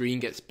then the screen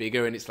gets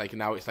bigger, and it's like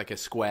now it's like a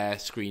square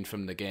screen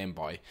from the Game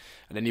Boy.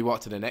 And then you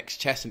walk to the next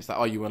chest, and it's like,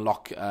 oh, you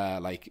unlock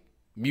like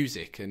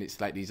music, and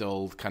it's like these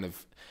old kind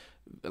of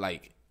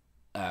like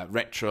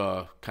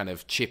retro kind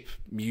of chip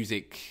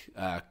music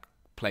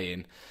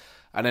playing.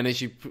 And then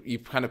as you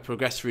kind of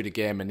progress through the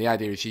game, and the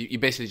idea is you're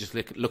basically just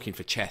looking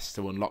for chests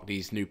to unlock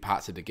these new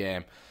parts of the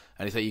game.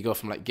 And it's like you go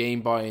from like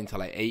Game Boy into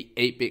like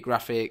 8-bit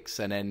graphics,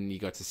 and then you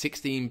go to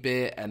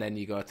 16-bit, and then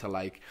you go to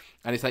like...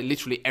 And it's like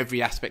literally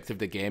every aspect of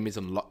the game is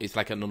it's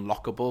like an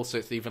unlockable. So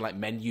it's even like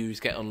menus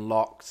get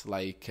unlocked,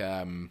 like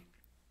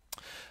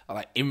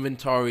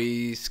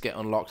inventories get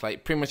unlocked.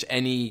 Like pretty much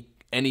any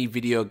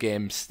video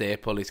game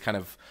staple is kind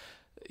of...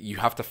 You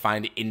have to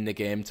find it in the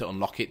game to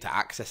unlock it, to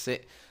access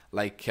it.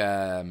 Like,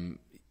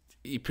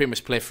 you pretty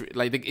much play through,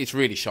 like, it's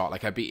really short.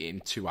 Like, I beat it in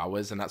 2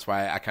 hours, and that's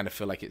why I kind of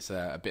feel like it's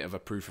a bit of a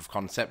proof of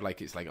concept.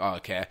 Like, it's like, oh,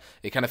 okay.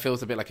 It kind of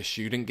feels a bit like a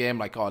student game.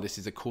 Like, oh, this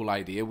is a cool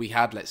idea we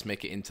had. Let's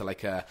make it into,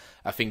 like, a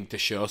thing to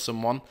show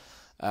someone.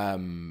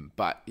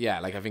 But, yeah,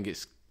 like, I think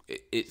it's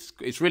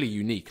really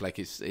unique. Like,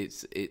 it's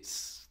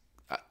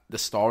the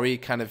story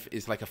kind of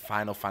is like a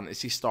Final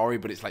Fantasy story,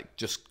 but it's, like,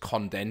 just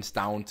condensed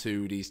down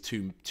to these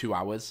two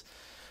hours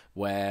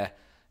where...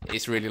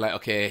 It's really like,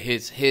 okay,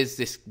 here's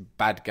this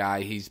bad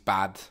guy. He's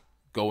bad.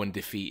 Go and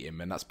defeat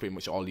him, and that's pretty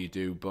much all you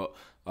do. But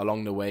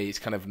along the way, it's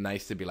kind of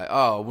nice to be like,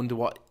 oh, I wonder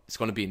what it's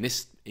going to be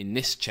in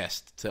this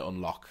chest to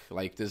unlock.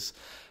 Like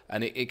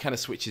and it kind of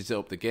switches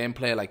up the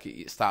gameplay. Like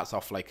it starts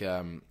off like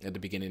at the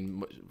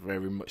beginning,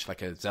 very much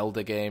like a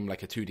Zelda game,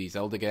 like a 2D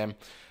Zelda game,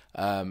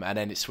 and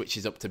then it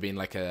switches up to being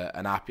like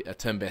a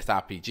turn-based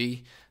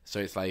RPG. So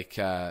it's like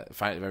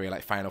very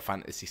like Final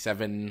Fantasy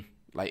VII.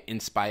 Like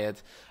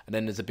inspired, and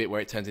then there's a bit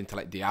where it turns into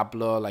like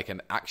Diablo, like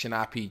an action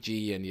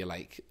RPG, and you're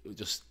like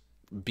just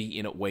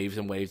beating up waves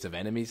and waves of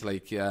enemies.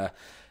 Like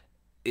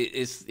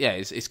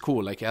it's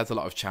cool. Like it has a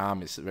lot of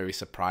charm. It's very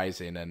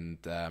surprising, and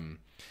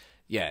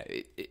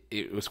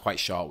it was quite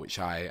short, which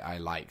I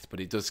liked, but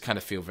it does kind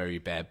of feel very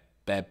bare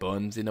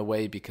bones in a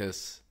way,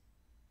 because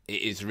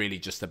it is really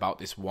just about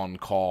this one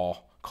core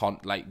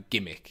like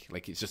gimmick.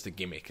 Like it's just a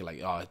gimmick.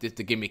 Like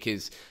the gimmick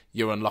is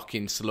you're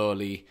unlocking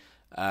slowly.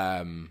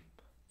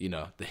 You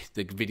know,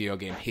 the video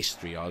game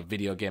history or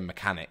video game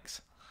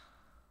mechanics.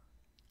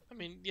 I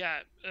mean, yeah,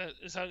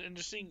 it sounds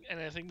interesting,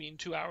 and I think being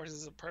 2 hours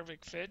is a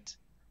perfect fit.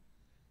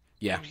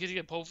 Yeah. And because you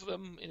get both of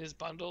them in this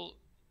bundle,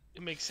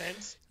 it makes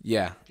sense.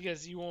 Yeah.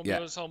 Because you won't be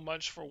able to sell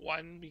much for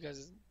one,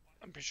 because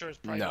I'm pretty sure it's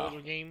probably an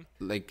older game.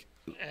 Like,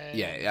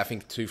 I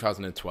think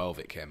 2012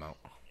 it came out.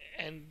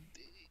 And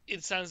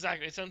it sounds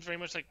very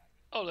much like,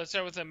 oh, let's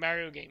start with a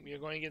Mario game. You're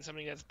going to get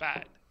something that's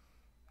bad.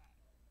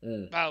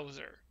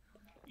 Bowser.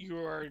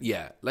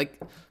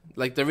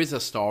 Like there is a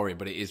story,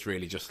 but it is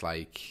really just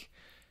like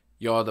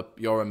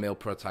you're a male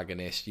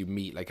protagonist, you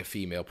meet like a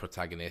female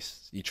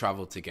protagonist, you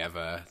travel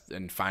together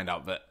and find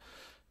out that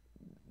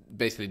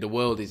basically the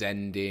world is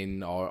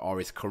ending or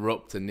is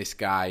corrupt, and this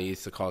guy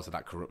is the cause of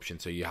that corruption,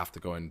 so you have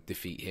to go and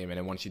defeat him, and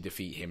then once you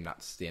defeat him,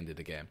 that's the end of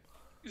the game.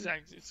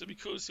 Exactly. So it'd be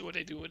cool to see what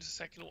they do with the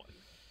second one.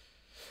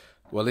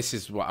 Well, this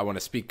is what I want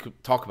to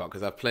talk about,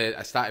 because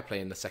I started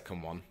playing the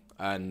second one.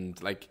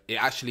 And like it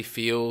actually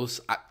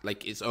feels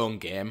like its own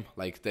game.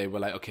 Like they were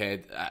like,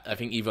 okay, I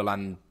think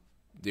Evoland,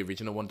 the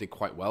original one, did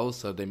quite well,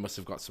 so they must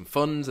have got some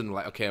funds and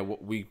like, okay,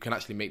 we can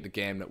actually make the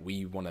game that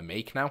we want to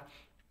make now.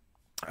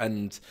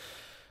 And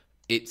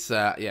it's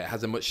it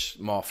has a much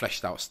more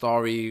fleshed out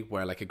story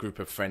where like a group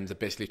of friends are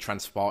basically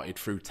transported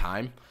through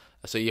time.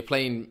 So you're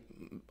playing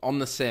on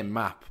the same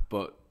map,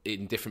 but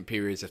in different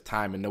periods of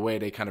time, and the way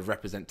they kind of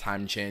represent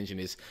time changing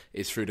is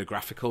through the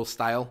graphical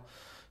style.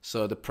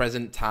 So the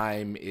present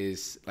time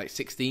is like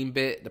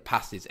 16-bit, the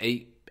past is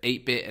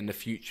 8-bit, and the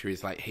future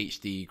is like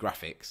HD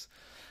graphics.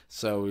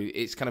 So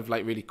it's kind of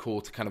like really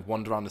cool to kind of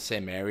wander around the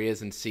same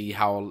areas and see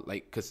how,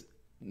 like, because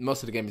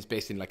most of the game is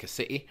based in like a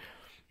city,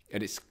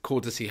 and it's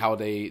cool to see how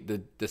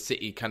the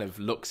city kind of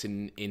looks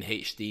in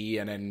HD,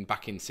 and then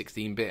back in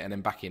 16-bit, and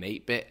then back in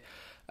 8-bit.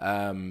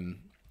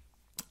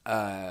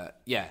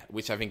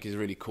 Which I think is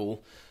really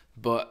cool.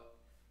 But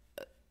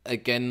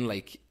again,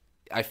 like,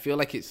 I feel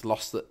like it's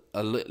lost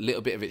a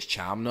little bit of its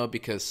charm though,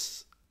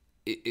 because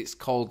it's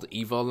called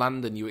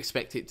Evoland, and you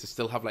expect it to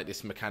still have like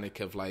this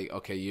mechanic of like,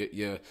 okay,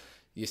 you're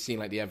seeing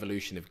like the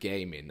evolution of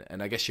gaming,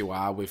 and I guess you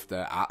are with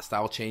the art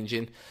style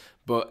changing.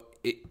 But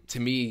to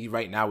me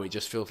right now, it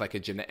just feels like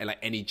like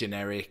any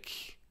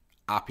generic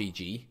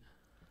RPG,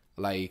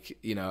 like,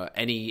 you know,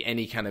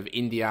 any kind of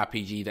indie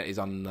RPG that is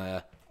on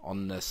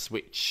the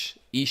Switch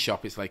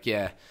eShop. It's like,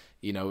 yeah,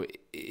 you know,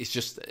 it's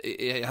just,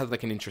 it has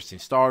like an interesting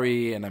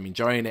story, and I'm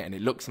enjoying it, and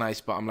it looks nice,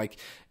 but I'm like,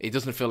 it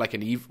doesn't feel like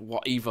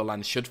what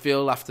Evoland should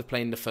feel after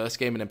playing the first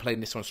game and then playing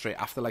this one straight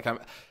after. Like,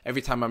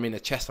 every time I'm in a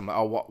chest, I'm like,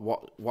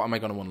 oh, what am I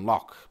going to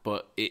unlock?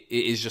 But it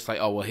is just like,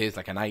 oh, well, here's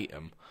like an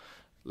item.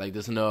 Like,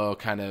 there's no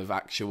kind of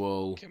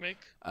actual gimmick.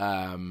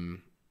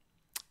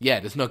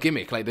 There's no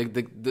gimmick. Like,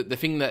 the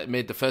thing that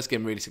made the first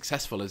game really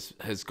successful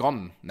has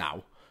gone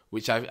now,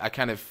 which I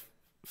kind of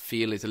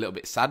feel is a little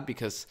bit sad,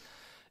 because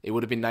it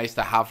would have been nice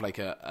to have like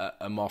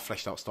a more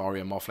fleshed out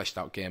story, a more fleshed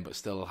out game, but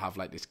still have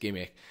like this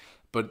gimmick.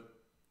 But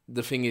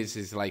the thing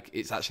is like,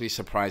 it's actually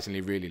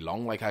surprisingly really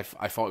long. Like, I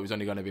thought it was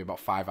only going to be about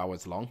 5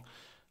 hours long,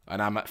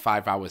 and I'm at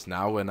 5 hours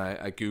now. And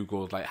I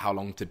googled like how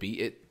long to beat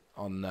it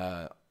on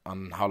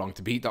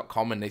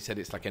howlongtobeat.com, and they said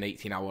it's like an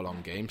 18-hour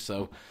long game.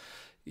 So,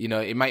 you know,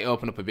 it might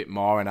open up a bit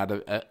more and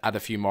add a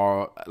few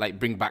more, like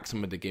bring back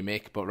some of the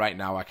gimmick. But right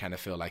now, I kind of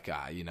feel like,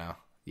 you know,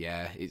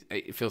 yeah,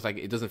 it feels like,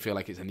 it doesn't feel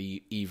like it's an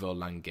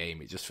Evoland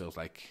game. It just feels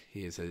like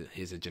here's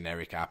a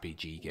generic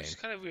RPG game. Which is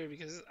kind of weird,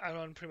 because I'm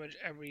on pretty much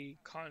every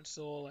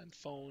console and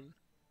phone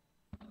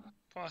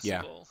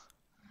possible.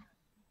 Yeah.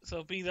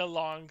 So being that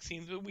long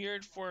seems a bit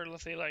weird for,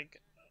 let's say, like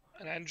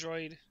an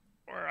Android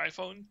or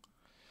iPhone.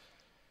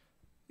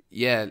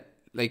 Yeah,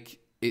 like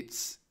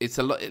it's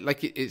a lot.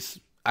 Like it's.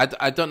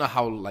 I don't know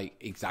how, like,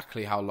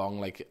 exactly how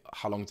long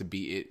to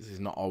beat it is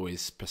not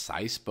always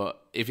precise,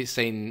 but if it's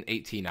saying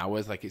 18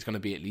 hours, like, it's going to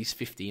be at least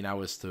 15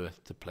 hours to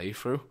play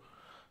through.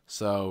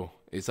 So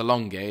it's a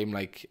long game,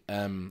 like,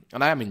 and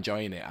I am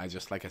enjoying it. I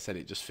just, like I said,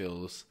 it just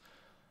feels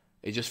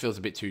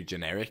a bit too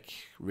generic,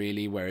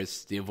 really.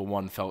 Whereas the other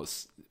one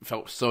felt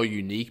so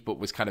unique, but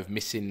was kind of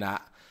missing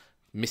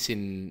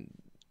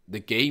the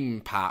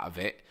game part of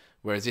it.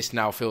 Whereas this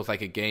now feels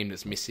like a game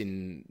that's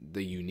missing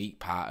the unique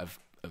part of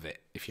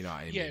it, if you know what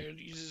I mean. Yeah,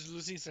 you're just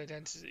losing its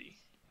identity.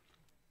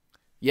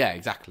 Yeah,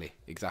 exactly.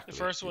 The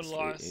first one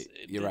lost.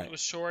 You're right. It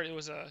was short. It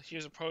was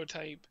here's a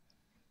prototype.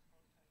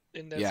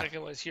 And the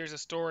second was, here's a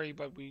story,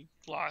 but we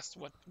lost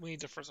what made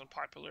the first one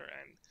popular.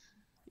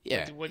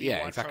 And what do you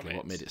want exactly. from it?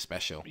 What made it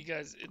special?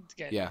 Because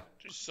there's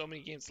so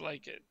many games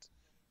like it.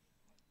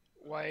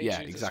 Why?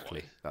 Yeah,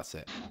 exactly. That's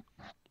it.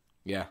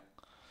 Yeah.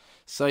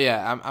 So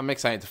yeah, I'm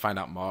excited to find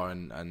out more,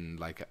 and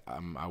like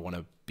I want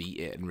to beat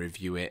it and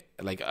review it.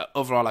 Like,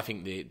 overall, I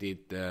think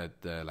the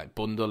like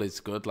bundle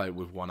is good, like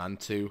with 1 and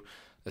 2,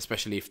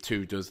 especially if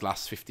 2 does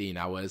last 15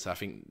 hours. I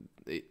think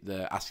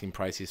the asking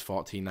price is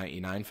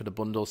 $14.99 for the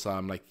bundle. So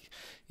I'm like,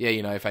 yeah,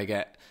 you know, if I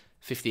get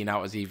 15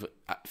 hours out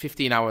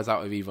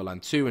of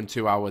Evoland 2 and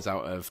 2 hours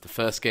out of the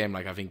first game,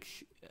 like, I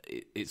think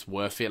it's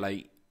worth it.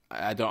 Like,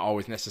 I don't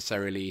always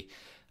necessarily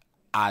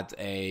add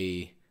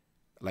an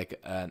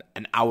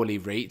hourly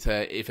rate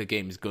to if a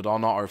game is good or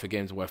not, or if a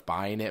game's worth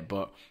buying it.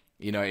 But,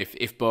 you know,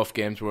 if both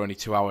games were only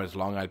 2 hours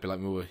long, I'd be like,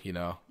 well, you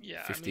know,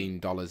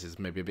 $15 is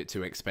maybe a bit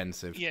too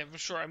expensive. Yeah, for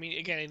sure. I mean,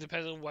 again, it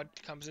depends on what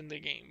comes in the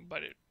game.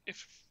 But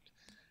if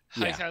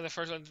the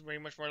first one's very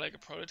much more like a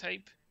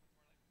prototype,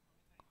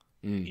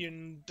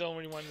 you don't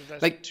really want to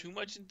invest like too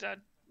much in that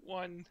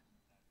one.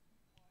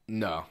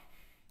 No.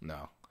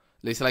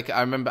 It's like,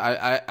 I remember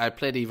I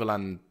played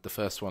Evoland, the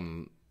first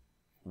one,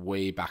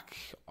 way back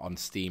on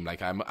Steam.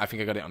 Like, I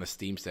think I got it on a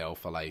Steam sale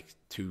for like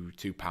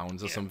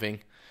 £2 or something,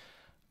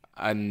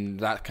 and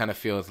that kind of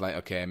feels like,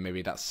 okay,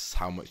 maybe that's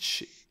how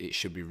much it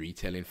should be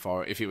retailing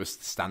for if it was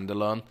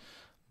standalone.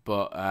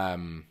 But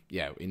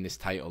in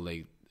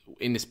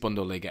this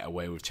bundle, they get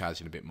away with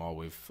charging a bit more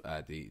with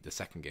the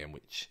second game,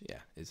 which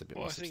is a bit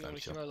more substantial. I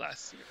think it came out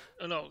last year.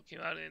 Oh no, it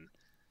came out in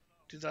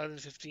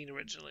 2015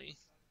 originally.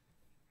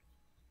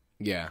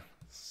 Yeah,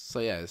 so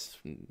it's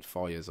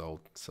 4 years old,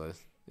 so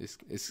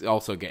it's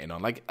also getting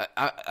on. Like,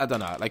 I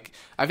don't know. Like,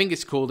 I think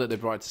it's cool that they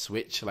brought it to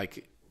Switch.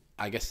 Like,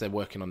 I guess they're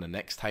working on the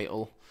next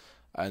title,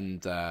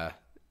 and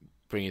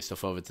bringing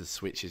stuff over to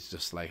Switch is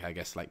just like, I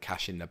guess, like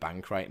cash in the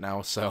bank right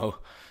now. So,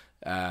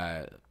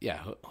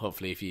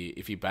 hopefully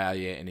if you buy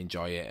it and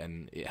enjoy it,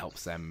 and it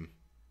helps them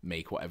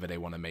make whatever they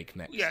want to make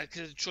next. Yeah,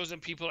 because it shows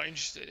them people are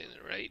interested in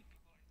it, right?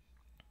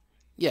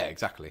 Yeah,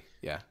 exactly.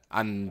 Yeah,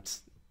 and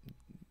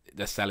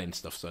they're selling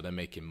stuff, so they're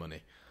making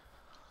money.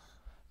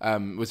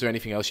 Was there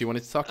anything else you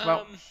wanted to talk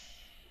about?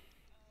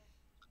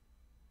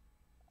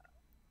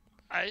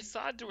 I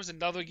thought there was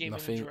another game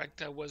in the Direct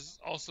that was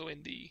also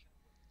indie.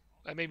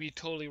 I may be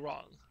totally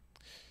wrong.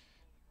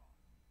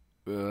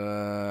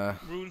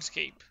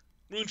 RuneScape.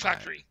 Rune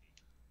Factory.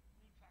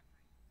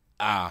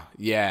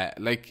 Yeah,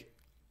 like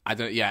I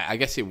don't. Yeah, I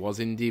guess it was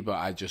indie, but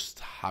I just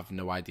have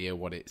no idea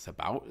what it's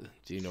about.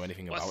 Do you know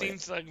anything about it? It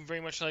seems like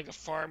very much like a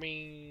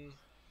farming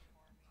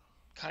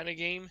kind of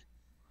game.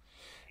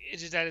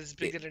 It's just that it's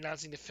big that they're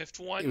announcing the 5th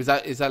one. Is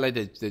that like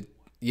the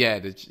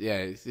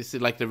this is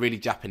like the really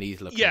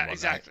Japanese looking one. Yeah,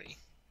 exactly. Right?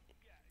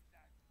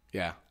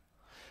 Yeah.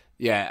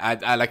 Yeah,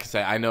 I like I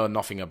say, I know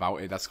nothing about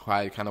it. That's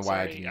kind of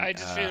why I didn't I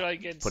just feel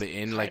like it's put it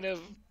in. Kind of,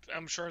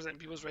 I'm sure it's in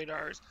people's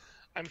radars.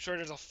 I'm sure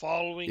there's a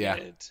following in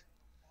it.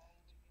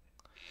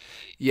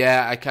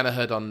 Yeah, I kind of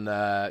heard on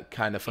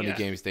Kind of Funny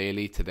Games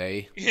Daily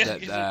today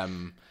that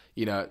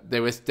you know they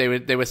were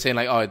saying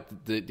like, oh,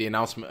 the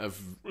announcement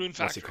of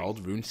what's it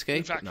called,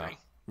 RuneScape?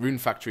 Rune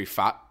Factory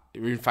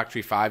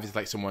 5 is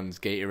like someone's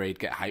Gatorade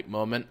get hype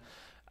moment.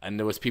 And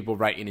there was people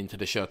writing into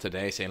the show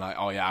today saying like,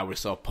 "Oh yeah, I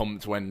was so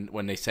pumped when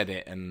they said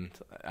it," and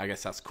I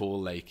guess that's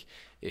cool. Like,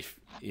 if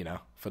you know,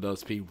 for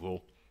those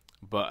people,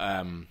 but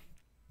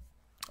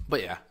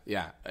yeah,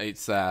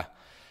 it's I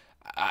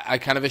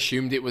kind of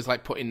assumed it was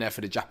like put in there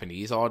for the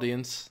Japanese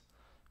audience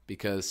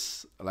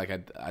because like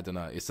I don't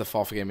know, it's the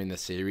 4th game in the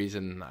series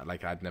and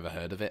like I'd never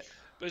heard of it.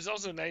 But it's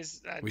also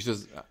nice that which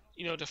is the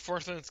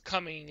 4th one that's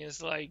coming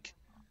is like,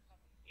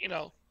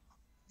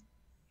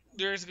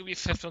 there's gonna be a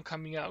 5th one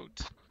coming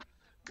out.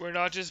 We're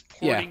not just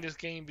porting this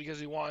game because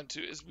we want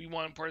to. We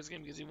want to port this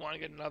game because we want to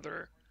get a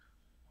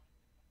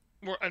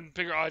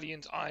bigger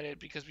audience on it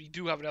because we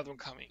do have another one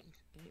coming.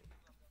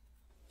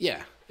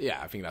 Yeah,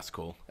 I think that's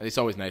cool. And it's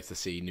always nice to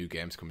see new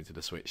games coming to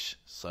the Switch.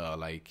 So,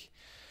 like,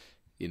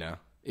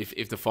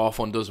 if the 4th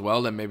one does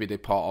well, then maybe they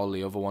port all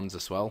the other ones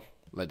as well.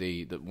 Like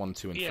the 1,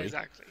 2, and 3. Yeah,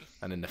 exactly.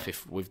 And then the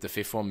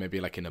 5th one,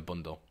 maybe like in a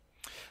bundle.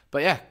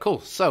 But yeah, cool.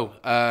 So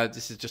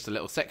this is just a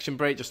little section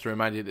break, just to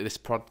remind you that this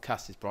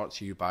podcast is brought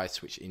to you by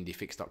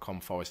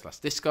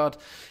switchindiefix.com/Discord.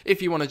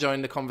 If you want to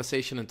join the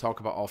conversation and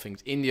talk about all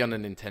things indie on the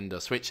Nintendo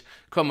Switch,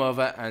 come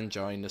over and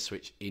join the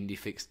Switch Indie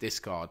Fix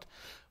Discord.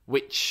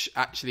 Which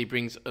actually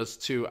brings us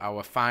to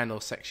our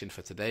final section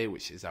for today,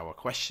 which is our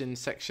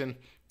questions section.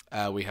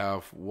 We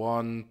have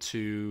 1,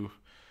 2,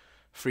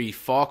 3,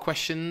 4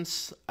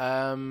 questions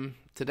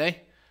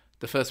today.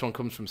 The first one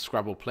comes from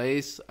Scrabble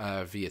Plays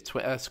via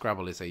Twitter.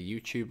 Scrabble is a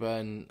YouTuber,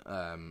 and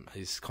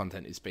his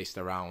content is based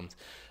around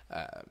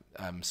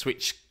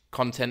Switch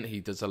content. He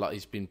does a lot.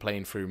 He's been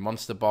playing through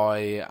Monster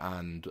Boy,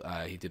 and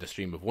he did a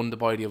stream of Wonder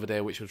Boy the other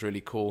day, which was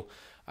really cool,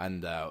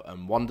 and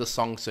Wonder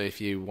Song. So if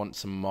you want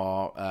some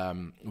more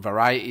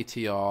variety to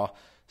your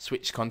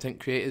Switch content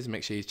creators,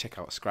 make sure you check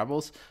out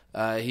Scrabbles.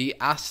 He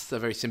asked a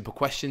very simple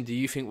question: do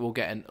you think we'll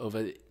get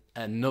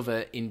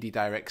another indie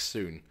direct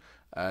soon?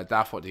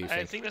 Darth, what do you think?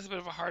 I think that's a bit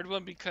of a hard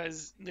one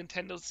because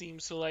Nintendo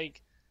seems to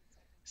like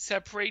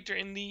separate their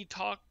indie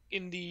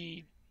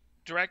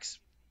directs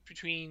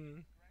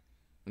between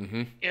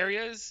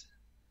areas,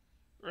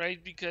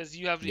 right? Because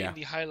you have the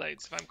indie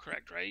highlights, if I'm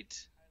correct,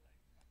 right?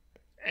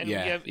 And we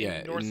have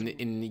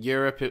in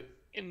Europe,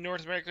 in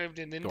North America, we have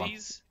the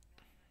indies.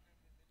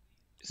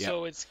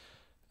 So it's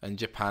in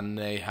Japan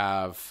they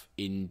have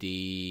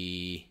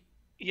Indie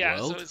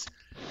World. So it's.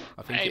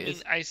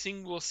 I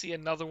think we'll see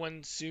another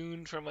one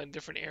soon from a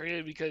different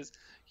area because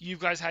you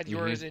guys had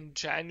yours in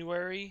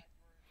January.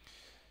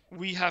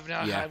 We have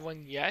not had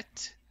one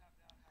yet.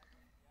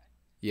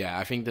 Yeah,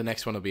 I think the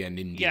next one will be an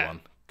indie one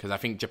because I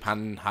think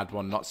Japan had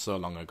one not so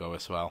long ago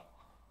as well.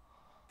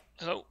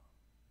 Hello.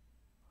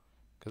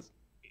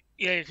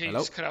 You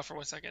just cut out for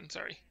 1 second.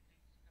 Sorry.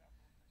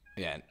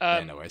 Yeah.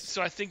 No worries.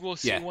 So I think we'll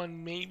see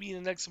one maybe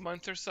in the next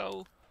month or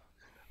so.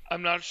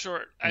 I'm not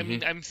sure. I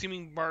mean, I'm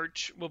assuming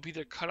March will be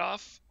the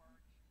cutoff.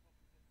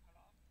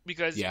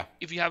 Because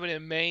if you have it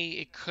in May,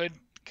 it could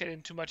get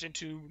in too much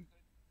into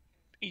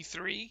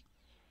E3.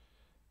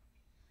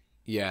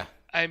 Yeah.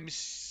 I'm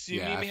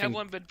assuming we have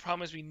one, but the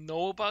problem is we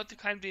know about the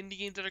kind of indie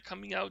games that are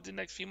coming out the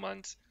next few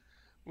months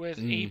with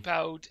Ape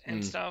Out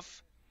and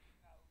stuff.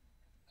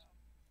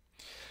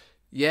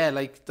 Yeah,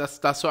 like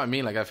that's what I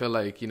mean. Like I feel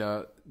like,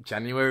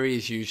 January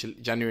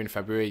and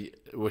February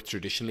were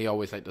traditionally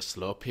always like the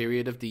slow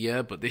period of the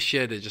year, but this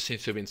year there just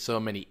seems to have been so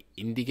many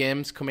indie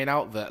games coming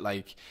out that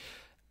like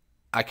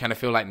I kind of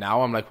feel like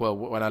now I'm like, well,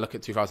 when I look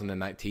at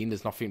 2019,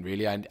 there's nothing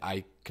really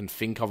I can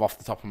think of off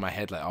the top of my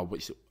head like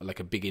which like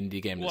a big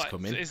indie game that's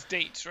coming. It's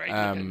dates,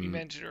 right? We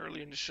mentioned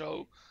earlier in the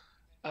show,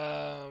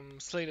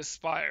 Slay the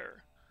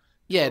Spire.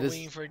 Yeah, there's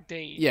waiting for a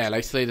date. Yeah,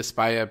 like Slay the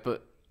Spire,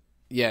 but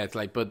it's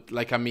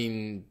like, I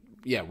mean.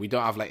 Yeah, we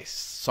don't have like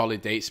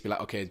solid dates to be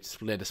like, okay,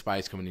 Slay the Spire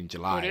is coming in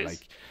July. Like,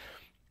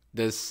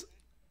 that's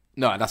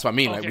what I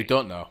mean. Okay. Like, we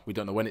don't know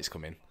when it's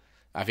coming.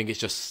 I think it's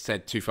just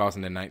said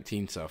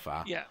 2019 so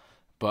far. Yeah.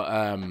 But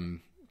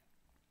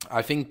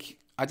I think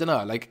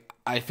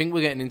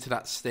we're getting into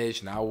that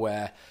stage now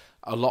where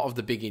a lot of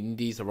the big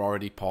indies are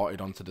already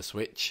ported onto the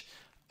Switch,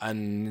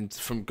 and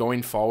from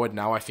going forward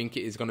now, I think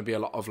it is going to be a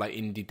lot of like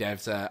indie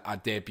devs are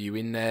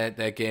debuting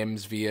their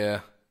games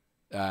via.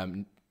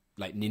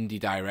 Like Indie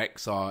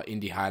Directs or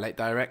Indie Highlight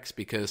Directs,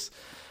 because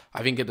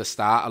I think at the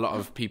start a lot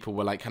of people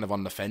were like kind of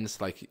on the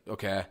fence, like,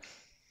 okay,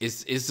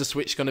 is the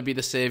Switch going to be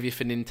the savior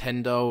for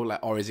Nintendo, like,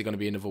 or is it going to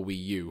be another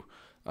Wii U?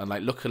 And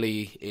like,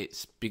 luckily,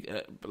 it's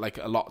like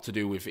a lot to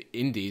do with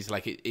indies.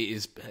 Like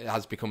it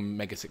has become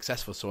mega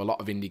successful. So a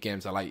lot of indie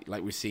games are like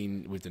we've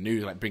seen with the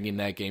news, like bringing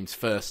their games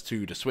first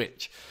to the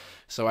Switch.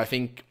 So I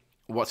think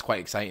what's quite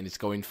exciting is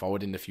going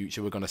forward in the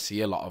future, we're going to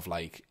see a lot of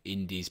like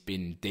indies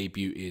being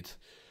debuted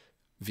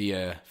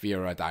via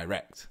a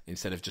direct,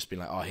 instead of just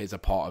being like, oh, here's a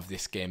part of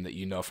this game that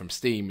you know from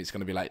Steam. It's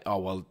going to be like, oh,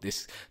 well,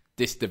 this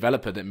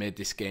developer that made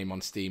this game on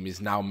Steam is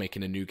now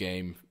making a new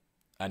game,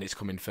 and it's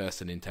coming first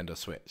to Nintendo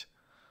Switch.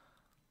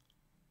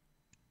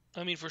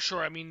 I mean, for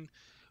sure. I mean,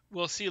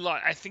 we'll see a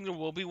lot. I think there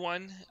will be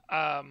one.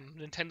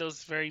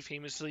 Nintendo's very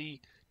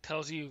famously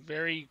tells you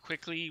very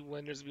quickly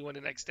when there's going to be one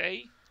the next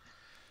day.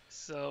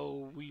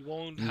 So we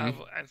won't have,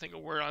 I think, a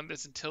word on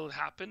this until it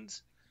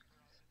happens.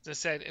 As I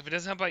said, if it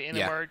doesn't happen by end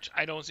of March,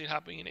 I don't see it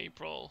happening in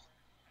April.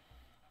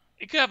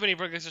 It could happen in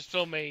April because there's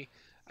still May.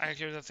 I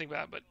actually don't think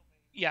about that. But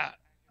yeah,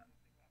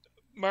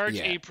 March,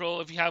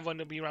 April, if you have one,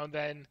 it'll be around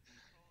then.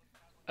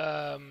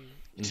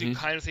 To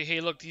kind of say, hey,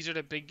 look, these are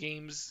the big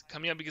games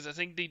coming up, because I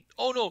think they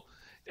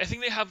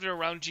have it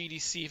around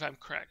GDC, if I'm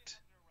correct.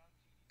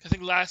 I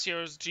think last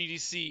year was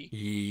GDC.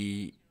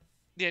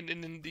 The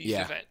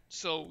event.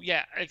 So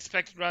yeah, I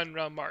expect around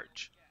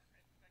March,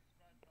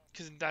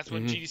 because that's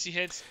when GDC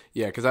hits.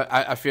 Yeah, because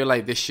I feel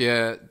like this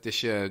year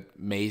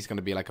May is going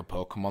to be like a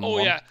Pokemon one. Oh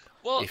yeah,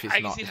 well, I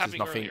can see it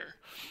happening earlier,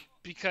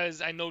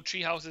 because I know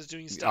Treehouse is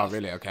doing stuff. Oh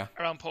really? Okay.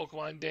 Around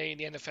Pokemon Day in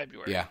the end of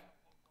February. Yeah.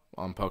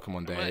 On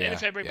Pokemon Day, end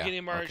of February, beginning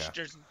of March,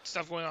 there's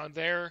stuff going on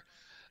there.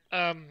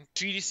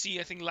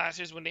 GDC, I think last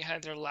year is when they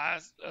had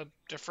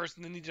their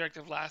first Indie Direct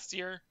of last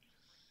year.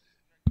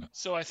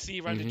 So I see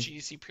around the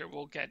GDC period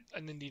we'll get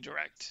an Indie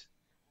Direct,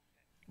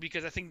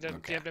 because I think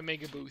that they have the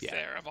mega booth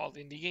there of all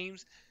the indie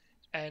games,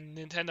 and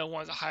Nintendo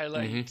wants to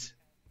highlight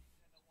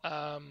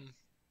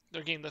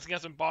their game. I think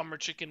that's when Bomber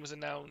Chicken was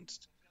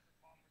announced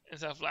and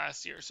stuff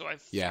last year. So I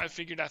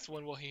figured that's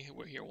when we'll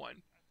hear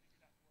one.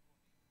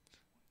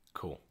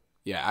 Cool.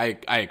 Yeah,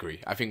 I agree.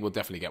 I think we'll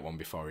definitely get one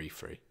before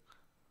E3.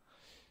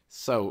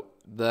 So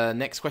the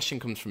next question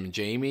comes from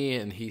Jamie,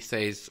 and he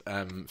says,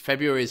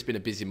 February has been a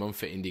busy month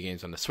for indie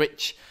games on the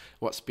Switch.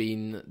 What's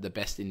been the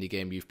best indie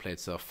game you've played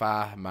so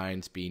far?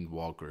 Mine's been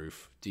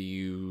Wargroove. Do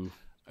you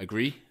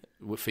agree?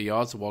 For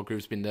yours,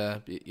 Wargroove's been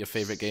your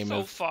favourite game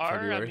of February? So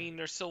far, I mean,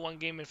 there's still one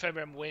game in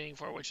February I'm waiting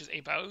for, which is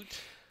Ape Out.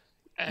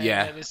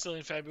 And it's still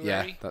in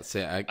February. Yeah, that's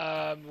it.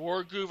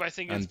 Wargroove, I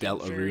think, and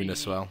Deltarune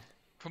as well.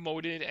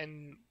 Promoted,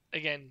 and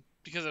again,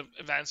 because of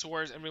Advance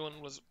Wars,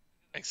 everyone was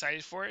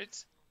excited for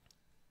it.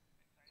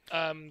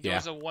 There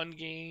was a one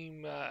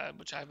game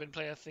which I've been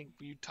playing. I think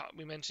we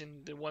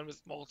mentioned the one with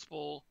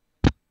multiple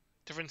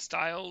different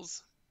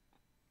styles.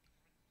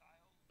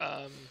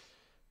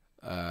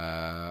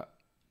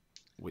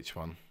 Which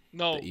one?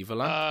 No, the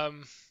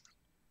Evoland.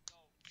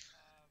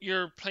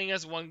 You're playing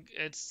as one.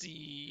 It's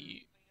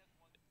the.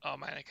 Oh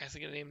man, I can't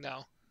think of the name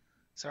now.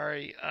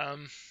 Sorry.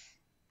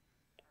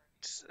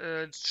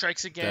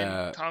 Strikes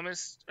Again.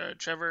 Thomas.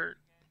 Trevor.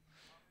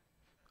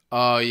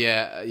 Oh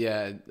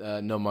yeah.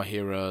 No More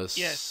Heroes.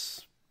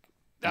 Yes,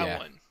 that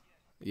one.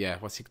 Yeah,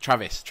 what's he?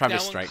 Travis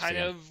that Strikes one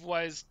Again. of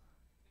was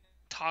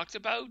talked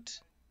about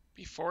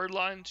before it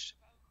launched.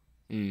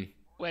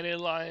 When it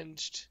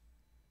launched,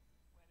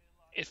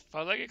 it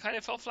felt like it kind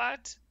of fell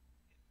flat.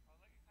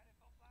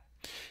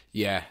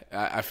 Yeah,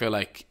 I feel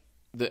like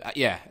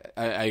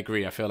I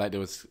agree. I feel like there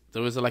was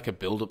like a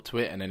build up to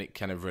it, and then it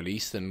kind of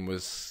released and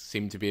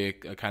seemed to be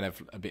a kind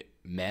of a bit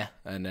meh,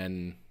 and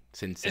then.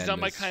 Since it's not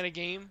my kind of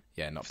game.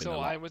 Yeah, not been so a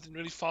lot. I wasn't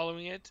really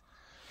following it.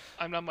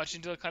 I'm not much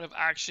into the kind of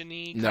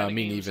action-y kind no, of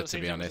me game. neither, so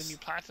to be honest. The new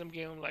Platinum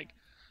game, I'm like,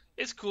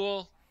 it's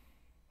cool,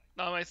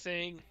 not my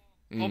thing.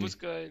 Hope it's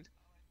good,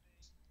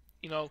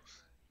 you know.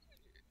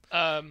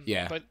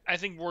 But I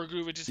think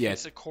Wargroove it just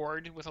hits a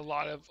chord with a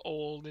lot of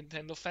old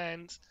Nintendo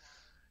fans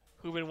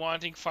who've been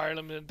wanting Fire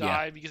Emblem to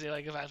die because they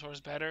like Advance Wars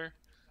better.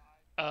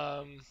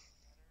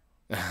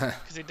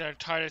 Because they're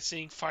tired of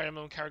seeing Fire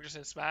Emblem characters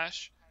in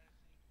Smash.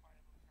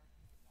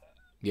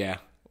 Yeah,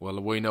 well,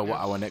 we know what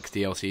our next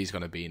DLC is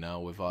going to be now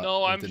with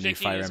the new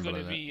Fire Emblem it's going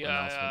to be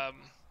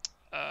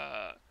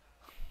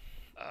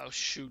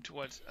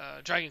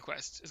Dragon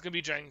Quest. It's going to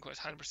be Dragon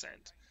Quest, 100%.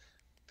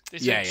 They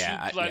said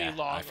too bloody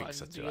long I think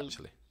so too,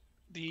 actually.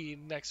 The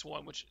next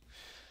one, which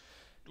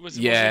was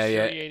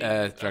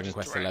Dragon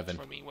Quest 11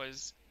 for me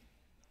was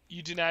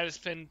you do not have to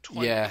spend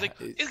 20. It's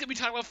going to be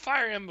talking about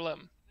Fire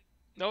Emblem.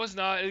 No, it's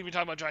not. It's going to be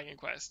talking about Dragon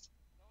Quest.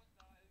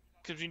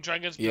 Because between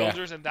Dragon Quest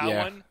Builders and that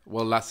one.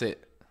 Well, that's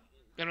it.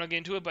 I'm not getting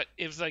into it, but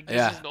it was like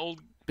this is an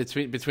old.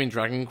 Between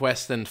Dragon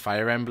Quest and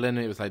Fire Emblem,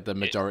 it was like the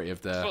majority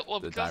of the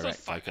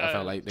direct. I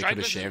felt like they could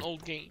have shaved. Dragon Quest is an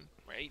old game,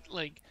 right?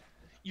 Like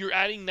you're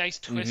adding nice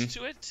twists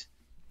to it,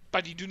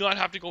 but you do not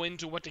have to go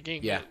into what the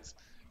game is.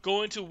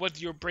 Go into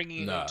what you're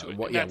bringing into it.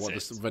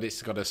 But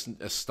it's got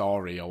a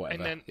story or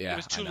whatever. And then it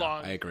was too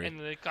long. I agree. And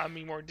then it got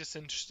me more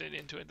disinterested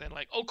into it. Then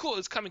like, oh cool,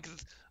 it's coming,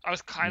 because I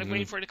was kind of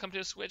waiting for it to come to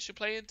the Switch to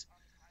play it,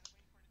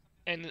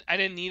 and I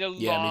didn't need a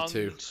long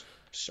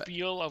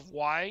spiel of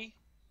why.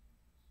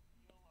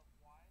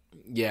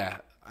 Yeah,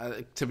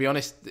 to be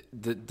honest,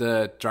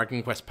 the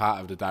Dragon Quest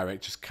part of the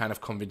Direct just kind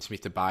of convinced me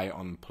to buy it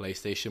on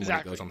PlayStation when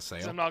it goes on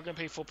sale. I'm not going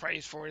to pay full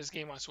price for this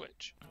game on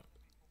Switch.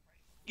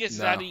 Yes,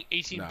 it's adding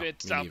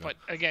 18-bit stuff, but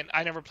again,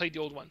 I never played the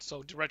old one,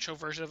 so the retro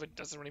version of it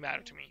doesn't really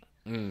matter to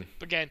me.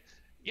 But again,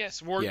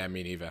 yes, yeah,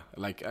 me neither.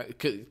 Like,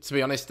 to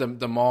be honest,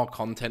 the more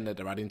content that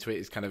they're adding to it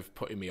is kind of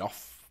putting me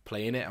off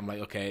playing it. I'm like,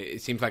 okay,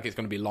 it seems like it's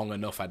going to be long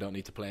enough. I don't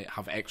need to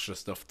have extra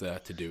stuff to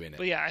do in it.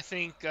 But yeah, I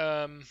think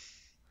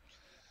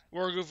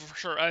Wargroove for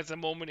sure at the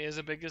moment is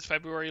the biggest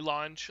February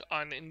launch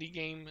on indie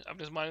game of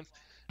this month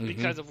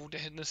because of the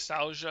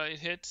nostalgia it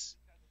hits.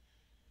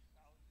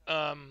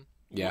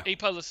 Yeah,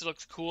 A-Plus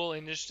looks cool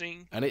and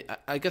interesting, and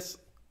I guess,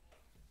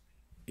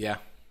 yeah.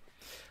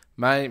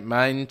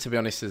 Mine, to be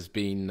honest, has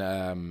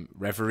been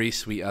Reverie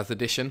Sweet Earth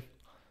Edition.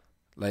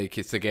 Like,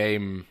 it's a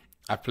game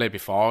I played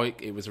before.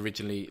 It was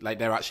originally, like,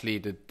 they're actually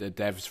the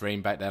devs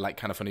rein back. They're like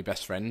kind of funny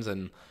best friends,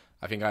 and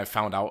I think I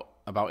found out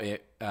about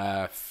it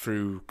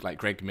through like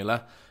Greg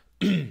Miller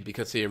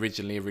because he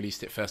originally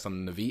released it first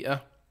on the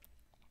Vita.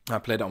 I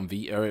played it on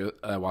Vita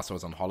whilst I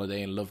was on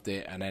holiday and loved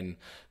it, and then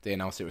they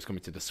announced it was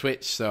coming to the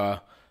Switch, so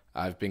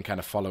I've been kind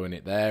of following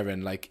it there,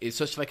 and like it's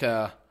such like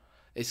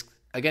it's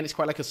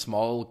quite like a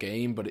small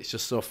game, but it's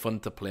just so fun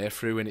to play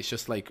through, and it's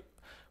just like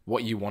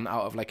what you want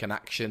out of like an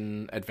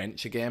action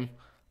adventure game.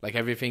 Like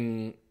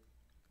everything,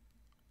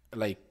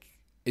 like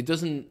it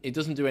doesn't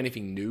do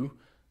anything new,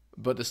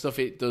 but the stuff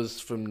it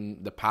does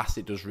from the past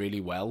it does really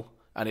well,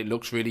 and it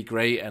looks really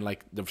great, and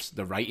like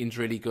the writing's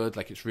really good.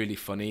 Like it's really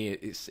funny.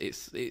 It's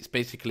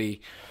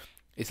basically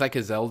it's like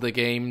a Zelda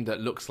game that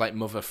looks like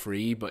Mother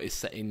 3, but it's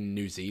set in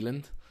New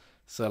Zealand.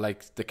 So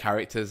like the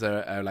characters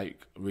are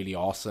like really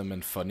awesome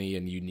and funny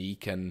and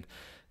unique, and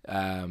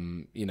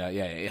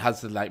it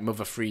has the like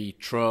Mother 3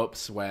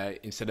 tropes where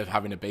instead of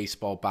having a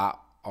baseball bat,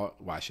 or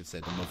well, I should say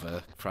the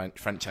Mother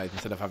franchise,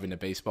 instead of having a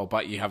baseball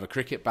bat, you have a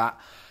cricket bat,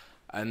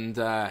 and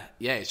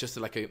it's just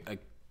like a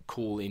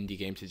cool indie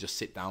game to just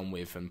sit down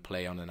with and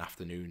play on an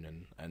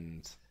afternoon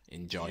and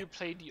enjoy. Did you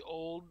play the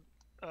old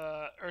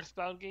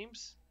Earthbound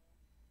games?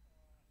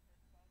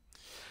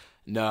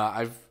 No,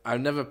 I've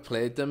never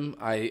played them.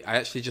 I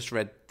actually just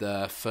read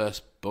the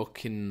first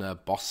book in the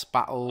Boss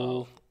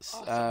Battle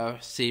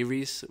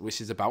series,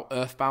 which is about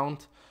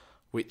Earthbound,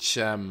 which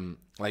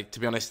like to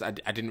be honest, I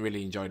didn't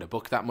really enjoy the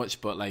book that much,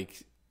 but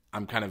like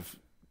I'm kind of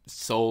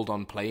sold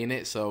on playing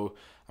it, so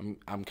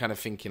I'm kind of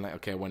thinking like,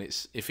 okay,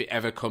 if it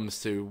ever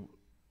comes to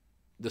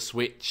the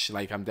Switch,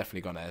 like I'm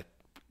definitely gonna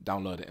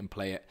download it and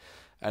play it.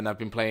 And I've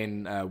been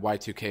playing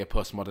Y2K, a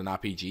postmodern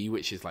RPG,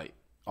 which is like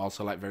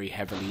also like very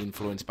heavily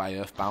influenced by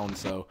Earthbound,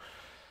 so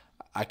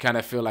I kind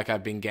of feel like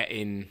I've been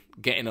getting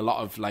a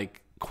lot of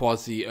like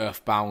quasi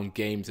Earthbound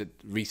games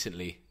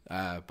recently,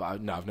 but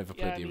I've never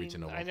played the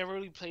original one. I never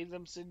really played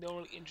them, so they don't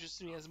really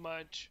interest me as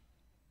much.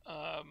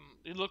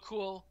 They look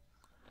cool.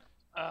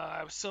 I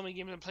have so many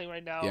games I'm playing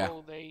right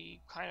now, they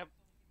kind of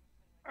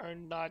are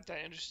not that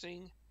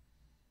interesting,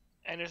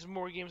 and there's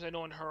more games I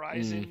know on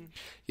Horizon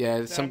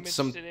that I'm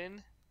interested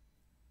in.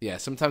 Yeah,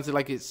 sometimes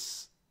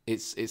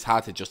it's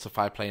hard to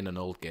justify playing an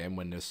old game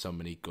when there's so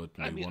many good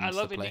new ones to play. I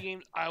love indie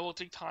games. I will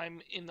take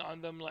time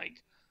on them,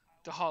 like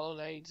the Hollow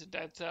Knights, the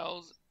Dead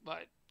Cells,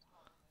 but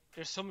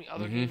there's so many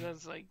other games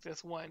that's like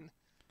this one.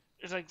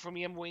 There's like, for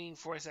me, I'm waiting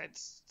for that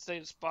Slay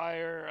the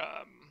Spire,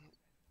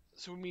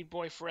 Super Meat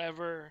Boy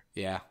Forever.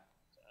 Yeah.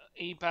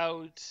 Ape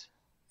Out.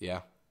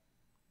 Yeah.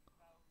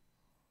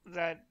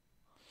 That.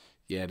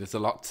 Yeah, there's a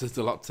lot to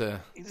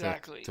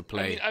to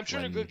play. I mean, I'm sure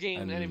they're good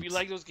games, and if you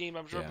like those games,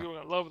 I'm sure people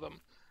are gonna love them.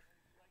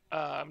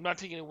 I'm not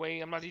taking away.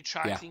 I'm not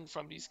detracting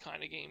from these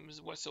kind of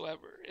games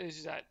whatsoever.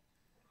 It's that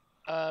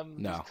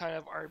these kind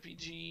of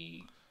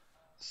RPG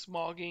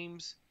small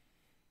games.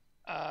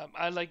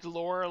 I like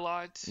lore a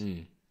lot,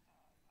 and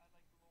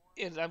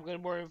I'm going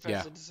to more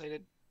emphasis to say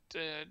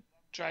that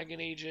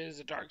Dragon Ages,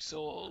 the Dark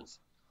Souls,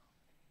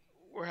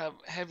 were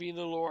heavy in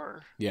the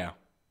lore. Yeah.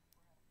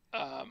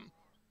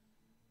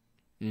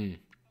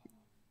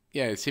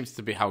 Yeah, it seems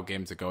to be how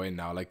games are going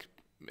now. Like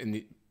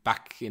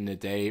back in the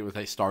day, it was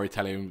like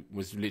storytelling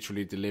was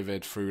literally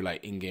delivered through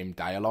like in-game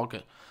dialogue,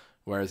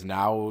 whereas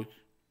now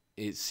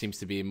it seems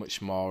to be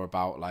much more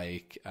about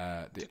like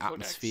the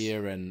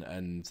atmosphere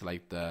and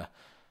like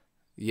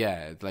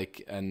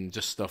and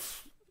just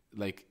stuff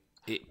like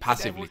it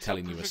passively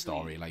telling you a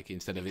story, like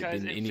instead of it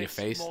being in your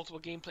face. Multiple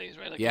gameplays,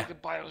 right? Like a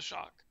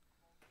BioShock.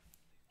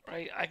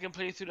 Right, I can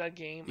play through that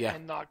game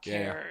and not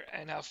care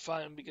and have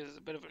fun because it's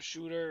a bit of a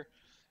shooter.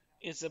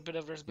 There's a bit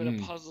of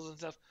puzzles and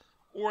stuff,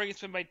 or I can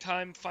spend my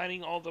time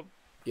finding all the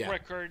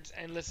records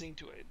and listening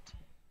to it.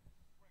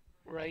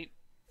 Right.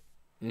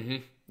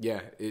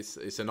 Yeah,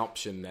 it's an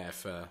option there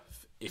for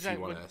if you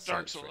want to.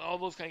 Dark Souls, all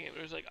those kind of games.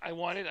 There's like, I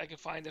want it, I can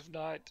find. If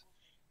not,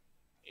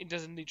 it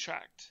doesn't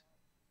detract.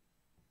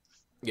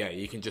 Yeah,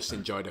 you can just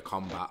enjoy the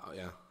combat.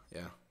 Yeah.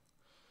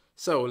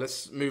 So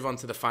let's move on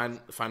to the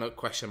final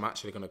question. I'm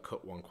actually going to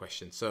cut one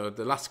question. So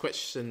the last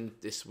question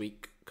this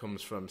week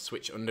comes from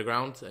Switch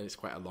Underground, and it's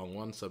quite a long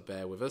one, so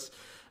bear with us.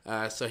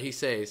 So he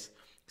says,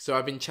 So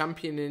I've been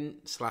championing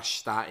 /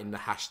 starting the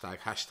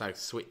hashtag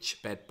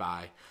Switch Bed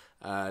Buy.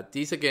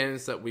 These are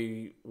games that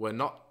were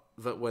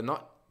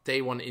not day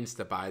one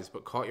insta buys,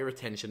 but caught your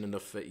attention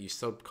enough that you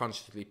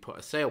subconsciously put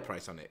a sale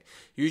price on it.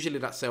 Usually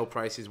that sale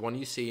price is one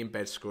you see in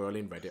bed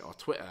scrolling Reddit or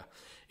Twitter.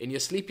 In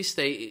your sleepy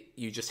state,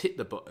 you just hit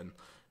the button.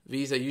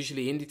 These are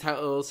usually indie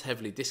titles,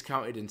 heavily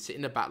discounted and sit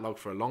in the backlog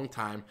for a long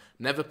time,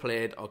 never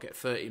played,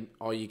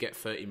 or you get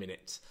 30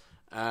 minutes.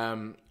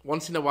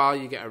 Once in a while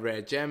you get a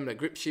rare gem that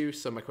grips you,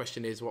 so my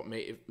question is, what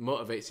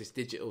motivates this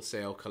digital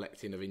sale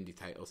collecting of indie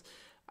titles?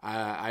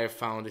 I have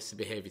found this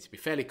behaviour to be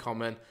fairly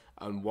common,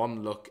 and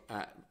one look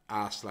at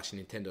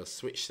r/Nintendo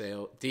Switch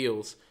sale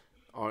deals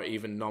or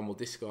even normal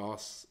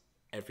discourse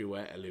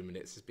everywhere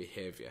illuminates this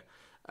behaviour.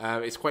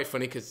 It's quite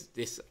funny because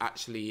this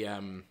actually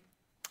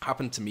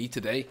happened to me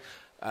today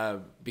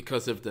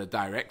because of the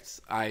Direct.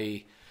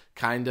 I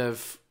kind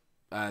of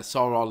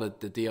saw all of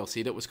the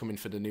DLC that was coming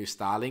for the new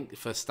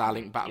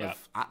Starlink Battle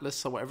of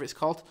Atlas or whatever it's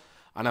called.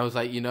 And I was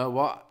like, you know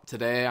what?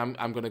 Today I'm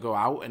going to go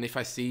out, and if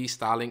I see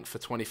Starlink for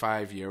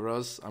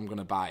 €25, I'm going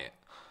to buy it.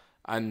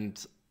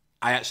 And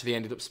I actually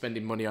ended up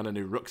spending money on a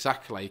new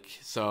rucksack.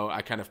 So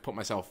I kind of put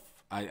myself,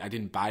 I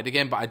didn't buy it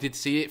again, but I did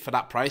see it for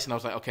that price. And I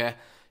was like, okay,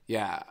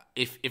 yeah,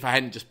 if I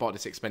hadn't just bought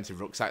this expensive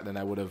rucksack, then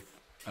I would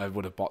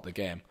have bought the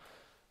game.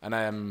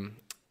 And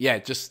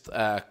just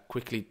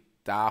quickly,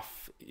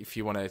 Darth, if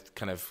you want to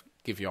kind of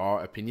give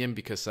your opinion,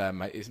 because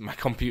my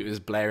computer is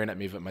blaring at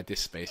me that my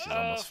disk space is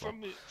almost full.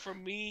 For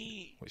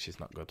me, which is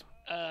not good.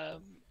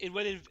 It's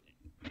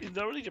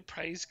not really the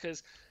price,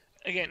 because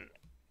again,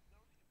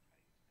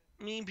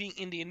 me being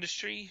in the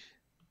industry,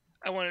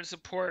 I want to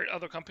support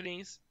other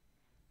companies.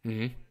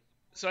 Mm-hmm.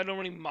 So I don't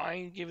really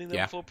mind giving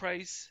them full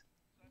price.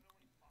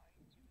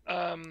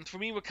 For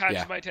me, what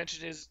catches my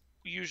attention is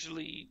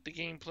usually the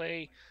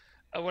gameplay.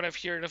 What I've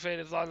heard of it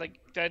is a lot like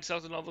Dead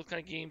Cells and all those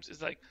kind of games.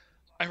 Is like,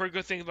 I heard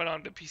good things about it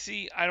on the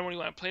PC. I don't really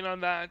want to play it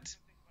on that.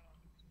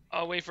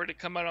 I'll wait for it to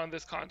come out on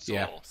this console.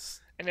 Yeah.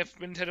 And if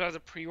Nintendo has a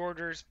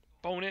pre-orders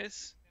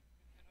bonus,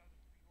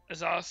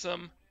 it's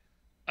awesome.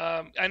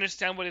 I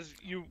understand what is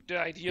the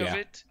idea of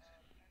it.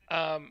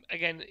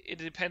 Again, it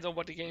depends on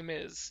what the game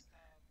is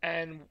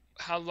and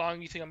how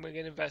long you think I'm going to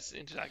get invested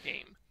into that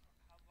game.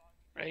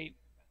 Right?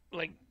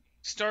 Like,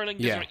 Starlink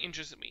doesn't really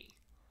interest me.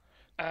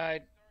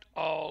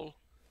 I'll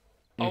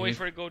wait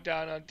for it to go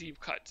down on deep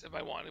cuts if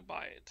I want to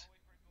buy it.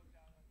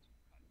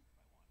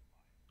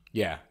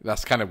 Yeah,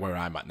 that's kind of where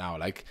I'm at now.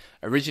 Like,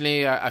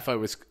 originally I thought it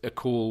was a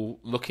cool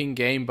looking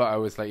game, but I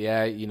was like,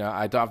 I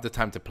don't have the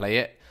time to play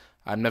it.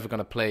 I'm never going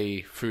to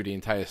play through the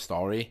entire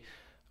story.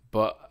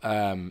 But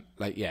now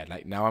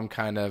I'm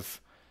kind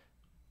of,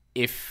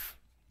 if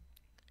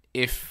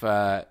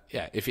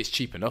it's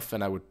cheap enough,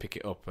 then I would pick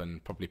it up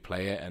and probably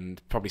play it,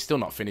 and probably still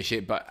not finish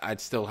it, but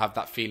I'd still have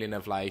that feeling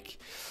of like,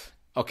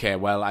 okay,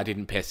 well, I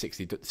didn't pay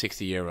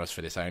 €60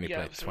 for this. I only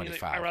played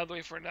 25. I'd rather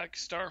wait for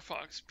next Star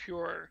Fox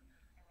Pure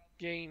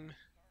game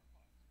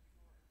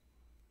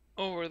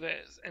over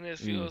this, and it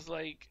feels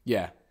like,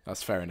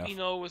 that's fair enough. it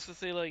was to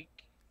say like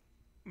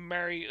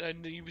Mario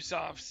and the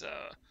Ubisoft's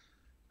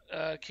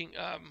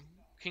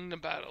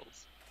Kingdom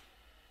Battles,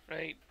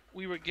 right?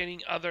 We were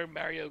getting other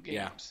Mario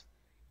games,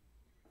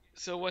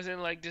 so it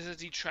wasn't like this is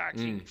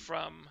detracting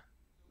from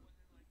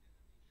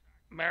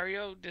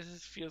Mario.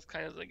 Feels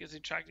kind of like it's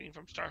detracting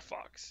from Star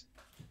Fox,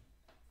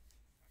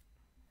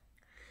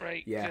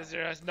 right? Because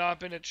there has not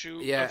been a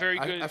very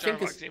good Star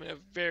Fox game in a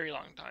very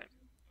long time.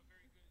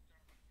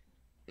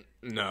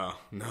 No,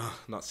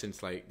 not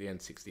since like the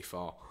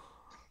N64.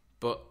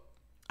 But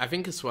I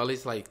think as well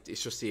is like,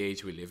 it's just the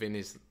age we live in.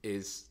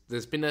 Is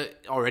there's been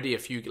already a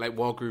few, like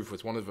Wargroove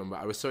was one of them, but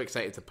I was so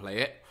excited to play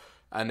it,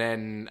 and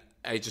then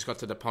I just got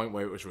to the point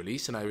where it was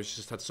released, and I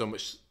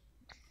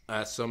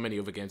had so many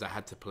other games I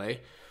had to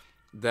play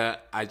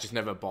that I just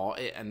never bought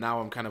it. And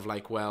now I'm kind of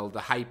like, well, the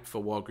hype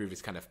for Wargroove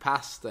is kind of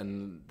past,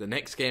 and the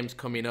next game's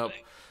coming up,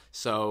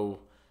 so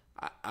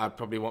I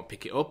probably won't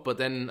pick it up. But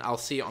then I'll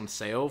see it on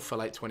sale for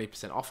like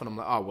 20% off, and I'm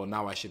like, oh well,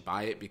 now I should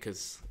buy it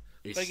because.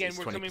 But again,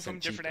 we're coming from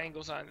different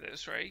angles on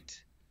this,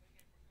 right?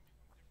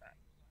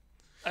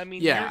 I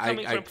mean, you're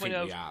coming from a point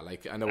of,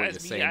 like I know what you're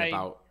saying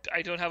about.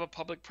 I don't have a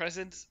public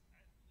presence,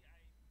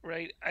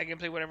 right? I can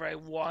play whatever I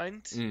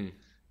want.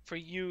 For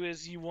you,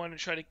 is you want to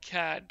try to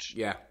catch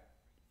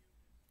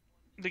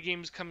the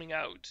games coming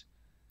out,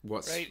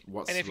 right?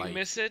 And if you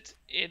miss it,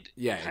 it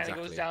kind of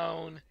goes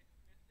down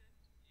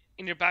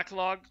in your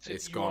backlog to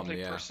you want to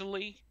play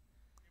personally.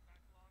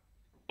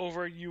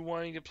 Over you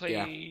wanting to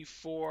play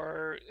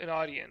for an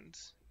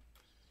audience,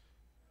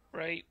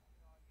 right?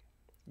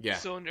 Yeah.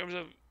 So in terms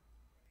of,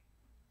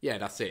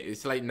 that's it.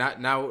 It's like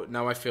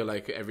now I feel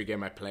like every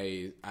game I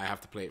play, I have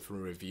to play it for a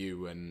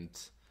review, and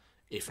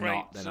if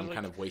not, then I'm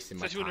kind of wasting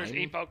my time. There's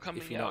 8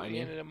 coming out at the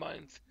end of the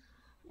month,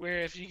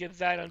 where if you get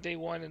that on day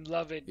one and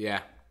love it,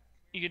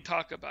 you can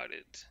talk about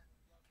it,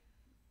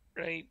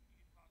 right?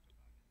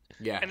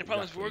 Yeah. And the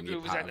problem with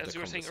Wargroove is that, as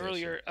we were saying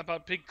earlier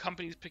about big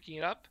companies picking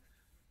it up,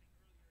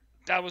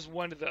 that was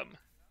one of them.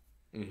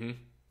 Mm-hmm.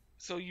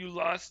 So you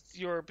lost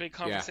your big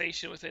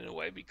conversation with it in a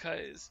way,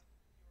 because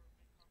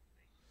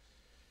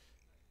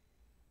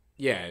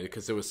Yeah,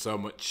 because there was so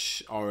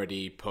much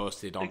already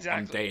posted on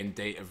day and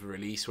date of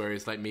release,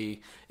 whereas like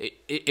me,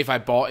 if I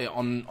bought it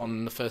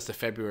on the 1st of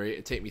February,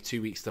 it'd take me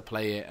 2 weeks to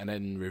play it and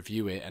then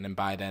review it, and then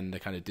by then the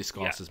kind of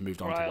discourse has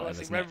moved on to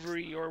whatever's next.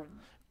 Reverie or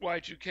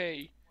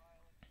Y2K.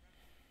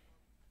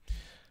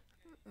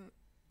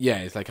 Yeah,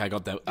 it's like I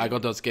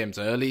got those games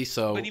early,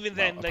 so but even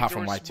then, apart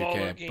from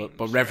Y2K, games,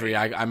 but Reverie,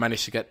 right? I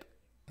managed to get.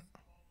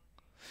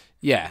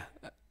 Yeah,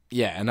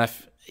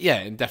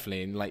 and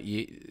definitely, and like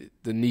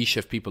the niche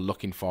of people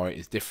looking for it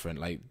is different.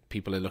 Like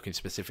people are looking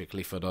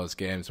specifically for those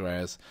games,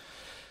 whereas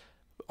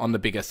on the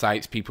bigger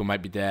sites, people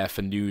might be there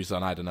for news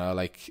on, I don't know,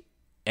 like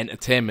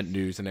entertainment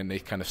news, and then they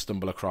kind of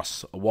stumble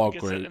across a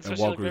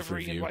Wargroove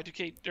review. And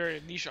Y2K, they're a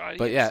niche audience.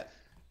 But yeah,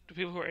 the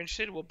people who are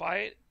interested will buy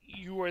it.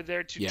 You are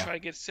there to try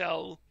to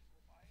sell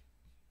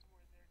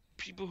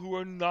people who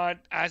are not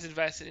as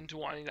invested into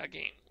wanting that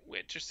game,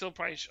 which are still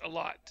probably a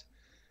lot,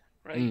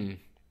 right?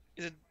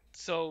 Is it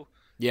so?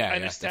 Yeah, I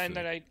understand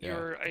that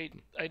your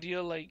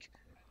idea, like,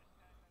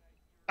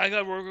 I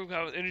got Wargroove,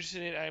 I was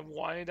interested in it, I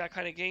wanted that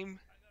kind of game.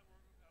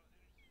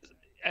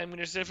 I mean,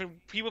 there's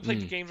different people play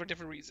the game for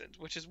different reasons,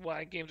 which is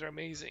why games are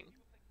amazing.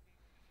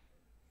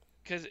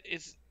 Because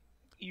there's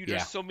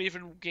so many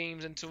different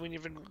games and so many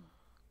different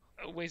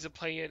ways to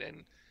play it,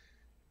 and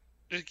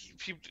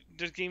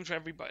there's games for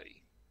everybody,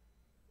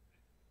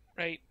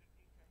 right?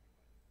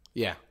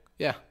 Yeah,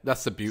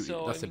 that's the beauty.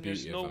 So, that's the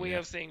beauty. There's no way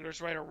of saying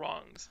there's right or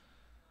wrongs.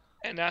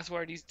 And that's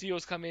where these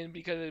deals come in,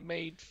 because it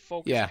made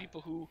focus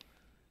people who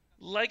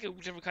like a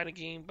different kind of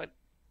game but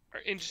are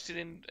interested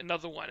in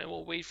another one and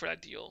will wait for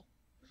that deal.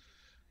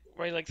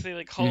 Right? Like, say,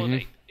 like Hollow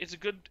Knight. It's a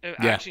good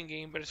action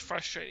game, but it's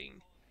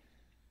frustrating.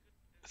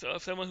 So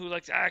if someone who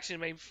likes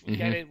action may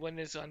get it when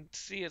it's on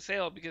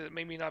sale, because it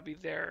may not be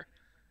their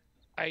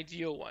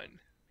ideal one.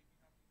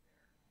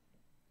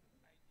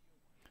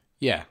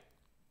 Yeah,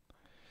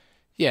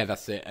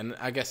 that's it. And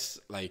I guess,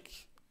 like,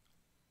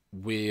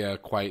 we are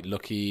quite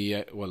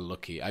lucky. Well,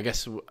 lucky. I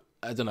guess,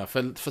 I don't know,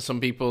 for some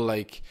people,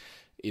 like,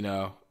 you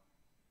know,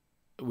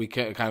 we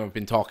kind of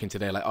been talking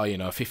today, like, oh, you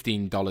know,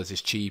 $15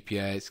 is cheap.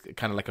 Yeah, it's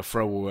kind of like a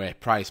throwaway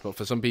price. But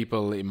for some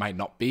people, it might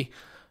not be.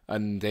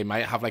 And they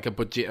might have like a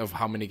budget of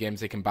how many games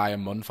they can buy a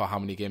month or how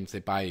many games they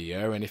buy a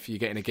year. And if you're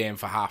getting a game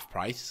for half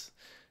price,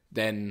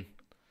 then,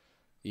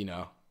 you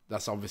know,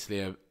 that's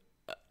obviously a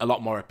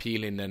lot more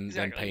appealing than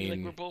paying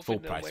like, we're both full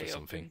in the price way or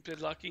something. Of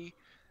bit lucky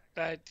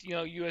that, you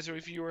know, you as a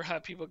reviewer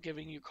have people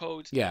giving you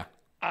codes. Yeah.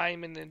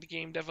 I'm in the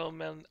game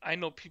development. I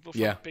know people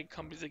from big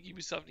companies like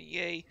Ubisoft and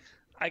EA.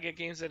 I get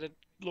games at a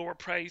lower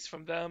price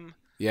from them.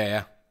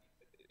 Yeah.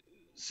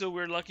 So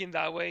we're lucky in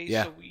that way.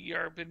 Yeah. So we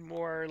are a bit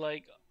more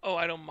like, oh,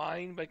 I don't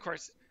mind. But of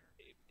course,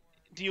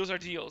 deals are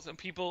deals, and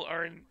people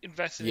are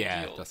invested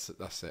in deals. Yeah,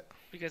 that's it.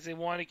 Because they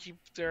want to keep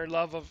their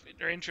love of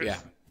their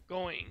interest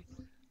going,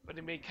 but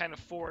they may can't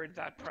afford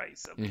that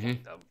price of a full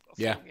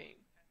game.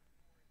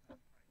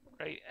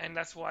 Right, and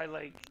that's why,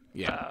 like,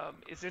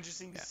 it's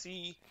interesting to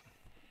see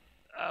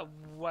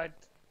what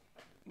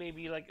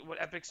what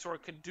Epic Store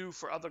could do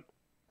for other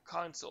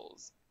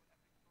consoles.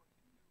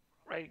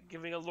 Right,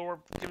 giving more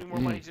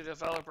money to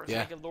developers,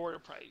 making lower the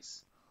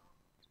price,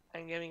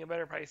 and giving a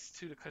better price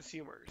to the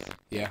consumers.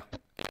 Yeah,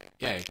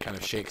 it kind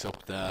of shakes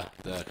up the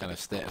kind of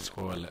status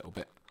quo a little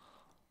bit.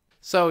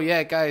 So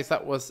yeah, guys,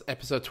 that was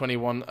episode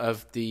 21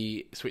 of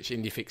the Switch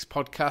Indie Fix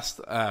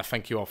podcast.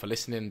 Thank you all for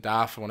listening.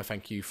 Darth, I want to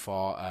thank you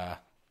for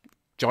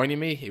joining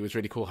me. It was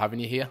really cool having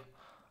you here.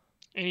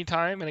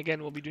 Anytime, and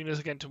again, we'll be doing this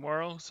again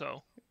tomorrow.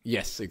 So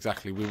yes,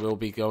 exactly. We will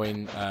be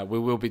going. We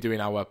will be doing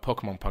our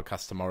Pokemon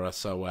podcast tomorrow.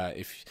 So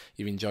if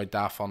you've enjoyed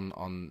Darth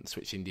on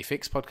Switch Indie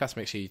Fix podcast,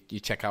 make sure you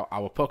check out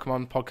our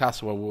Pokemon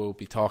podcast, where we'll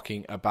be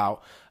talking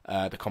about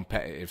the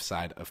competitive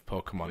side of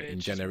Pokemon in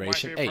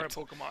Generation 8. Part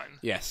of Pokemon.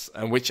 Yes,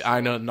 and which I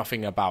know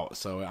nothing about,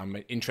 so I'm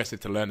interested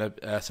to learn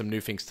some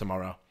new things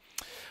tomorrow.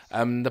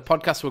 The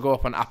podcast will go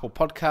up on Apple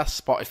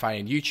Podcasts, Spotify,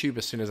 and YouTube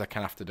as soon as I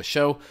can after the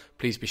show.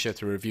 Please be sure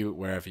to review it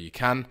wherever you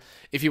can.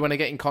 If you want to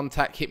get in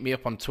contact, hit me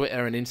up on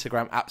Twitter and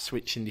Instagram at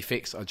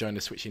SwitchIndieFix, or join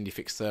the Switch Indie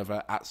Fix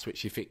server at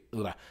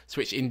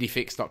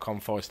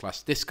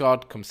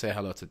switchindiefix.com/Discord. Come say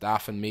hello to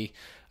Darth and me.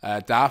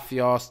 Darth,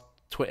 your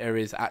Twitter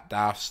is at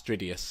Darth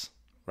Stridious,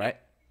 right?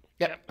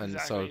 Yep. And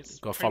exactly. So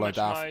go follow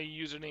Darth. My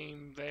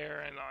username there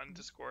and on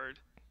Discord.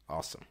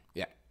 Awesome.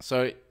 Yeah.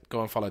 So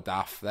go and follow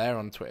Darth there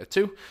on Twitter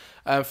too.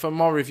 For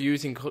more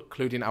reviews,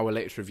 including our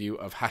latest review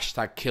of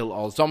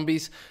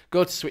 #KillAllZombies,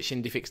 go to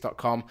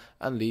switchindiefix.com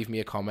and leave me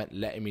a comment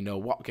letting me know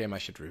what game I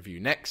should review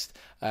next.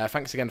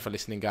 Thanks again for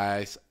listening,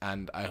 guys,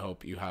 and I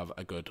hope you have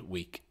a good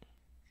week.